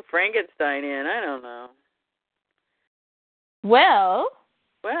always bringing Frankenstein in? I don't know. Well,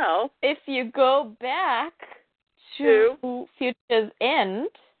 if you go back to Future's End,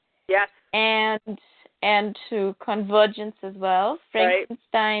 yes, and to Convergence as well,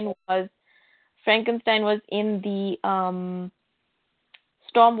 Frankenstein was in the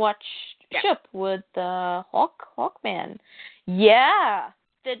Stormwatch ship with Hawkman. Yeah,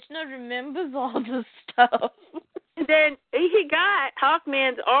 Stitchner remembers all this stuff. And then he got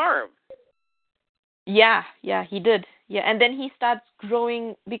Hawkman's arm. Yeah, he did. Yeah, and then he starts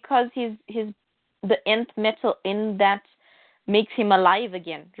growing because the nth metal in that makes him alive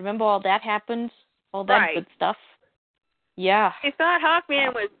again. Remember all that happened? All that good stuff. Yeah. They thought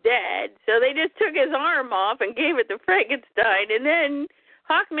Hawkman was dead, so they just took his arm off and gave it to Frankenstein, and then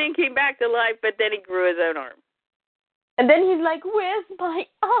Hawkman came back to life, but then he grew his own arm. And then he's like, where's my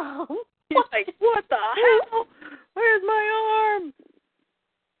arm? He's like, what the hell? Where's my arm?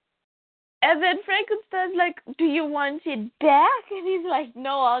 And then Frankenstein's like, do you want it back? And he's like,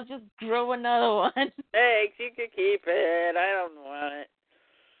 no, I'll just grow another one. Thanks, you can keep it. I don't want it.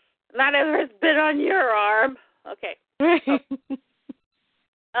 Not ever it's been on your arm. Okay. We've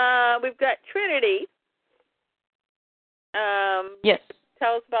got Trinity. Yes.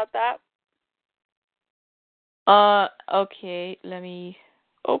 Tell us about that. Okay, let me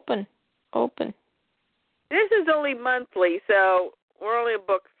open. This is only monthly, so we're only at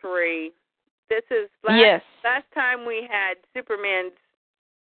book 3. This is last time we had Superman's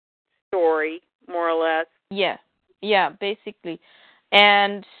story, more or less. Yeah, basically.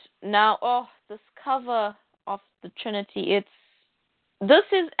 And Now, this cover of the Trinity, this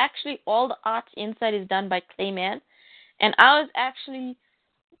is actually all the art inside is done by Clayman, and I was actually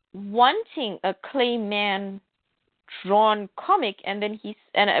wanting a Clayman drawn comic, and then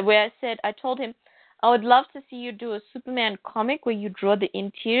I told him I would love to see you do a Superman comic where you draw the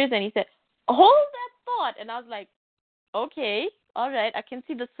interiors, and he said, hold that thought, and I was like, okay, all right, I can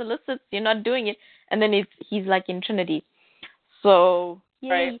see the solicits, you're not doing it, and then he's like in Trinity. So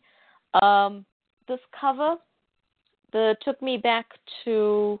yay. Right. This cover took me back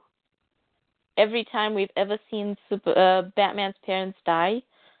to every time we've ever seen Batman's parents die,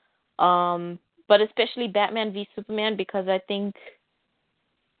 but especially Batman v Superman, because I think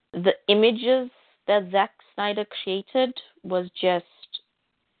the images that Zack Snyder created was just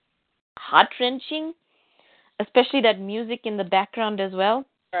heart-wrenching, especially that music in the background as well.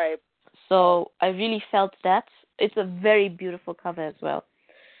 Right. So I really felt that. It's a very beautiful cover as well.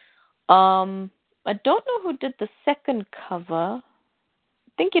 I don't know who did the second cover. I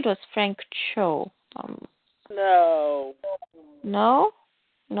think it was Frank Cho. No. No?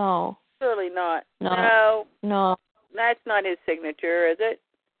 No. Surely not. No. No. That's not his signature, is it?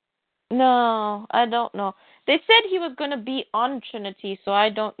 No, I don't know. They said he was going to be on Trinity, so I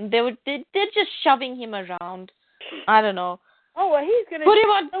don't. They're just shoving him around. I don't know. Oh, well, he's going to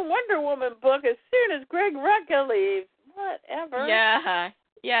do the Wonder Woman book as soon as Greg Rucka leaves. Whatever. Yeah.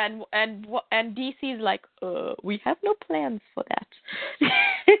 Yeah, and DC's like, we have no plans for that.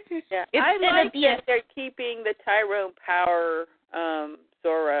 Yeah, I like that they're keeping the Tyrone Power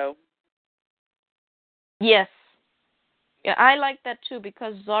Zorro. Yes. Yeah, I like that too,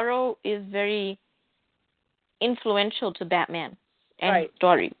 because Zorro is very influential to Batman and his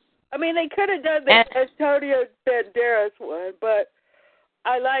story. I mean, they could have done the Antonio Banderas one, but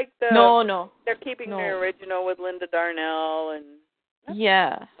I like No. They're keeping the original with Linda Darnell and.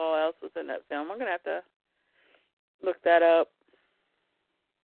 Yeah. What else was in that film? I'm going to have to look that up.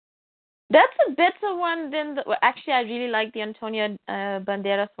 That's a better one than actually, I really like the Antonio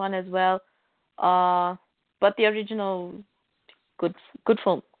Banderas one as well. But the original, good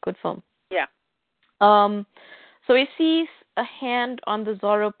film. Yeah. So we see a hand on the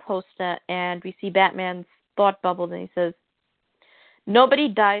Zorro poster, and we see Batman's thought bubble, and he says, "Nobody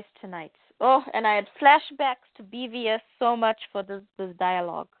dies tonight." Oh, and I had flashbacks to BVS so much for this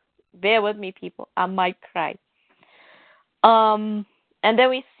dialogue. Bear with me, people. I might cry. And then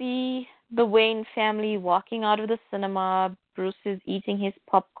we see the Wayne family walking out of the cinema. Bruce is eating his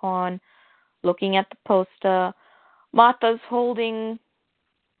popcorn, looking at the poster. Martha's holding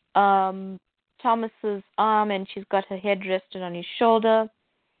Thomas's arm, and she's got her head rested on his shoulder.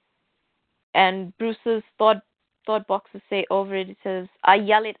 And Bruce's thought boxes say over it, it says, "I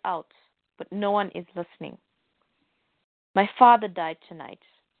yell it out, but no one is listening. My father died tonight."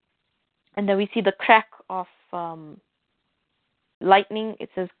 And then we see the crack of lightning. It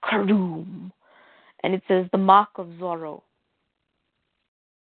says, "Karoom." And it says, "The mark of Zorro."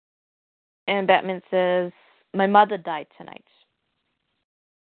 And Batman says, "My mother died tonight."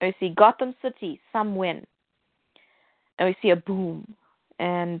 And we see Gotham City, some win. And we see a boom.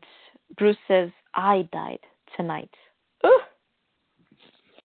 And Bruce says, "I died tonight." Ugh.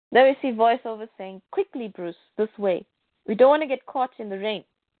 Then we see voiceover saying, "Quickly, Bruce, this way. We don't want to get caught in the rain."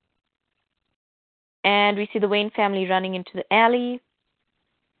 And we see the Wayne family running into the alley.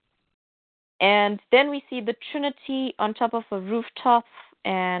 And then we see the Trinity on top of a rooftop,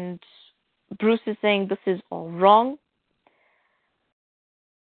 and Bruce is saying, "This is all wrong.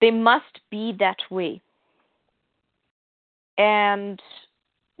 They must be that way." And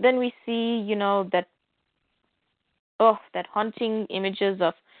then we see, that haunting images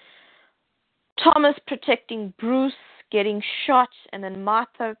of Thomas protecting Bruce, getting shot, and then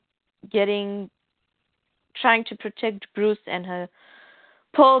Martha trying to protect Bruce, and her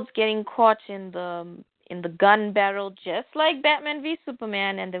pearls getting caught in the gun barrel, just like Batman v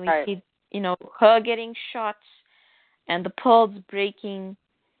Superman. And then we see, her getting shot, and the pearls breaking.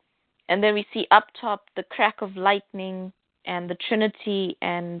 And then we see up top the crack of lightning and the Trinity,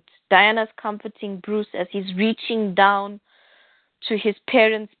 and Diana's comforting Bruce as he's reaching down to his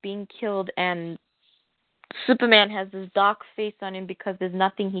parents being killed, and Superman has this dark face on him because there's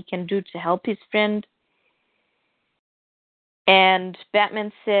nothing he can do to help his friend. And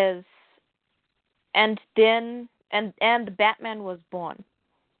Batman says, and the Batman was born.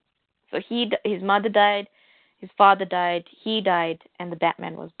 So his mother died, his father died, he died, and the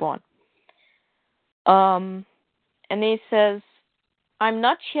Batman was born. And he says, "I'm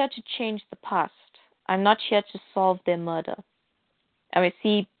not here to change the past. I'm not here to solve their murder." And we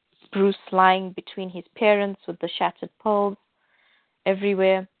see Bruce lying between his parents with the shattered pearls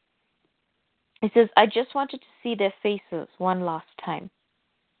everywhere. He says, I just wanted to see their faces one last time.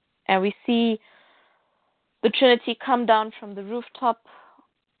 And we see the Trinity come down from the rooftop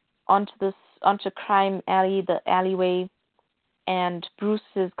onto Crime Alley, the alleyway, and Bruce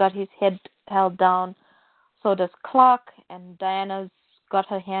has got his head held down. So does Clark, and Diana's got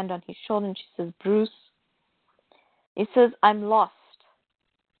her hand on his shoulder, and she says, Bruce. He says, I'm lost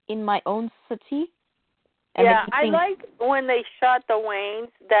in my own city. And yeah, I like when they shot the Waynes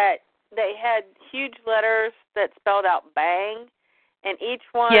that they had huge letters that spelled out bang, and each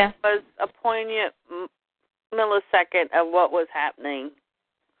one was a poignant millisecond of what was happening.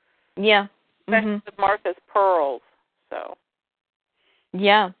 Yeah. Especially with Martha's pearls. So.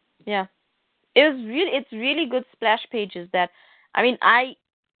 Yeah. It's really good splash pages that, I mean, I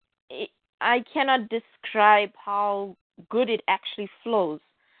cannot describe how good it actually flows.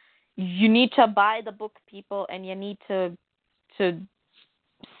 You need to buy the book, people, and you need to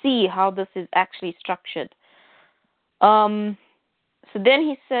see how this is actually structured. So then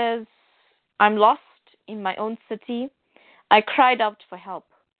he says, I'm lost in my own city. I cried out for help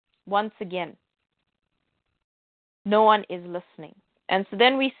once again. No one is listening. And so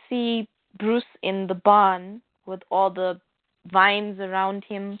then we see Bruce in the barn with all the vines around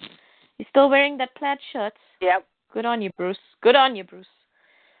him. He's still wearing that plaid shirt. Yep. Good on you, Bruce. Good on you, Bruce.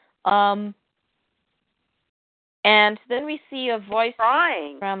 And then we see a voice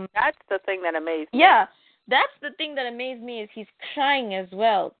crying. From... That's the thing that amazed me. Yeah, that's the thing that amazed me is he's crying as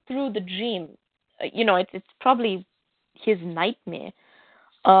well through the dream. It's probably his nightmare.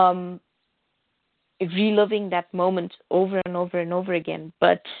 Reliving that moment over and over and over again.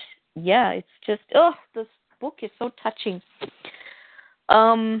 But yeah, it's just, this book is so touching.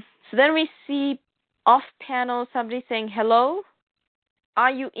 So then we see off panel somebody saying, hello,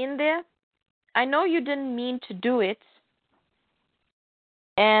 are you in there? I know you didn't mean to do it.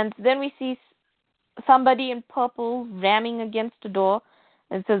 And then we see somebody in purple ramming against the door,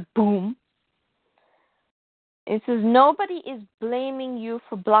 and it says boom. It says, nobody is blaming you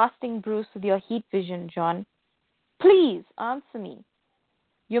for blasting Bruce with your heat vision, John. Please answer me.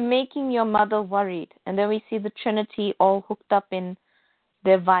 You're making your mother worried. And then we see the Trinity all hooked up in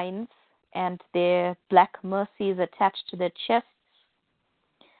their vines and their black mercies attached to their chests.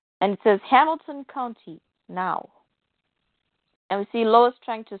 And it says, Hamilton County, now. And we see Lois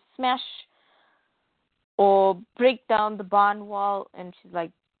trying to smash or break down the barn wall, and she's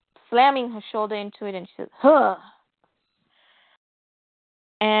like slamming her shoulder into it, and she says, huh.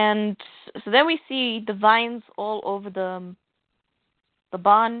 And so then we see the vines all over the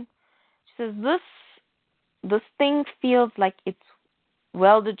barn. She says, this thing feels like it's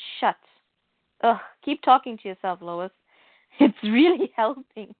welded shut. Ugh, keep talking to yourself, Lois. It's really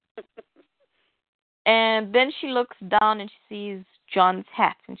helping. And then she looks down and she sees John's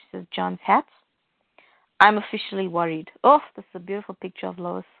hat. And she says, John's hat? I'm officially worried. Oh, this is a beautiful picture of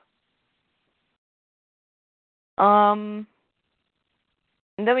Lois. And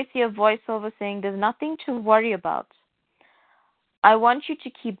then we see a voiceover saying, there's nothing to worry about. I want you to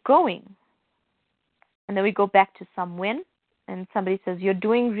keep going. And then we go back to some win. And somebody says, you're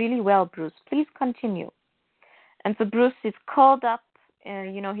doing really well, Bruce. Please continue. And so Bruce is curled up.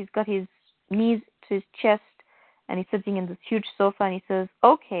 He's got his knees to his chest. And he's sitting in this huge sofa. And he says,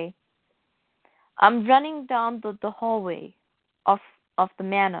 okay, I'm running down the hallway of the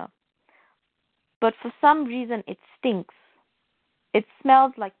manor. But for some reason, it stinks. It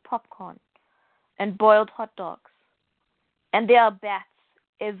smells like popcorn and boiled hot dogs. And there are bats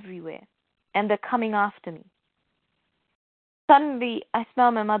everywhere. And they're coming after me. Suddenly, I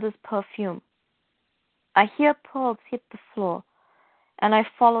smell my mother's perfume. I hear pearls hit the floor. And I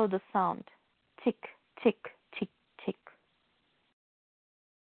follow the sound. Tick, tick, tick, tick.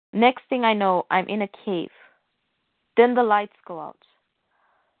 Next thing I know, I'm in a cave. Then the lights go out.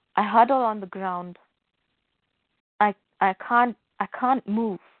 I huddle on the ground. I can't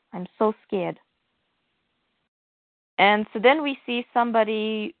move. I'm so scared. And so then we see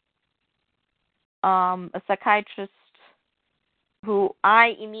somebody, a psychiatrist, who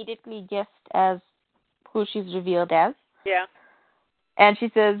I immediately guessed as who she's revealed as. Yeah. And she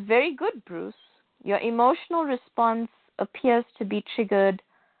says, very good, Bruce. Your emotional response appears to be triggered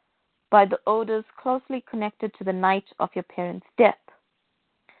by the odors closely connected to the night of your parents' death.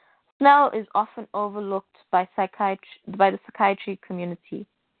 Smell is often overlooked by the psychiatry community,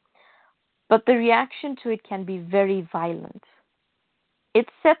 but the reaction to it can be very violent. It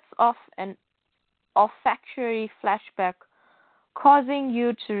sets off an olfactory flashback, causing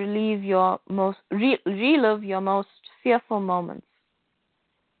you to relive your most fearful moments.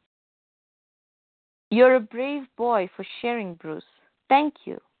 You're a brave boy for sharing, Bruce. Thank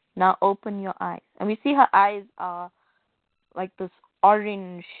you. Now open your eyes. And we see her eyes are like this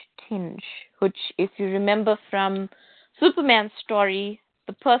orange tinge, which, if you remember from Superman's story,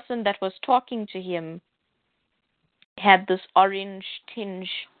 the person that was talking to him had this orange tinge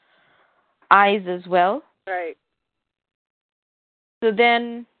eyes as well. Right. So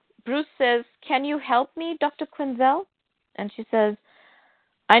then Bruce says, "Can you help me, Dr. Quinzel?" And she says,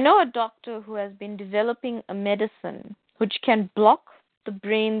 "I know a doctor who has been developing a medicine which can block the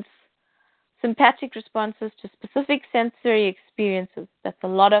brain's sympathetic responses to specific sensory experiences." That's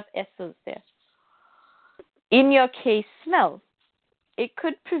a lot of S's there. "In your case, smell. It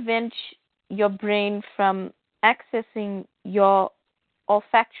could prevent your brain from accessing your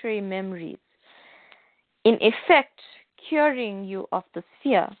olfactory memories, in effect, curing you of this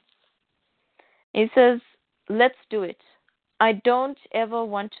fear." He says, "Let's do it. I don't ever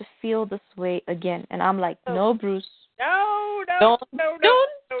want to feel this way again." And I'm like, "No, Bruce. No, Don't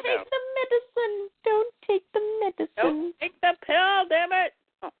take take the medicine. Don't take the medicine. Don't take the pill, damn it.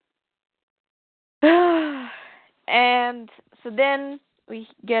 And so then we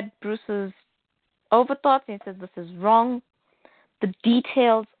get Bruce's overthoughts, and he says, "This is wrong. The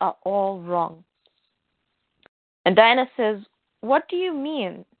details are all wrong." And Diana says, "What do you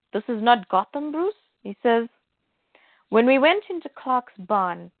mean? This is not Gotham, Bruce?" He says, "When we went into Clark's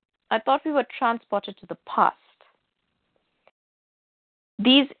barn, I thought we were transported to the past.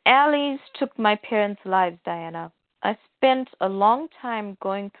 These alleys took my parents' lives, Diana. I spent a long time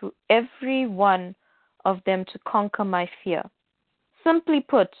going through every one of them to conquer my fear. Simply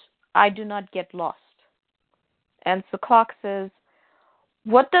put, I do not get lost." And so Clark says,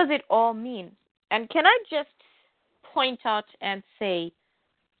 "What does it all mean?" And can I just point out and say,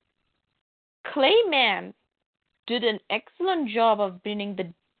 Clayman did an excellent job of bringing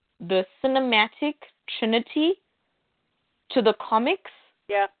the cinematic Trinity to the comics.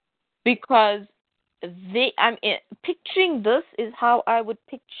 Yeah. Because picturing this is how I would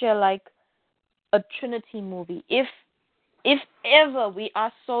picture like a Trinity movie. If ever we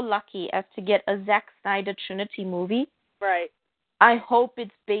are so lucky as to get a Zack Snyder Trinity movie, Right. I hope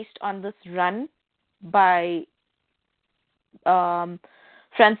it's based on this run by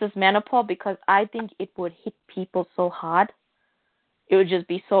Francis Manapul, because I think it would hit people so hard. It would just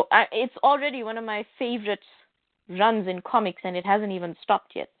be so... it's already one of my favorite runs in comics, and it hasn't even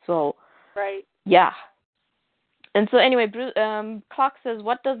stopped yet. So, right. Yeah. And so anyway, Clark says,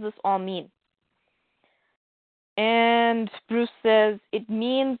 "What does this all mean?" And Bruce says, "It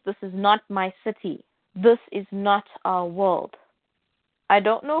means this is not my city. This is not our world. I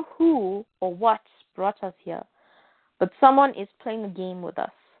don't know who or what brought us here, but someone is playing a game with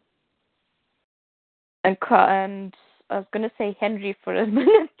us." And I was going to say Henry for a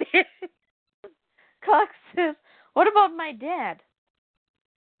minute there. Clark says, "What about my dad?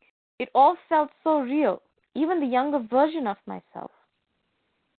 It all felt so real, even the younger version of myself.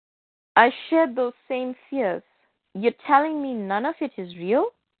 I shared those same fears. You're telling me none of it is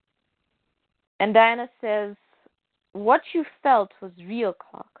real?" And Diana says, "What you felt was real,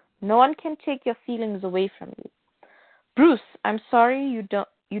 Clark. No one can take your feelings away from you. Bruce, I'm sorry you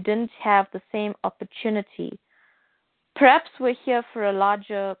didn't have the same opportunity. Perhaps we're here for a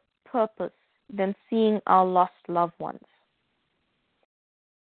larger purpose than seeing our lost loved ones."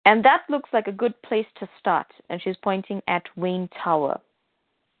 And that looks like a good place to start. And she's pointing at Wayne Tower.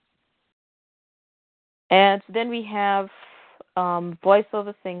 And then we have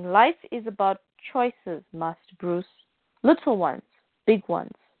voiceover saying, "Life is about choices, Master Bruce. Little ones, big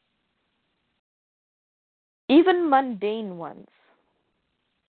ones. Even mundane ones.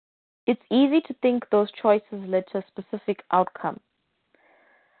 It's easy to think those choices led to a specific outcome."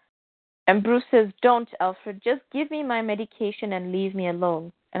 And Bruce says, "Don't, Alfred. Just give me my medication and leave me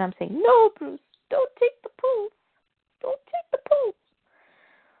alone." And I'm saying, "No, Bruce. Don't take the pills. Don't take the pills."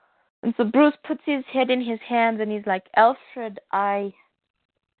 And so Bruce puts his head in his hands and he's like, "Alfred, I..."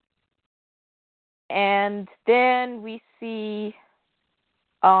 And then we see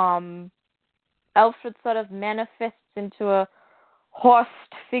Alfred sort of manifests into a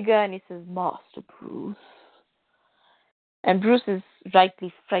horsed figure and he says, "Master Bruce." And Bruce is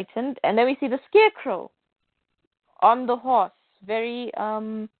rightly frightened. And then we see the Scarecrow on the horse. Very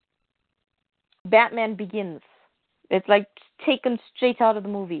Batman Begins. It's like taken straight out of the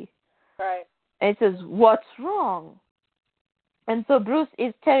movie. Right. And it says, "What's wrong?" And so Bruce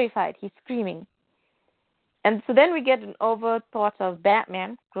is terrified. He's screaming. And so then we get an overthought of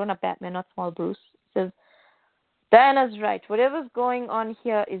Batman, grown-up Batman, not small Bruce. It says, "Diana's right. Whatever's going on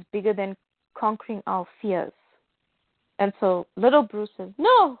here is bigger than conquering our fears." And so little Bruce says,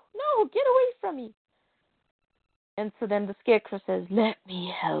 "No, get away from me." And so then the Scarecrow says, "Let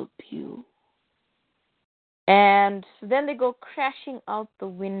me help you." And so then they go crashing out the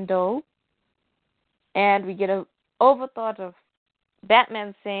window, and we get a overthought of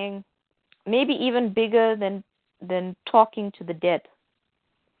Batman saying, maybe even bigger than talking to the dead.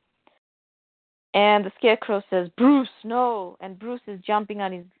 And the Scarecrow says, "Bruce, no!" And Bruce is jumping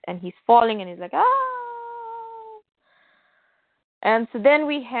on and he's falling, and he's like, "Ah!" And so then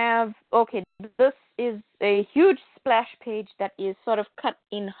we have, okay, this is a huge splash page that is sort of cut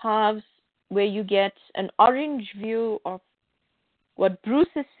in halves, where you get an orange view of what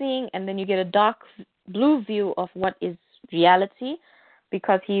Bruce is seeing, and then you get a dark blue view of what is reality,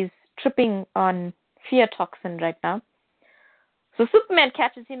 because he's tripping on fear toxin right now. So Superman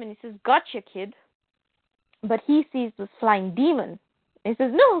catches him and he says, "Gotcha, kid." But he sees this flying demon. He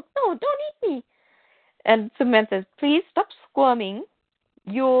says, "No, don't eat me." And Superman says, "Please stop squirming.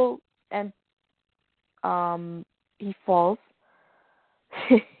 And he falls.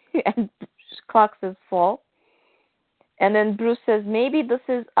 And Clark says, "Fall." And then Bruce says, "Maybe this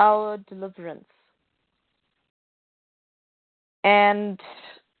is our deliverance." And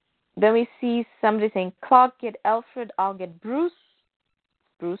then we see somebody saying, "Clark, get Alfred, I'll get Bruce."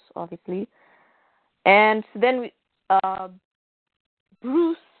 Bruce, obviously. And so then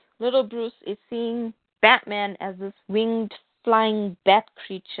little Bruce is seeing Batman as this winged flying bat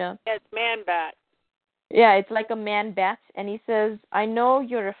creature. Yeah, it's Man-Bat. Yeah, it's like a man-bat. And he says, "I know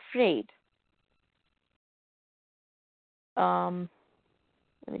you're afraid."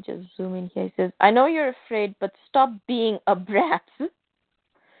 Let me just zoom in here. He says, "I know you're afraid, but stop being a brat."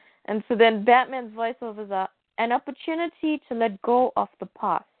 And so then Batman's voiceovers are, "An opportunity to let go of the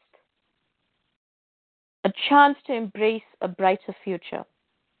past. A chance to embrace a brighter future."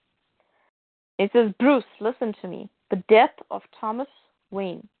 He says, "Bruce, listen to me. The death of Thomas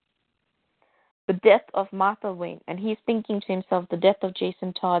Wayne. The death of Martha Wayne." And he's thinking to himself, the death of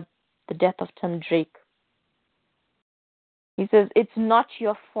Jason Todd, the death of Tim Drake. He says, "It's not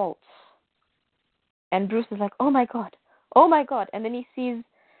your fault." And Bruce is like, "Oh my God. Oh my God." And then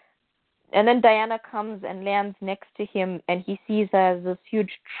and then Diana comes and lands next to him, and he sees her as this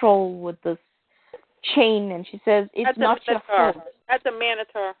huge troll with this chain, and she says, "It's not your fault." That's a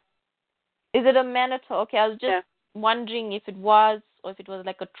Minotaur. Is it a Minotaur? Okay, I was just wondering if it was, or if it was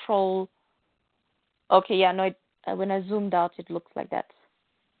like a troll. Okay, yeah, no, when I zoomed out, it looks like that.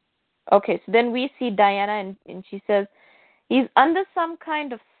 Okay, so then we see Diana, and she says, "He's under some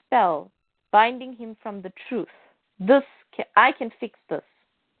kind of spell, binding him from the truth. I can fix this."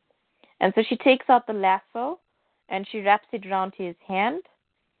 And so she takes out the lasso, and she wraps it around his hand,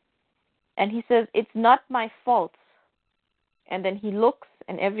 and he says, "It's not my fault." And then he looks,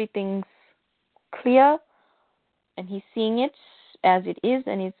 and everything's clear, and he's seeing it as it is,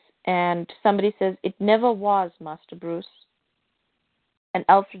 and somebody says, "It never was, Master Bruce." And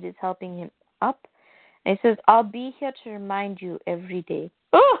Alfred is helping him up, and he says, "I'll be here to remind you every day."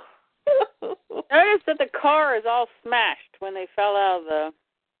 Oh! Notice that the car is all smashed when they fell out of the...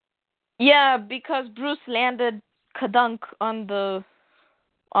 Yeah, because Bruce landed kadunk on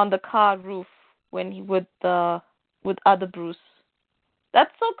the car roof when he with other Bruce.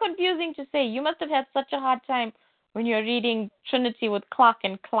 That's so confusing to say. You must have had such a hard time when you're reading Trinity with Clark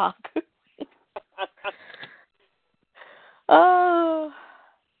and Clark. Oh.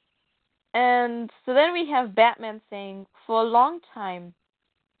 And so then we have Batman saying, "For a long time,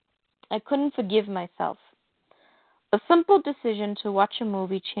 I couldn't forgive myself. A simple decision to watch a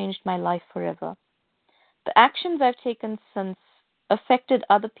movie changed my life forever. The actions I've taken since affected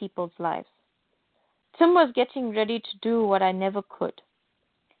other people's lives. Tim was getting ready to do what I never could.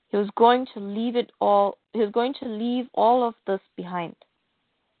 He was going to leave all of this behind."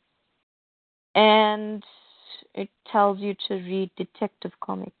 And it tells you to read Detective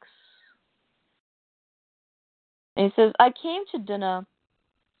Comics. And he says, "I came to dinner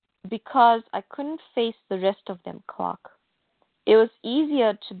because I couldn't face the rest of them, Clark. It was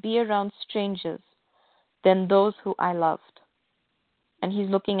easier to be around strangers than those who I loved." And he's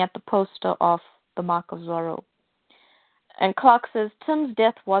looking at the poster of The Mark of Zorro. And Clark says, "Tim's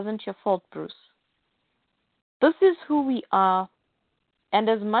death wasn't your fault, Bruce. This is who we are, and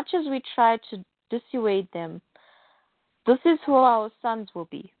as much as we try to dissuade them, this is who our sons will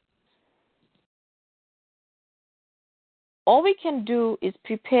be. All we can do is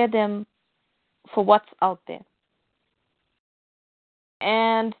prepare them for what's out there."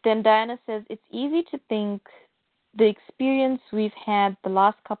 And then Diana says, "It's easy to think the experience we've had the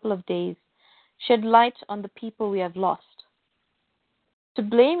last couple of days shed light on the people we have lost. To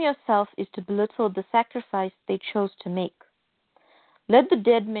blame yourself is to belittle the sacrifice they chose to make. Let the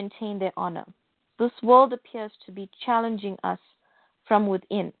dead maintain their honor. This world appears to be challenging us from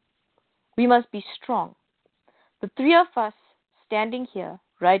within. We must be strong. The three of us standing here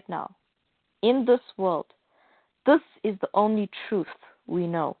right now, in this world, this is the only truth we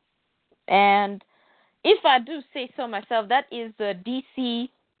know. And if I do say so myself, that is the DC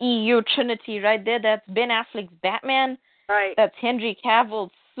EU Trinity right there. That's Ben Affleck's Batman. Right. That's Henry Cavill's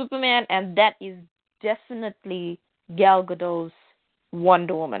Superman. And that is definitely Gal Gadot's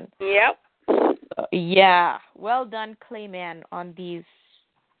Wonder Woman. Yep. Yeah. Well done, Clayman, on this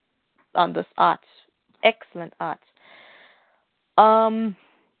art. Excellent art. So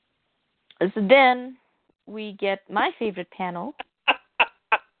then we get my favorite panel.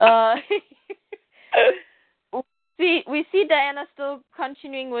 We see Diana still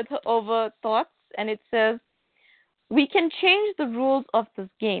continuing with her overthoughts, and it says, "We can change the rules of this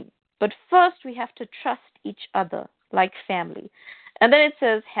game, but first we have to trust each other like family." And then it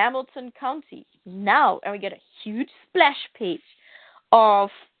says Hamilton County now, and we get a huge splash page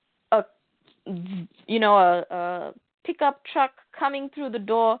of a pickup truck coming through the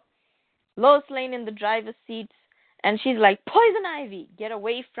door, Lois Lane in the driver's seat, and she's like, "Poison Ivy, get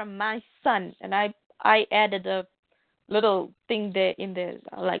away from my son." And I added a little thing there in there,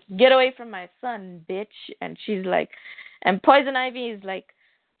 like, "Get away from my son, bitch." And she's like, and Poison Ivy is like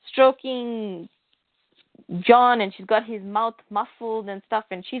stroking John, and she's got his mouth muffled and stuff,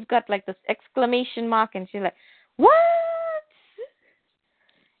 and she's got like this exclamation mark, and she's like, "What?"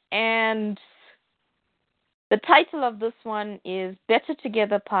 And the title of this one is Better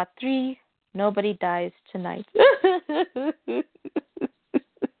Together Part 3, Nobody Dies Tonight.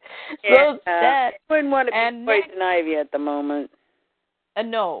 So sad. I wouldn't want to be Poison Ivy at the moment.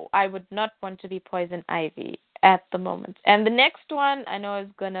 No, I would not want to be Poison Ivy at the moment. And the next one I know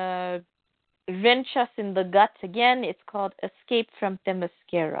is going to wrench us in the gut again. It's called Escape from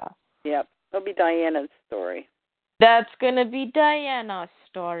Themyscira. Yep, it'll be Diana's story. That's going to be Diana's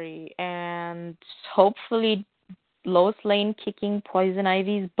story. And hopefully Lois Lane kicking Poison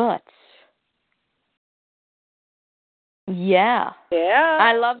Ivy's butt. Yeah. Yeah.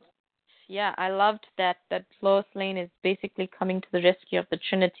 I loved that Lois Lane is basically coming to the rescue of the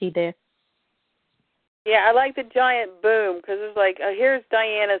Trinity there. Yeah, I like the giant boom, because it's like, here's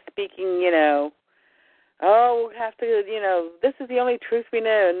Diana speaking, we'll have to, this is the only truth we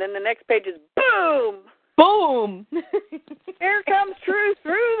know. And then the next page is boom! Boom! Here comes truth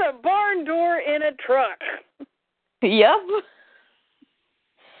through the barn door in a truck. Yep.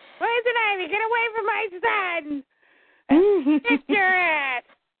 Poison Ivy, get away from my son! Hit your ass!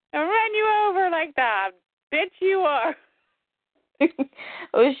 I'll run you over like the bitch you are.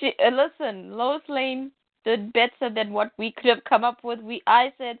 Listen, Lois Lane did better than what we could have come up with.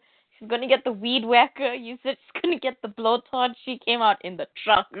 I said she's going to get the weed whacker. You said she's going to get the blowtorch. She came out in the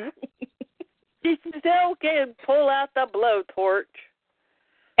truck. She still can pull out the blowtorch.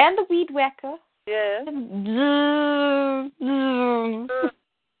 And the weed whacker. Yeah.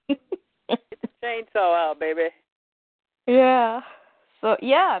 Get the chainsaw out, baby. Yeah. So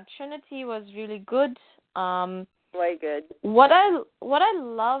yeah, Trinity was really good. Way good. What I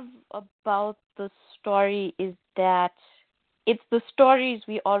love about the story is that it's the stories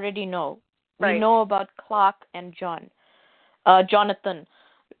we already know. Right. We know about Clark and Jonathan,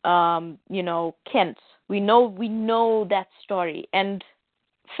 Kent. We know that story, and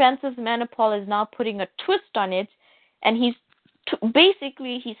Francis Manipal is now putting a twist on it, and he's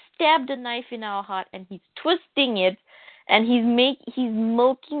stabbed a knife in our heart, and he's twisting it, and he's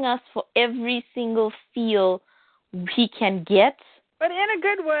milking us for every single feel he can get. But in a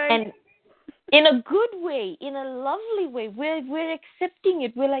good way. And in a good way, in a lovely way. We're accepting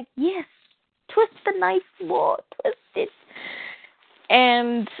it. We're like, yes, twist the knife more, twist it.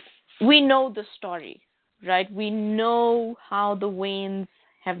 And we know the story, right? We know how the Waynes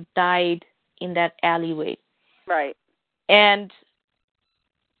have died in that alleyway. Right. And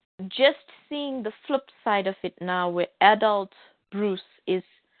just seeing the flip side of it now, where adult Bruce is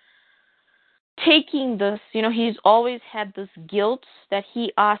taking this, he's always had this guilt that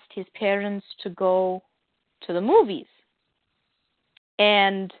he asked his parents to go to the movies.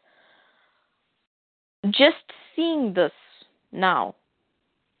 And just seeing this now,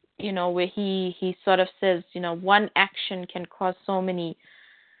 where he sort of says, one action can cause so many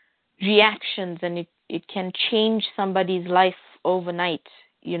reactions, and it can change somebody's life overnight,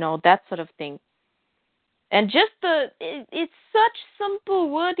 that sort of thing. And just it's such simple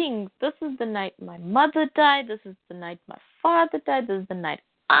wording. This is the night my mother died. This is the night my father died. This is the night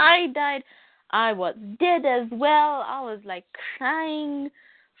I died. I was dead as well. I was like crying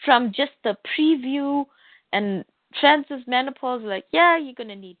from just the preview. And Francis Menopause like, yeah, you're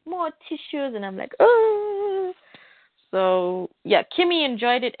gonna need more tissues, and I'm like, oh. So yeah, Kimmy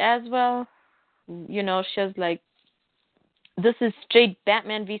enjoyed it as well. You know, she was like, this is straight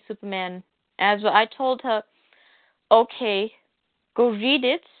Batman v Superman as well. I told her, okay, go read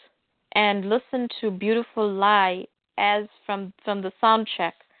it and listen to Beautiful Lie as from the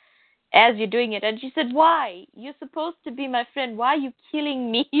soundtrack as you're doing it. And she said, why? You're supposed to be my friend. Why are you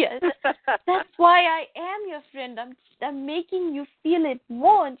killing me? That's why I am your friend. I'm making you feel it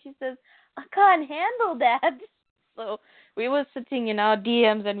more. And she says, I can't handle that. So we were sitting in our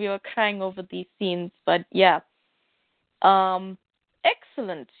DMs and we were crying over these scenes. But yeah,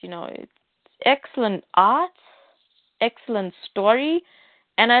 excellent. You know, it's excellent art, excellent story,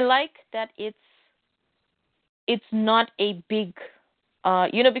 and I like that it's not a big,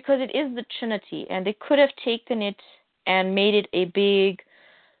 you know, because it is the Trinity, and they could have taken it and made it a big,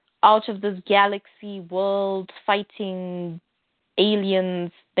 out of this galaxy world fighting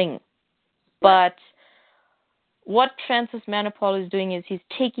aliens thing. But what Francis Manapul is doing is he's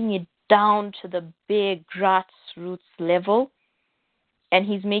taking it down to the big grassroots level, and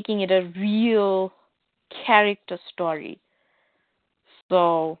he's making it a real character story.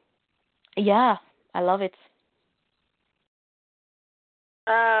 So, yeah, I love it.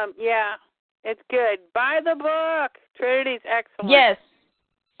 Yeah, it's good. Buy the book. Trinity's excellent. Yes,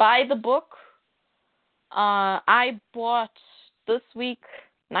 buy the book. I bought this week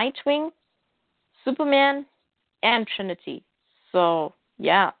Nightwing, Superman, and Trinity. So,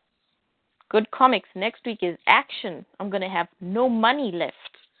 yeah, good comics. Next week is action. I'm going to have no money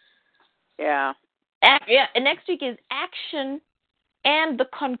left. Yeah. Yeah, and next week is action and the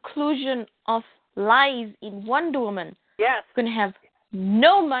conclusion of Lies in Wonder Woman. Yes. I'm going to have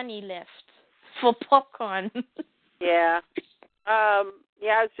no money left for popcorn. Yeah.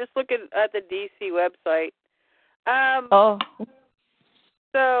 Yeah, I was just looking at the DC website.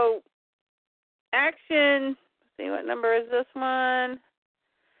 So, action, let's see, what number is this one?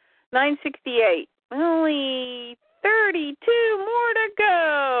 968. Only 32 more to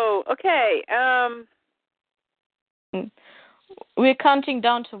go. Okay, We're counting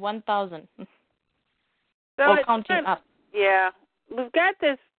down to 1,000. So or counting up. Yeah. We've got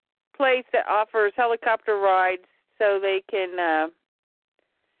this place that offers helicopter rides so they can,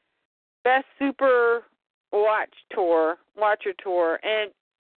 Best Super Watcher Tour. And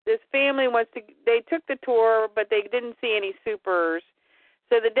this family they took the tour, but they didn't see any supers.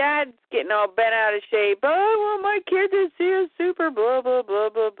 So the dad's getting all bent out of shape. Oh, I want my kid to see a super, blah, blah, blah,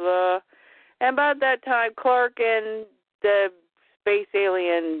 blah, blah. And about that time, Clark and the space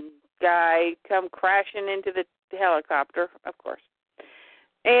alien guy come crashing into the helicopter, of course.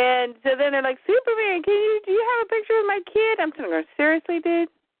 And so then they're like, Superman, do you have a picture of my kid? I'm sitting there, seriously, dude?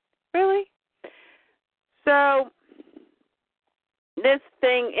 Really? So this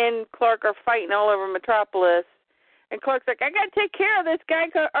thing and Clark are fighting all over Metropolis. And Clark's like, I got to take care of this guy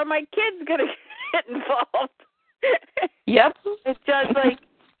or my kid's going to get involved. Yep. It's just like,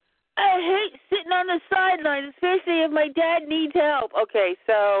 I hate sitting on the sidelines, especially if my dad needs help. Okay,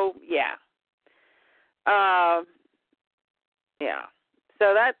 so, yeah. Yeah.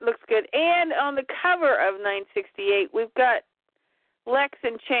 So that looks good. And on the cover of 968, we've got Lex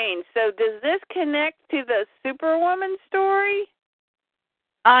and Chains. So does this connect to the Superwoman story?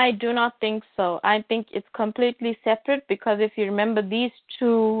 I do not think so. I think it's completely separate because if you remember, these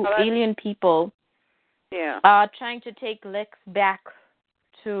two alien people are trying to take Lex back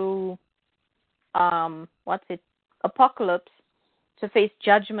to, Apocalypse to face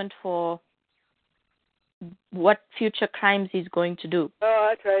judgment for what future crimes he's going to do. Oh,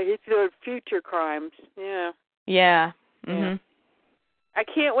 that's right. He's doing future crimes. Yeah. Yeah. Yeah. I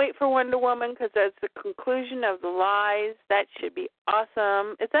can't wait for Wonder Woman because that's the conclusion of the Lies. That should be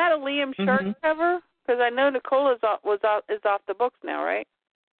awesome. Is that a Liam Sharp cover? Because I know Nicole is off the books now, right?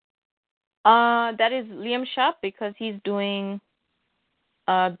 That is Liam Sharp because he's doing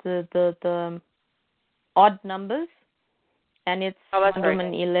the odd numbers, and it's Wonder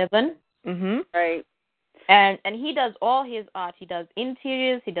Woman 11. Right. And he does all his art. He does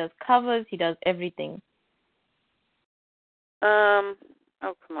interiors, he does covers, he does everything.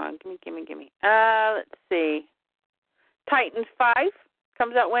 Oh, come on. Gimme. Let's see. Titans 5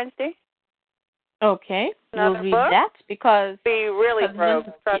 comes out Wednesday. Okay. Another we'll read book? that because... Be really broke.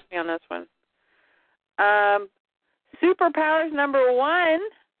 Trust me on this one. Superpowers #1,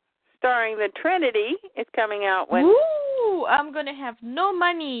 starring the Trinity, is coming out Wednesday. Ooh, I'm going to have no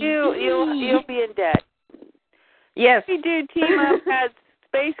money. You'll be in debt. Yes. We do team up has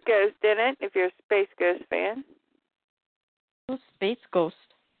Space Ghost in it, if you're a Space Ghost fan. Space Ghost.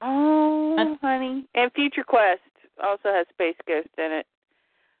 Oh, honey. And Future Quest. also has Space Ghost in it.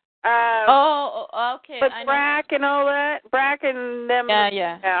 Okay. But I know. Brack and all that. Brack and them.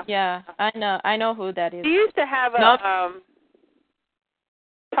 Yeah. I know who that is. He used to have a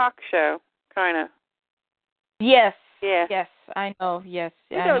talk show, kind of. Yes. Yeah. Yes, I know. Yes,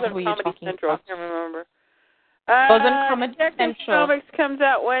 I I know know who you're Comedy talking Central. about. I can't remember. Was on Comedy Detective Central. Comics comes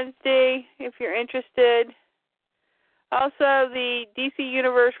out Wednesday, if you're interested. Also, the DC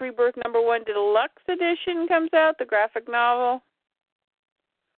Universe Rebirth #1 Deluxe Edition comes out, the graphic novel.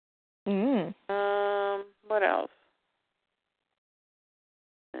 What else?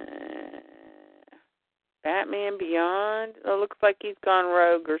 Batman Beyond. It looks like he's gone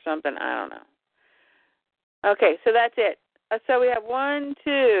rogue or something. I don't know. Okay, so that's it. So we have 1,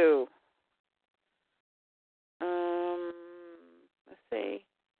 2. Let's see.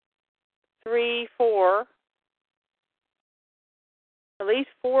 3, 4. At least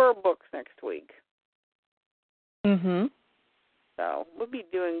 4 books next week. So we'll be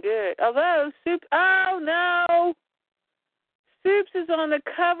doing good. Although Supes, oh no, Supes is on the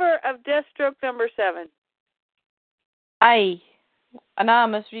cover of Deathstroke #7. And I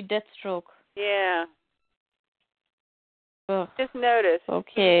must read Deathstroke. Yeah. Ugh. Just notice.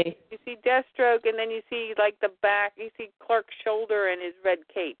 Okay. You see Deathstroke, and then you see like the back. You see Clark's shoulder and his red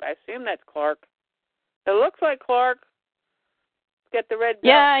cape. I assume that's Clark. It looks like Clark. He's got the red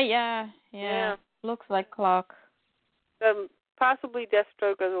belt. Yeah. Looks like Clark. Possibly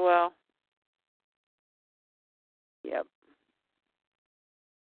Deathstroke as well. Yep.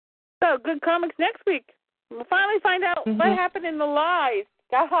 So, good comics next week. We'll finally find out what happened in the lies,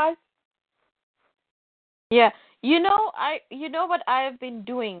 guys. Yeah. You know what I have been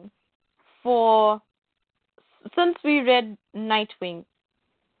doing since we read Nightwing.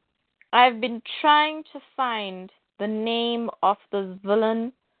 I've been trying to find the name of the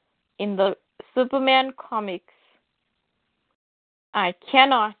villain in the Superman comics. I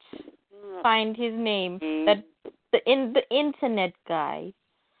cannot find his name. That the internet guy.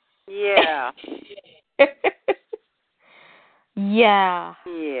 Yeah. Yeah.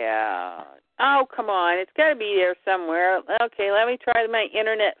 Yeah. Oh, come on. It's got to be there somewhere. Okay, let me try my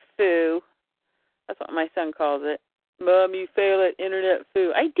internet foo. That's what my son calls it. Mom, you fail at internet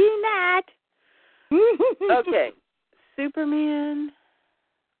foo. I do not. Okay. Superman.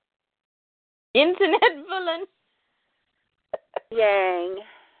 Internet villain. Yang.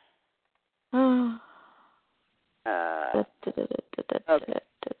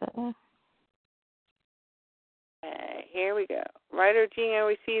 Okay, here we go. Writer Gino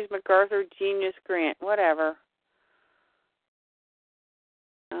receives MacArthur Genius Grant. Whatever.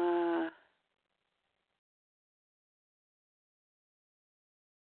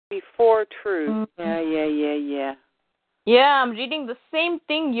 Before Truth. Yeah. Yeah, I'm reading the same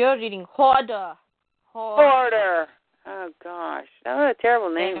thing you're reading. Hoarder. Oh, gosh. That was a terrible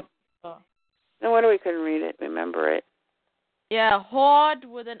name. No wonder we couldn't read it. Remember it. Yeah, Hoard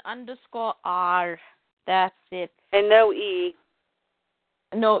with an _R. That's it. And no E.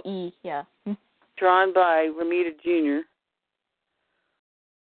 No E, yeah. Drawn by Ramita Jr.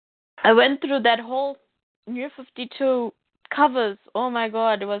 I went through that whole New 52 covers. Oh, my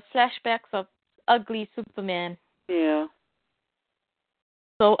God. It was flashbacks of ugly Superman. Yeah.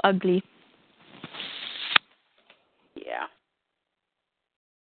 So ugly. Yeah.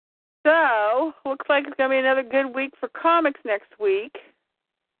 So, looks like it's going to be another good week for comics next week.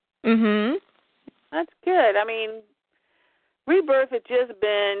 That's good. I mean, Rebirth has just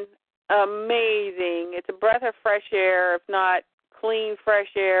been amazing. It's a breath of fresh air, if not clean,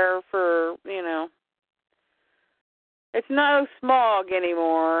 fresh air for, it's no smog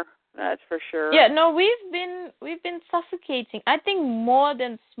anymore. That's for sure. Yeah, no, we've been suffocating. I think more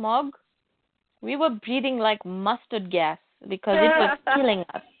than smog, we were breathing like mustard gas because it was killing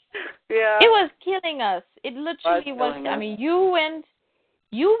us. Yeah. It was killing us. It literally was. I mean, you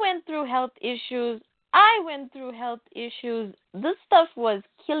went through health issues. I went through health issues. This stuff was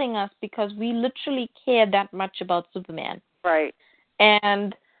killing us because we literally care that much about Superman. Right.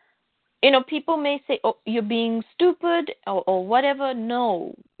 And, people may say, oh, you're being stupid or whatever.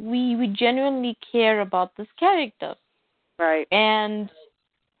 No, we genuinely care about this character. Right. And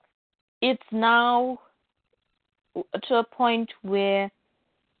it's now to a point where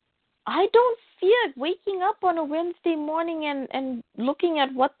I don't fear waking up on a Wednesday morning and looking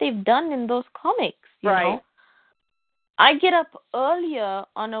at what they've done in those comics. You know? I get up earlier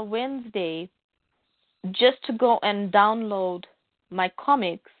on a Wednesday just to go and download my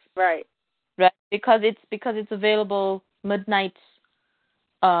comics. Right. Because it's available midnight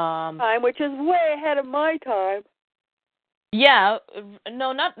time, which is way ahead of my time. Yeah,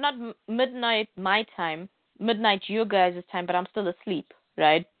 no, not midnight my time. midnight you guys' time, but I'm still asleep,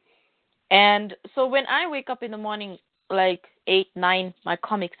 right? And so when I wake up in the morning, like 8, 9, my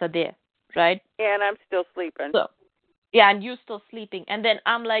comics are there, right? Yeah, and I'm still sleeping. So, yeah, and you're still sleeping. And then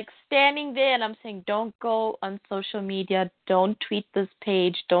I'm like standing there and I'm saying, don't go on social media. Don't tweet this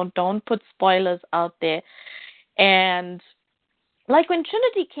page. Don't put spoilers out there. And like when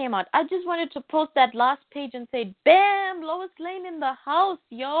Trinity came out, I just wanted to post that last page and say, bam, Lois Lane in the house,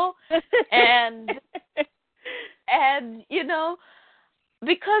 yo. and you know,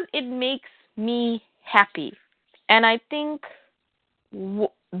 because it makes me happy. And I think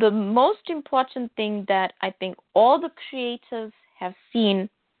the most important thing that I think all the creators have seen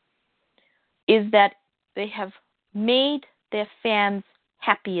is that they have made their fans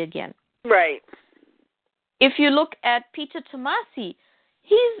happy again. Right. If you look at Peter Tomasi,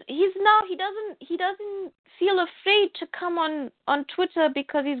 he doesn't feel afraid to come on Twitter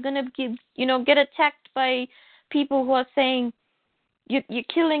because he's gonna get attacked by people who are saying you're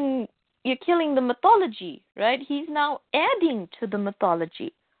killing the mythology, right? He's now adding to the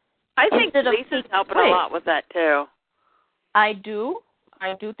mythology. I think Gleason's helping a lot with that too. I do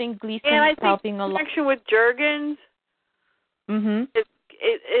think Gleason is helping a lot. And I think connection with Jurgens. Mhm.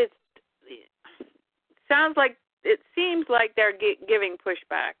 It seems like they're giving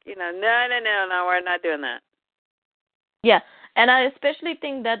pushback. No, we're not doing that. Yeah, and I especially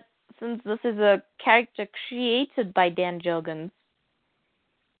think that since this is a character created by Dan Jurgens,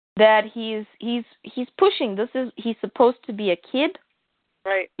 that he's pushing. He's supposed to be a kid,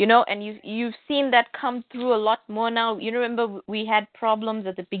 right? And you've seen that come through a lot more now. You remember we had problems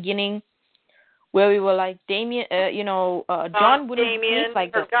at the beginning where we were like Damien, John wouldn't behave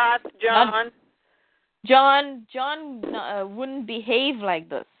like this. John wouldn't behave like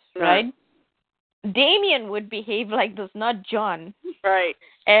this, right? Damien would behave like this, not John. Right.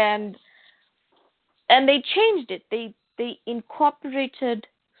 And they changed it. They incorporated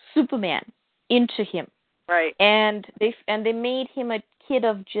Superman into him. Right. And they made him a kid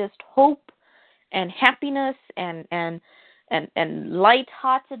of just hope and happiness and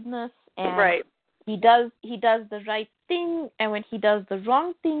lightheartedness, and right. He does the right thing, and when he does the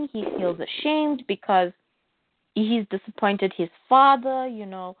wrong thing, he feels ashamed because he's disappointed his father,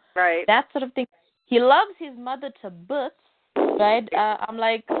 Right. That sort of thing. He loves his mother to bits, right? I'm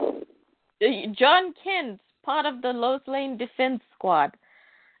like, John Kent, part of the Lois Lane Defense Squad.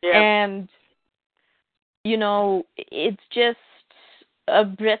 Yeah. And, it's just a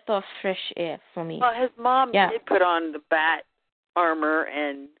breath of fresh air for me. Well, his mom did put on the bat armor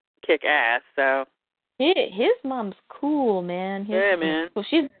and kick ass, so. His mom's cool, man. Man. Cool.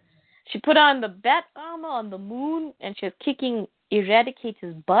 She put on the bat armor on the moon, and she's kicking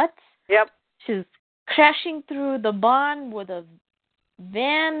Eradicator's butt. Yep. She's crashing through the barn with a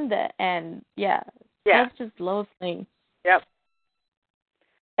van, that's just Lois Lane. Yep.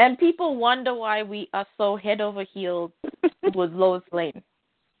 And people wonder why we are so head over heels with Lois Lane.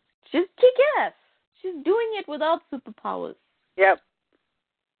 She's kick-ass. She's doing it without superpowers. Yep.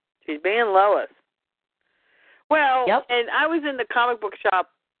 She's being Lois. Well, yep. And I was in the comic book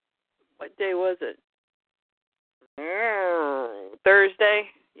shop. What day was it? Thursday.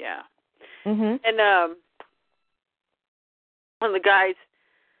 Yeah. Mhm. And one of the guys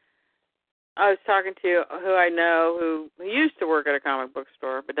I was talking to, who I know, who used to work at a comic book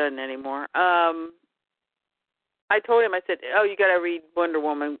store but doesn't anymore. I told him, I said, "Oh, you got to read Wonder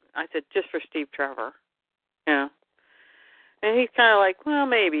Woman." I said, "Just for Steve Trevor." And he's kind of like, "Well,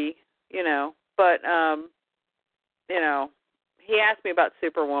 maybe, but he asked me about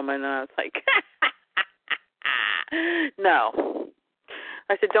Superwoman, and I was like, no.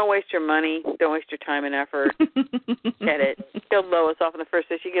 I said, don't waste your money. Don't waste your time and effort. Get it. Killed Lois off in the first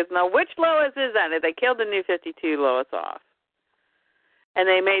issue. He goes, no, which Lois is that? They killed the New 52 Lois off. And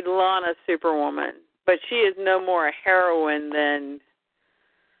they made Lana Superwoman. But she is no more a heroine than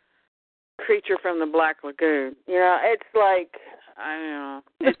Creature from the Black Lagoon. It's like, I don't know.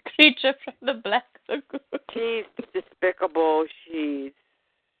 The Creature from the Black Lagoon. She's despicable. She's,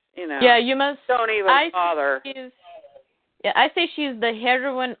 Yeah, you must. Don't even bother. I say she's the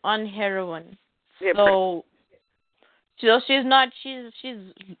heroine on heroin. Yeah, so she's not. She's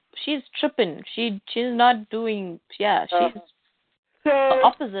tripping. She's not doing. Yeah, she's the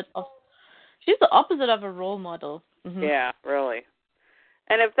opposite of. She's the opposite of a role model. Mm-hmm. Yeah, really.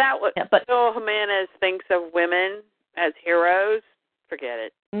 And if that was Phil Jimenez thinks of women as heroes, forget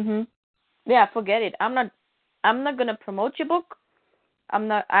it. Mhm. Yeah, forget it. I'm not gonna promote your book. I'm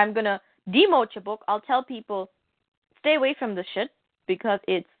gonna demote your book. I'll tell people, stay away from this shit because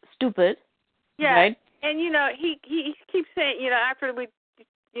it's stupid. Yeah. Right? And he keeps saying, after we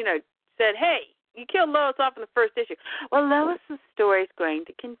said, hey, you killed Lois off in the first issue. Well, Lois's story's going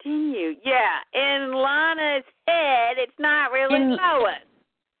to continue. Yeah, in Lana's head, it's not really Lois.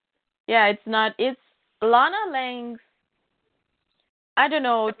 Yeah, it's not. It's Lana Lang's, I don't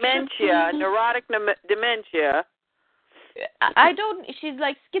know. Dementia, neurotic dementia. I don't, she's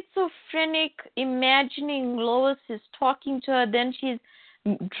like schizophrenic, imagining Lois is talking to her, then she's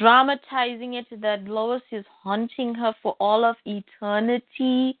dramatizing it that Lois is haunting her for all of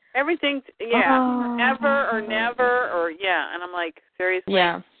eternity. Everything's, forever or never, or, and I'm like, seriously?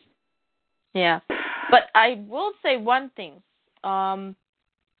 Yeah. But I will say one thing. Flash,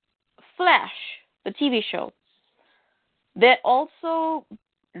 the TV show, they're also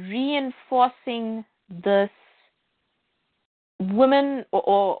reinforcing this women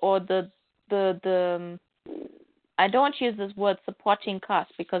or the I don't want to use this word supporting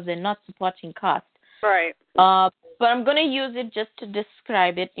cast because they're not supporting cast. Right. But I'm going to use it just to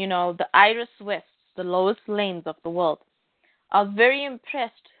describe it. You know, the Iris Wests, the Lois Lanes of the world. I was very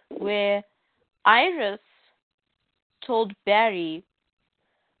impressed where Iris told Barry,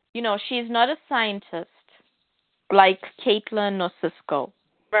 you know, she's not a scientist like Caitlin or Cisco.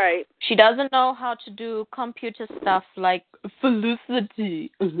 Right. She doesn't know how to do computer stuff like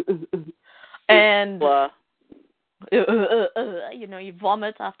Felicity. And, you know, you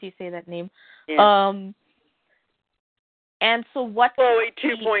vomit after you say that name. Yeah. And so what... Chloe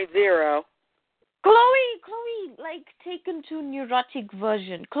 2.0. Chloe, like, taken to neurotic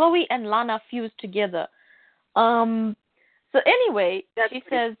version. Chloe and Lana fused together. So anyway, she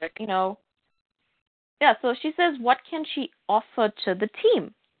says, sick. You know... Yeah, so she says, what can she offer to the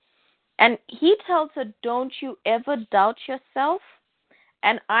team? And he tells her, don't you ever doubt yourself?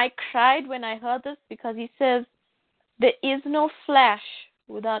 And I cried when I heard this because he says, there is no Flash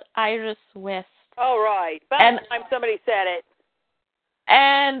without Iris West. Oh, right. About time somebody said it.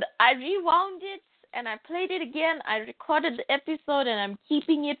 And I rewound it, and I played it again. I recorded the episode, and I'm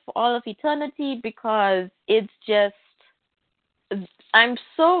keeping it for all of eternity because it's just... I'm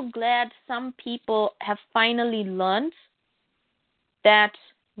so glad some people have finally learned that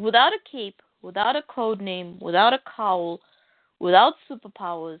without a cape, without a code name, without a cowl, without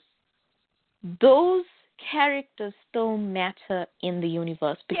superpowers, those characters still matter in the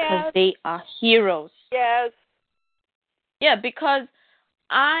universe because they are heroes. Yes. Yeah, because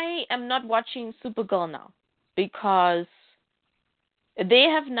I am not watching Supergirl now because they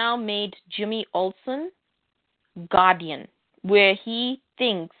have now made Jimmy Olsen Guardian, where he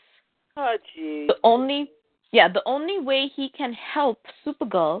thinks the only way he can help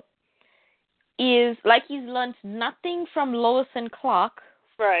Supergirl is, like, he's learned nothing from Lois and Clark,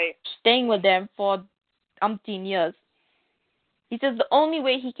 right, staying with them for umpteen years. He says the only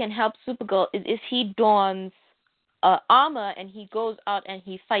way he can help Supergirl is if he dons armor and he goes out and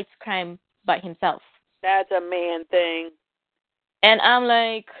he fights crime by himself. That's a man thing. And I'm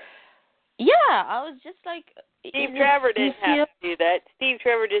like, yeah, I was just like... Steve Trevor didn't have to do that. Steve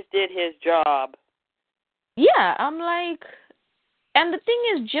Trevor just did his job. Yeah, I'm like... And the thing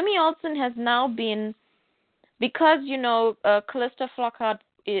is, Jimmy Olsen has now been... Because, you know, Callista Flockhart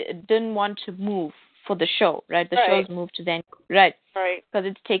didn't want to move for the show, right? The show's moved to Vancouver, right? Right. Because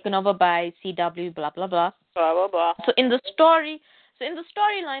it's taken over by CW, blah, blah, blah. Blah, blah, blah. So in the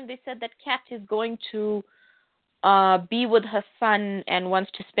storyline, they said that Kat is going to be with her son and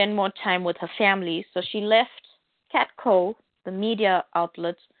wants to spend more time with her family. So she left Catco, the media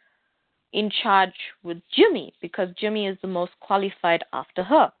outlet, in charge with Jimmy because Jimmy is the most qualified after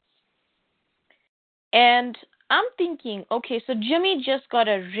her. And I'm thinking, okay, so Jimmy just got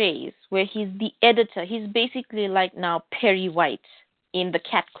a raise where he's the editor. He's basically like now Perry White in the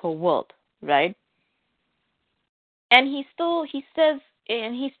Catco world, right? And he says,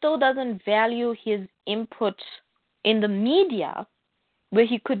 and he still doesn't value his input in the media, where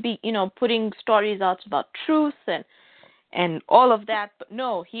he could be, you know, putting stories out about truth and all of that. But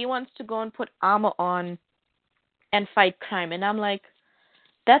no, he wants to go and put armor on and fight crime. And I'm like,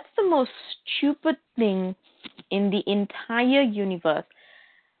 that's the most stupid thing in the entire universe.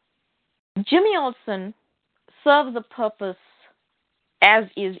 Jimmy Olsen serves a purpose as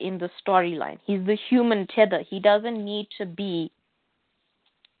is in the storyline. He's the human tether. He doesn't need to be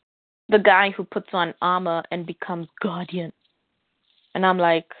the guy who puts on armor and becomes Guardian. And I'm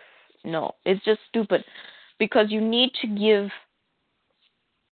like, no, it's just stupid. Because you need to give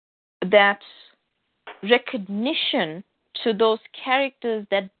that recognition to those characters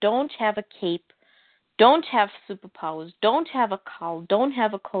that don't have a cape, don't have superpowers, don't have a cowl, don't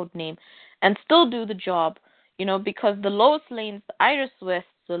have a code name, and still do the job, you know, because the Lois Lanes, the Iris West,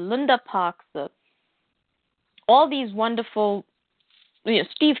 the Linda Parks, all these wonderful, you know,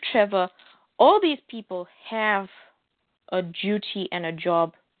 Steve Trevor, all these people have a duty and a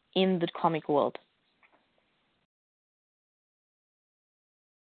job in the comic world.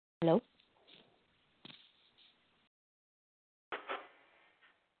 Hello?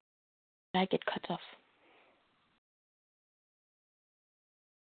 Did I get cut off?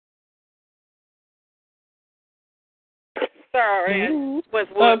 Sorry,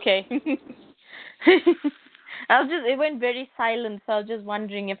 Okay. It went very silent, so I was just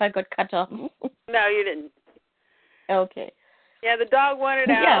wondering if I got cut off. No, you didn't. Okay. Yeah, the dog wanted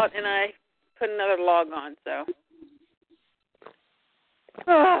out, and I put another log on, so.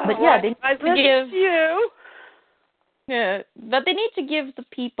 But yeah, they need to give you. Yeah, but they need to give the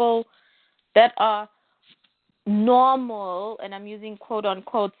people that are normal, and I'm using quote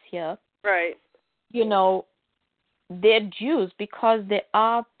unquotes here. Right. You know, their dues, because there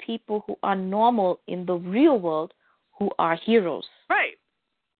are people who are normal in the real world who are heroes. Right.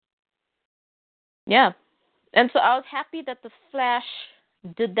 Yeah. And so I was happy that the Flash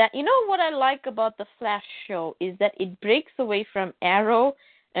did that. You know what I like about the Flash show is that it breaks away from Arrow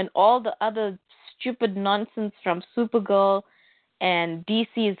and all the other stupid nonsense from Supergirl and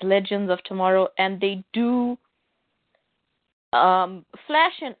DC's Legends of Tomorrow, and they do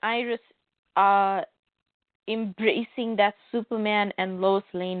Flash and Iris are embracing that Superman and Lois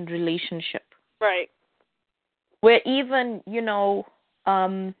Lane relationship. Right. Where even,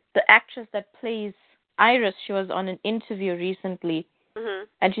 the actress that plays Iris, she was on an interview recently,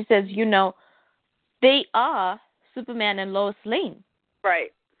 and she says, they are Superman and Lois Lane.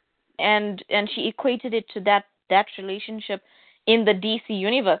 Right. And she equated it to that relationship in the DC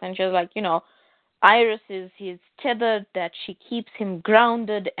universe, and she was like, Iris is his tether that she keeps him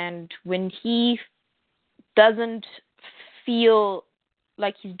grounded, and when he doesn't feel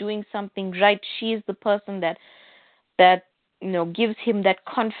like he's doing something right, she's the person that gives him that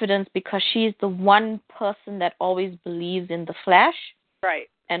confidence, because she's the one person that always believes in the Flash. Right.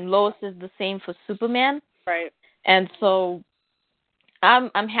 And Lois is the same for Superman. Right. And so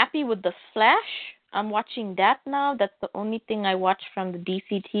I'm happy with the Flash. I'm watching that now. That's the only thing I watch from the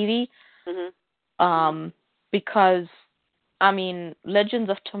DC TV. Because Legends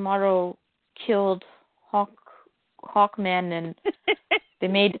of Tomorrow killed Hawkman, and they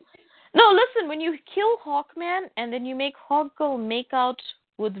made. No, listen. When you kill Hawkman and then you make Hawkgirl make out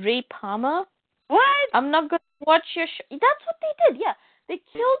with Ray Palmer, what? I'm not gonna watch your show. That's what they did. Yeah, they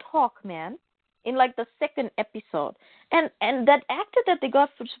killed Hawkman in the second episode, and that actor that they got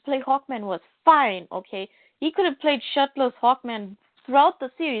to play Hawkman was fine. Okay, he could have played shirtless Hawkman throughout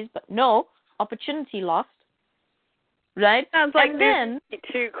the series, but no, opportunity lost. Right? Sounds like New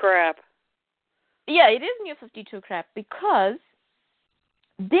 52 crap. Yeah, it is New 52 crap, because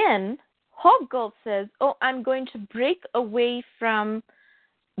then Hawkgirl says, I'm going to break away from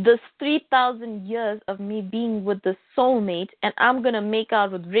this 3,000 years of me being with the soulmate, and I'm going to make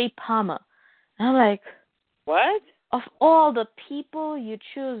out with Ray Palmer. And I'm like, what? Of all the people, you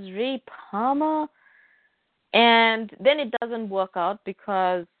choose Ray Palmer? And then it doesn't work out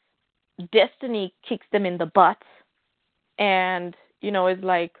because Destiny kicks them in the butt. And, it's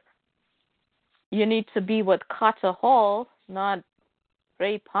like, you need to be with Carter Hall, not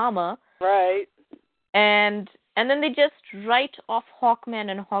Ray Palmer. Right. And then they just write off Hawkman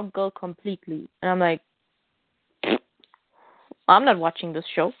and Hawkgirl completely. And I'm like, I'm not watching this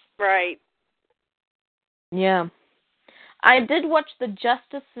show. Right. Yeah. I did watch the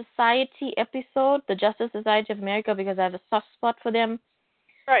Justice Society episode, the Justice Society of America, because I have a soft spot for them.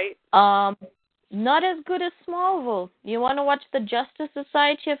 Right. Not as good as Smallville. You want to watch the Justice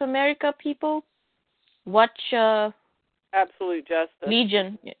Society of America, people? Watch Absolute Justice.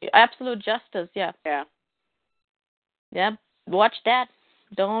 Legion. Absolute Justice, yeah. Yeah. Yeah, watch that.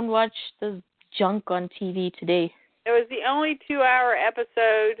 Don't watch the junk on TV today. It was the only 2-hour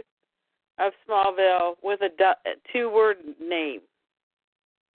episode of Smallville with a 2-word name.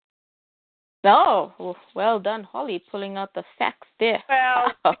 Oh, well done, Holly, pulling out the facts there.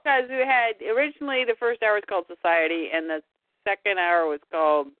 Well, because we had, originally the first hour was called Society, and the second hour was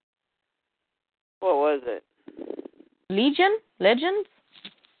called, what was it? Legion? Legends?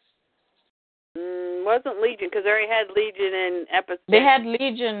 Wasn't Legion, because they already had Legion in episode. They had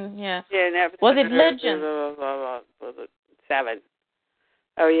Legion, yeah. Yeah, in episode. Was it Legend? Was it 7?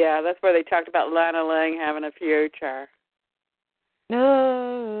 Oh, yeah, that's where they talked about Lana Lang having a future.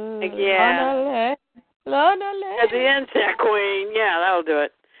 No. Yeah. Lana Lang. As the insect queen. Yeah, that'll do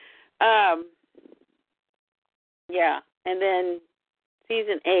it. Yeah, and then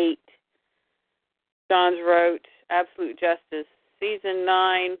season 8, Johns wrote Absolute Justice. Season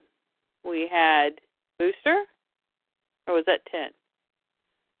 9, we had Booster, or was that 10?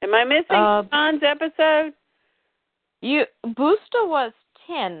 Am I missing John's episode? Booster was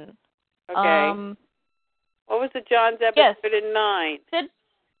 10. Okay. What was the John's episode in 9?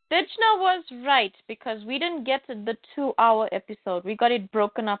 Ditchner was right, because we didn't get the 2-hour episode. We got it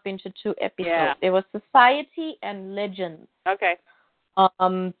broken up into 2 episodes. Yeah. There was Society and Legends. Okay.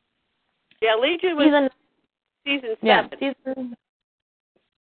 Legion was season 7.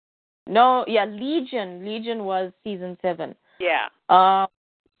 Legion was season 7. Yeah.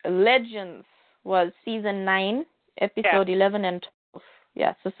 Legends was season 9, episode 11 and 12.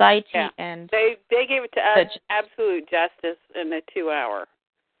 Yeah, Society and... They gave it to us absolute justice in the 2-hour.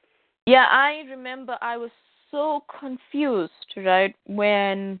 Yeah, I remember I was so confused, right,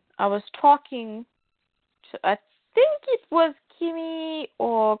 when I was talking to, I think it was Kimmy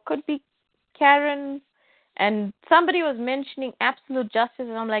or could be Karen, and somebody was mentioning absolute justice,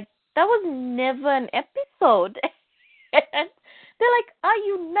 and I'm like, that was never an episode. And they're like, are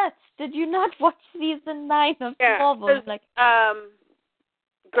you nuts? Did you not watch season 9 of Smallville? I'm like,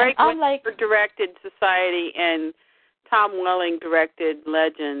 Greg Winter directed Society, and Tom Welling directed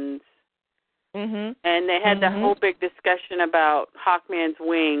Legends. Mm-hmm. And they had the whole big discussion about Hawkman's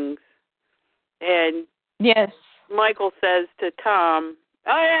wings. And Michael says to Tom,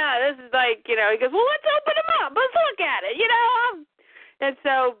 oh, yeah, this is like, he goes, well, let's open them up. Let's look at it, And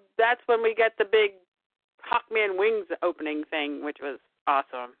so that's when we got the big Hawkman wings opening thing, which was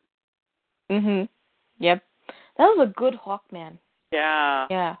awesome. Mhm. Yep. That was a good Hawkman. Yeah.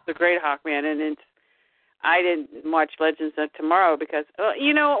 Yeah. It's a great Hawkman, and I didn't watch Legends of Tomorrow because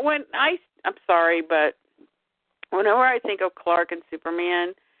I'm sorry, but whenever I think of Clark and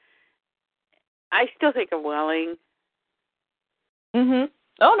Superman, I still think of Welling. Mhm.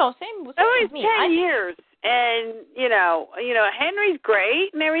 Oh no, same with me. 10 years, and Henry's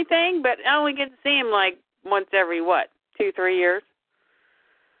great and everything, but I only get to see him like once every 2-3 years.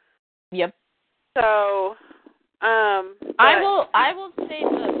 Yep. So, I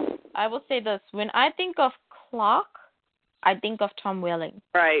will say this. When I think of Clark, I think of Tom Welling.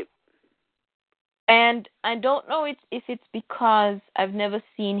 Right. And I don't know if it's because I've never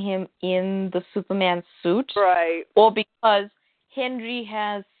seen him in the Superman suit. Right. Or because Henry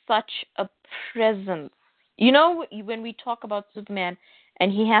has such a presence. When we talk about Superman,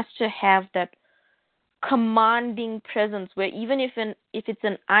 and he has to have that commanding presence where even if it's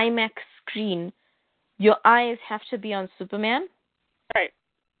an IMAX screen, your eyes have to be on Superman. Right.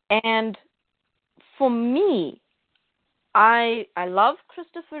 And for me, I love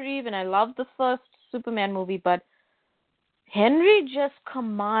Christopher Reeve and I love the first Superman movie, but Henry just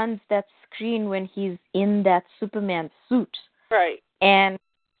commands that screen when he's in that Superman suit. Right. And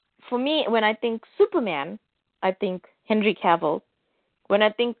for me, when I think Superman, I think Henry Cavill. When I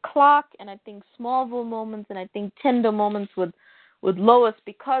think Clark and I think Smallville moments and I think tender moments with Lois,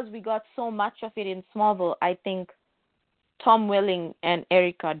 because we got so much of it in Smallville, I think Tom Welling and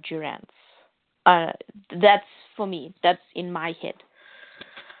Erica Durance. That's for me. That's in my head.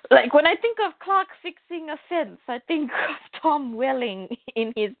 Like when I think of Clark fixing a fence, I think of Tom Welling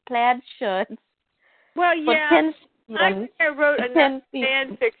in his plaid shirt. Well, yeah. I think I wrote enough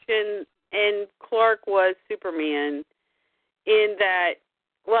fan fiction, and Clark was Superman. In that,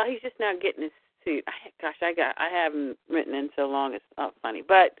 well, he's just now getting his suit. I haven't written in so long. It's not funny,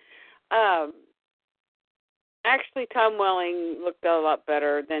 but actually, Tom Welling looked a lot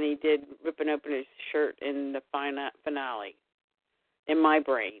better than he did ripping open his shirt in the finale. In my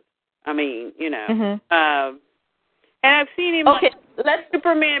brain, I mean, and I've seen him like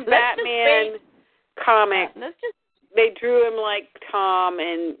Superman, Batman comic. They drew him like Tom,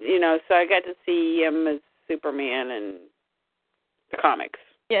 and so I got to see him as Superman and the comics.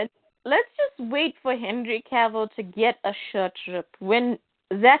 Yeah, let's just wait for Henry Cavill to get a shirt rip when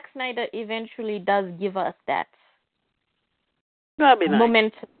Zack Snyder eventually does give us that. That'd be nice.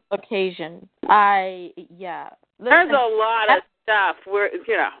 Momentous occasion. There's a lot of stuff where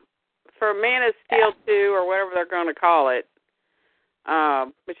for Man of Steel 2 or whatever they're going to call it,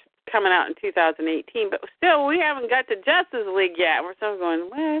 which is coming out in 2018, but still we haven't got to Justice League yet. We're still going,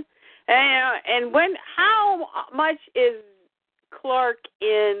 well, and how much is Clark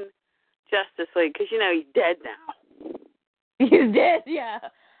in Justice League? Because he's dead now. He's dead, yeah.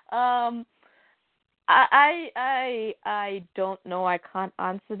 I don't know. I can't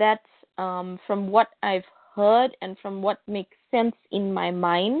answer that. From what I've heard and from what makes sense in my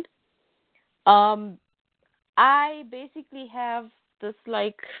mind, I basically have this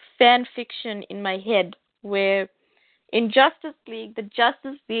like fan fiction in my head where in Justice League, the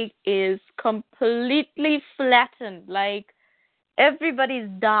Justice League is completely flattened. Like everybody's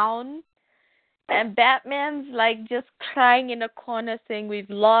down And Batman's like just crying in a corner saying, we've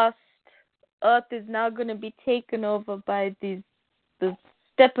lost. Earth is now going to be taken over by the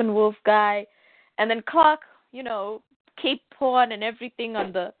Steppenwolf guy. And then Clark, Cape Horn and everything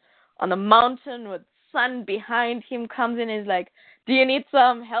on the mountain with sun behind him comes in and is like, do you need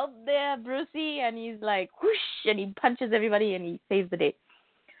some help there, Brucey? And he's like, whoosh, and he punches everybody and he saves the day.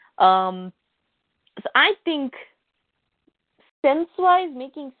 So I think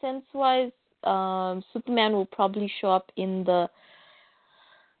making sense-wise, Superman will probably show up in the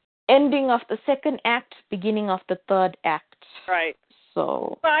ending of the second act, beginning of the third act. Right.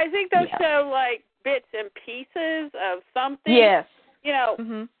 So. Well, I think they'll show like bits and pieces of something. Yes.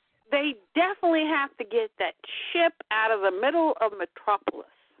 They definitely have to get that ship out of the middle of Metropolis.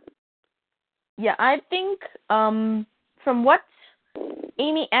 Yeah, I think from what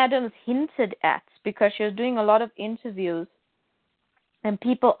Amy Adams hinted at, because she was doing a lot of interviews and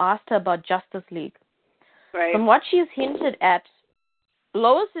people asked her about Justice League. Right. From what she's hinted at,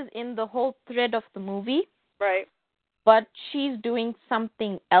 Lois is in the whole thread of the movie. Right. But she's doing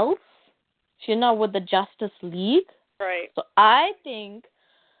something else. She's not with the Justice League. Right. So I think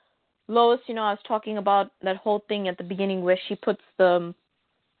Lois, I was talking about that whole thing at the beginning where she puts when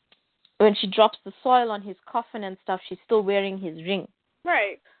she drops the soil on his coffin and stuff, she's still wearing his ring.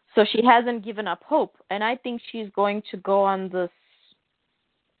 Right. So she hasn't given up hope. And I think she's going to go on this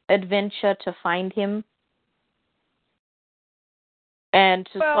adventure to find him. And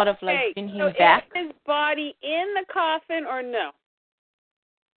to sort of like bring him back. Is his body in the coffin or no?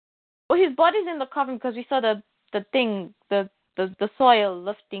 Well, his body's in the coffin because we saw the thing, the soil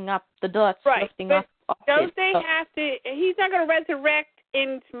lifting up, the dirt lifting up. Don't they have to? He's not going to resurrect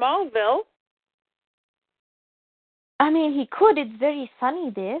in Smallville. I mean, he could. It's very sunny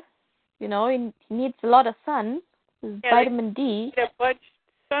there. He needs a lot of sun. Vitamin D. A bunch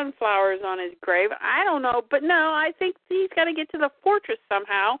sunflowers on his grave. I don't know, but no, I think he's got to get to the fortress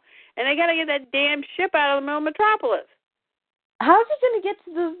somehow, and they got to get that damn ship out of the middle of Metropolis. How's he going to get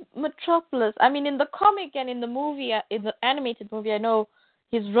to the Metropolis? I mean, in the comic and in the movie, in the animated movie, I know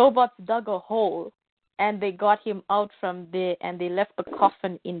his robots dug a hole, and they got him out from there, and they left the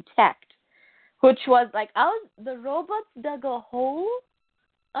coffin intact, which was like, the robots dug a hole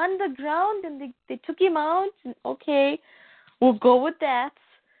underground, and they took him out, and okay, we'll go with that.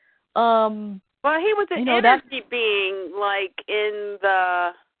 Well, he was an energy being, like, in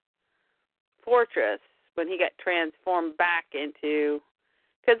the fortress when he got transformed back into...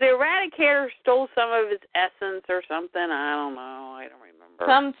 Because the Eradicator stole some of his essence or something. I don't know. I don't remember.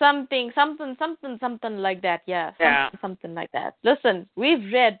 Something like that, yeah. Something like that. Listen,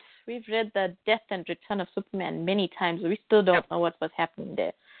 we've read the Death and Return of Superman many times. We still don't know what was happening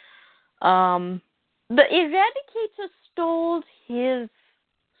there. The Eradicator stole his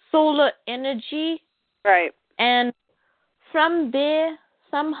solar energy. Right. And from there,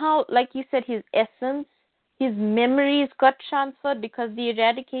 somehow, like you said, his essence, his memories got transferred because the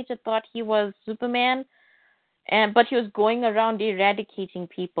Eradicator thought he was Superman, but he was going around eradicating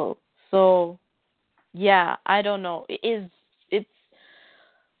people. So, yeah, I don't know.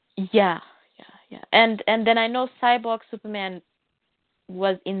 Yeah. And then I know Cyborg Superman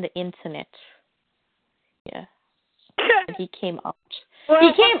was in the internet. Yeah. And he came out. Well,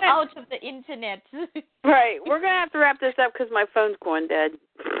 he came out of the internet. Right. We're going to have to wrap this up because my phone's going dead.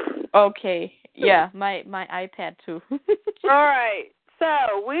 Okay. Yeah, my iPad too. All right. So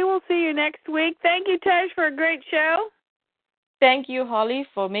we will see you next week. Thank you, Tej, for a great show. Thank you, Holly,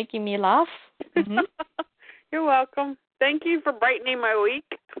 for making me laugh. Mm-hmm. You're welcome. Thank you for brightening my week.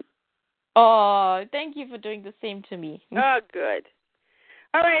 Oh, thank you for doing the same to me. Oh, good.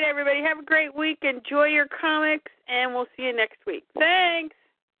 All right, everybody. Have a great week. Enjoy your comics, and we'll see you next week. Thanks.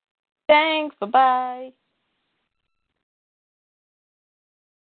 Thanks. Bye-bye.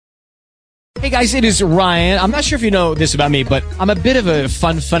 Hey guys, it is Ryan. I'm not sure if you know this about me, but I'm a bit of a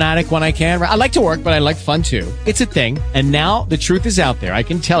fun fanatic when I can. I like to work, but I like fun too. It's a thing. And now the truth is out there. I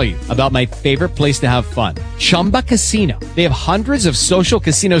can tell you about my favorite place to have fun. Chumba Casino. They have hundreds of social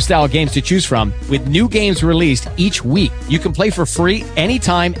casino style games to choose from with new games released each week. You can play for free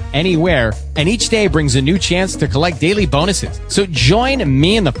anytime, anywhere. And each day brings a new chance to collect daily bonuses. So join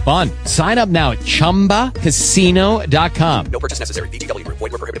me in the fun. Sign up now at ChumbaCasino.com. No purchase necessary. VGW Group.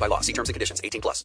 Void where prohibited by law. See terms and conditions. 18+.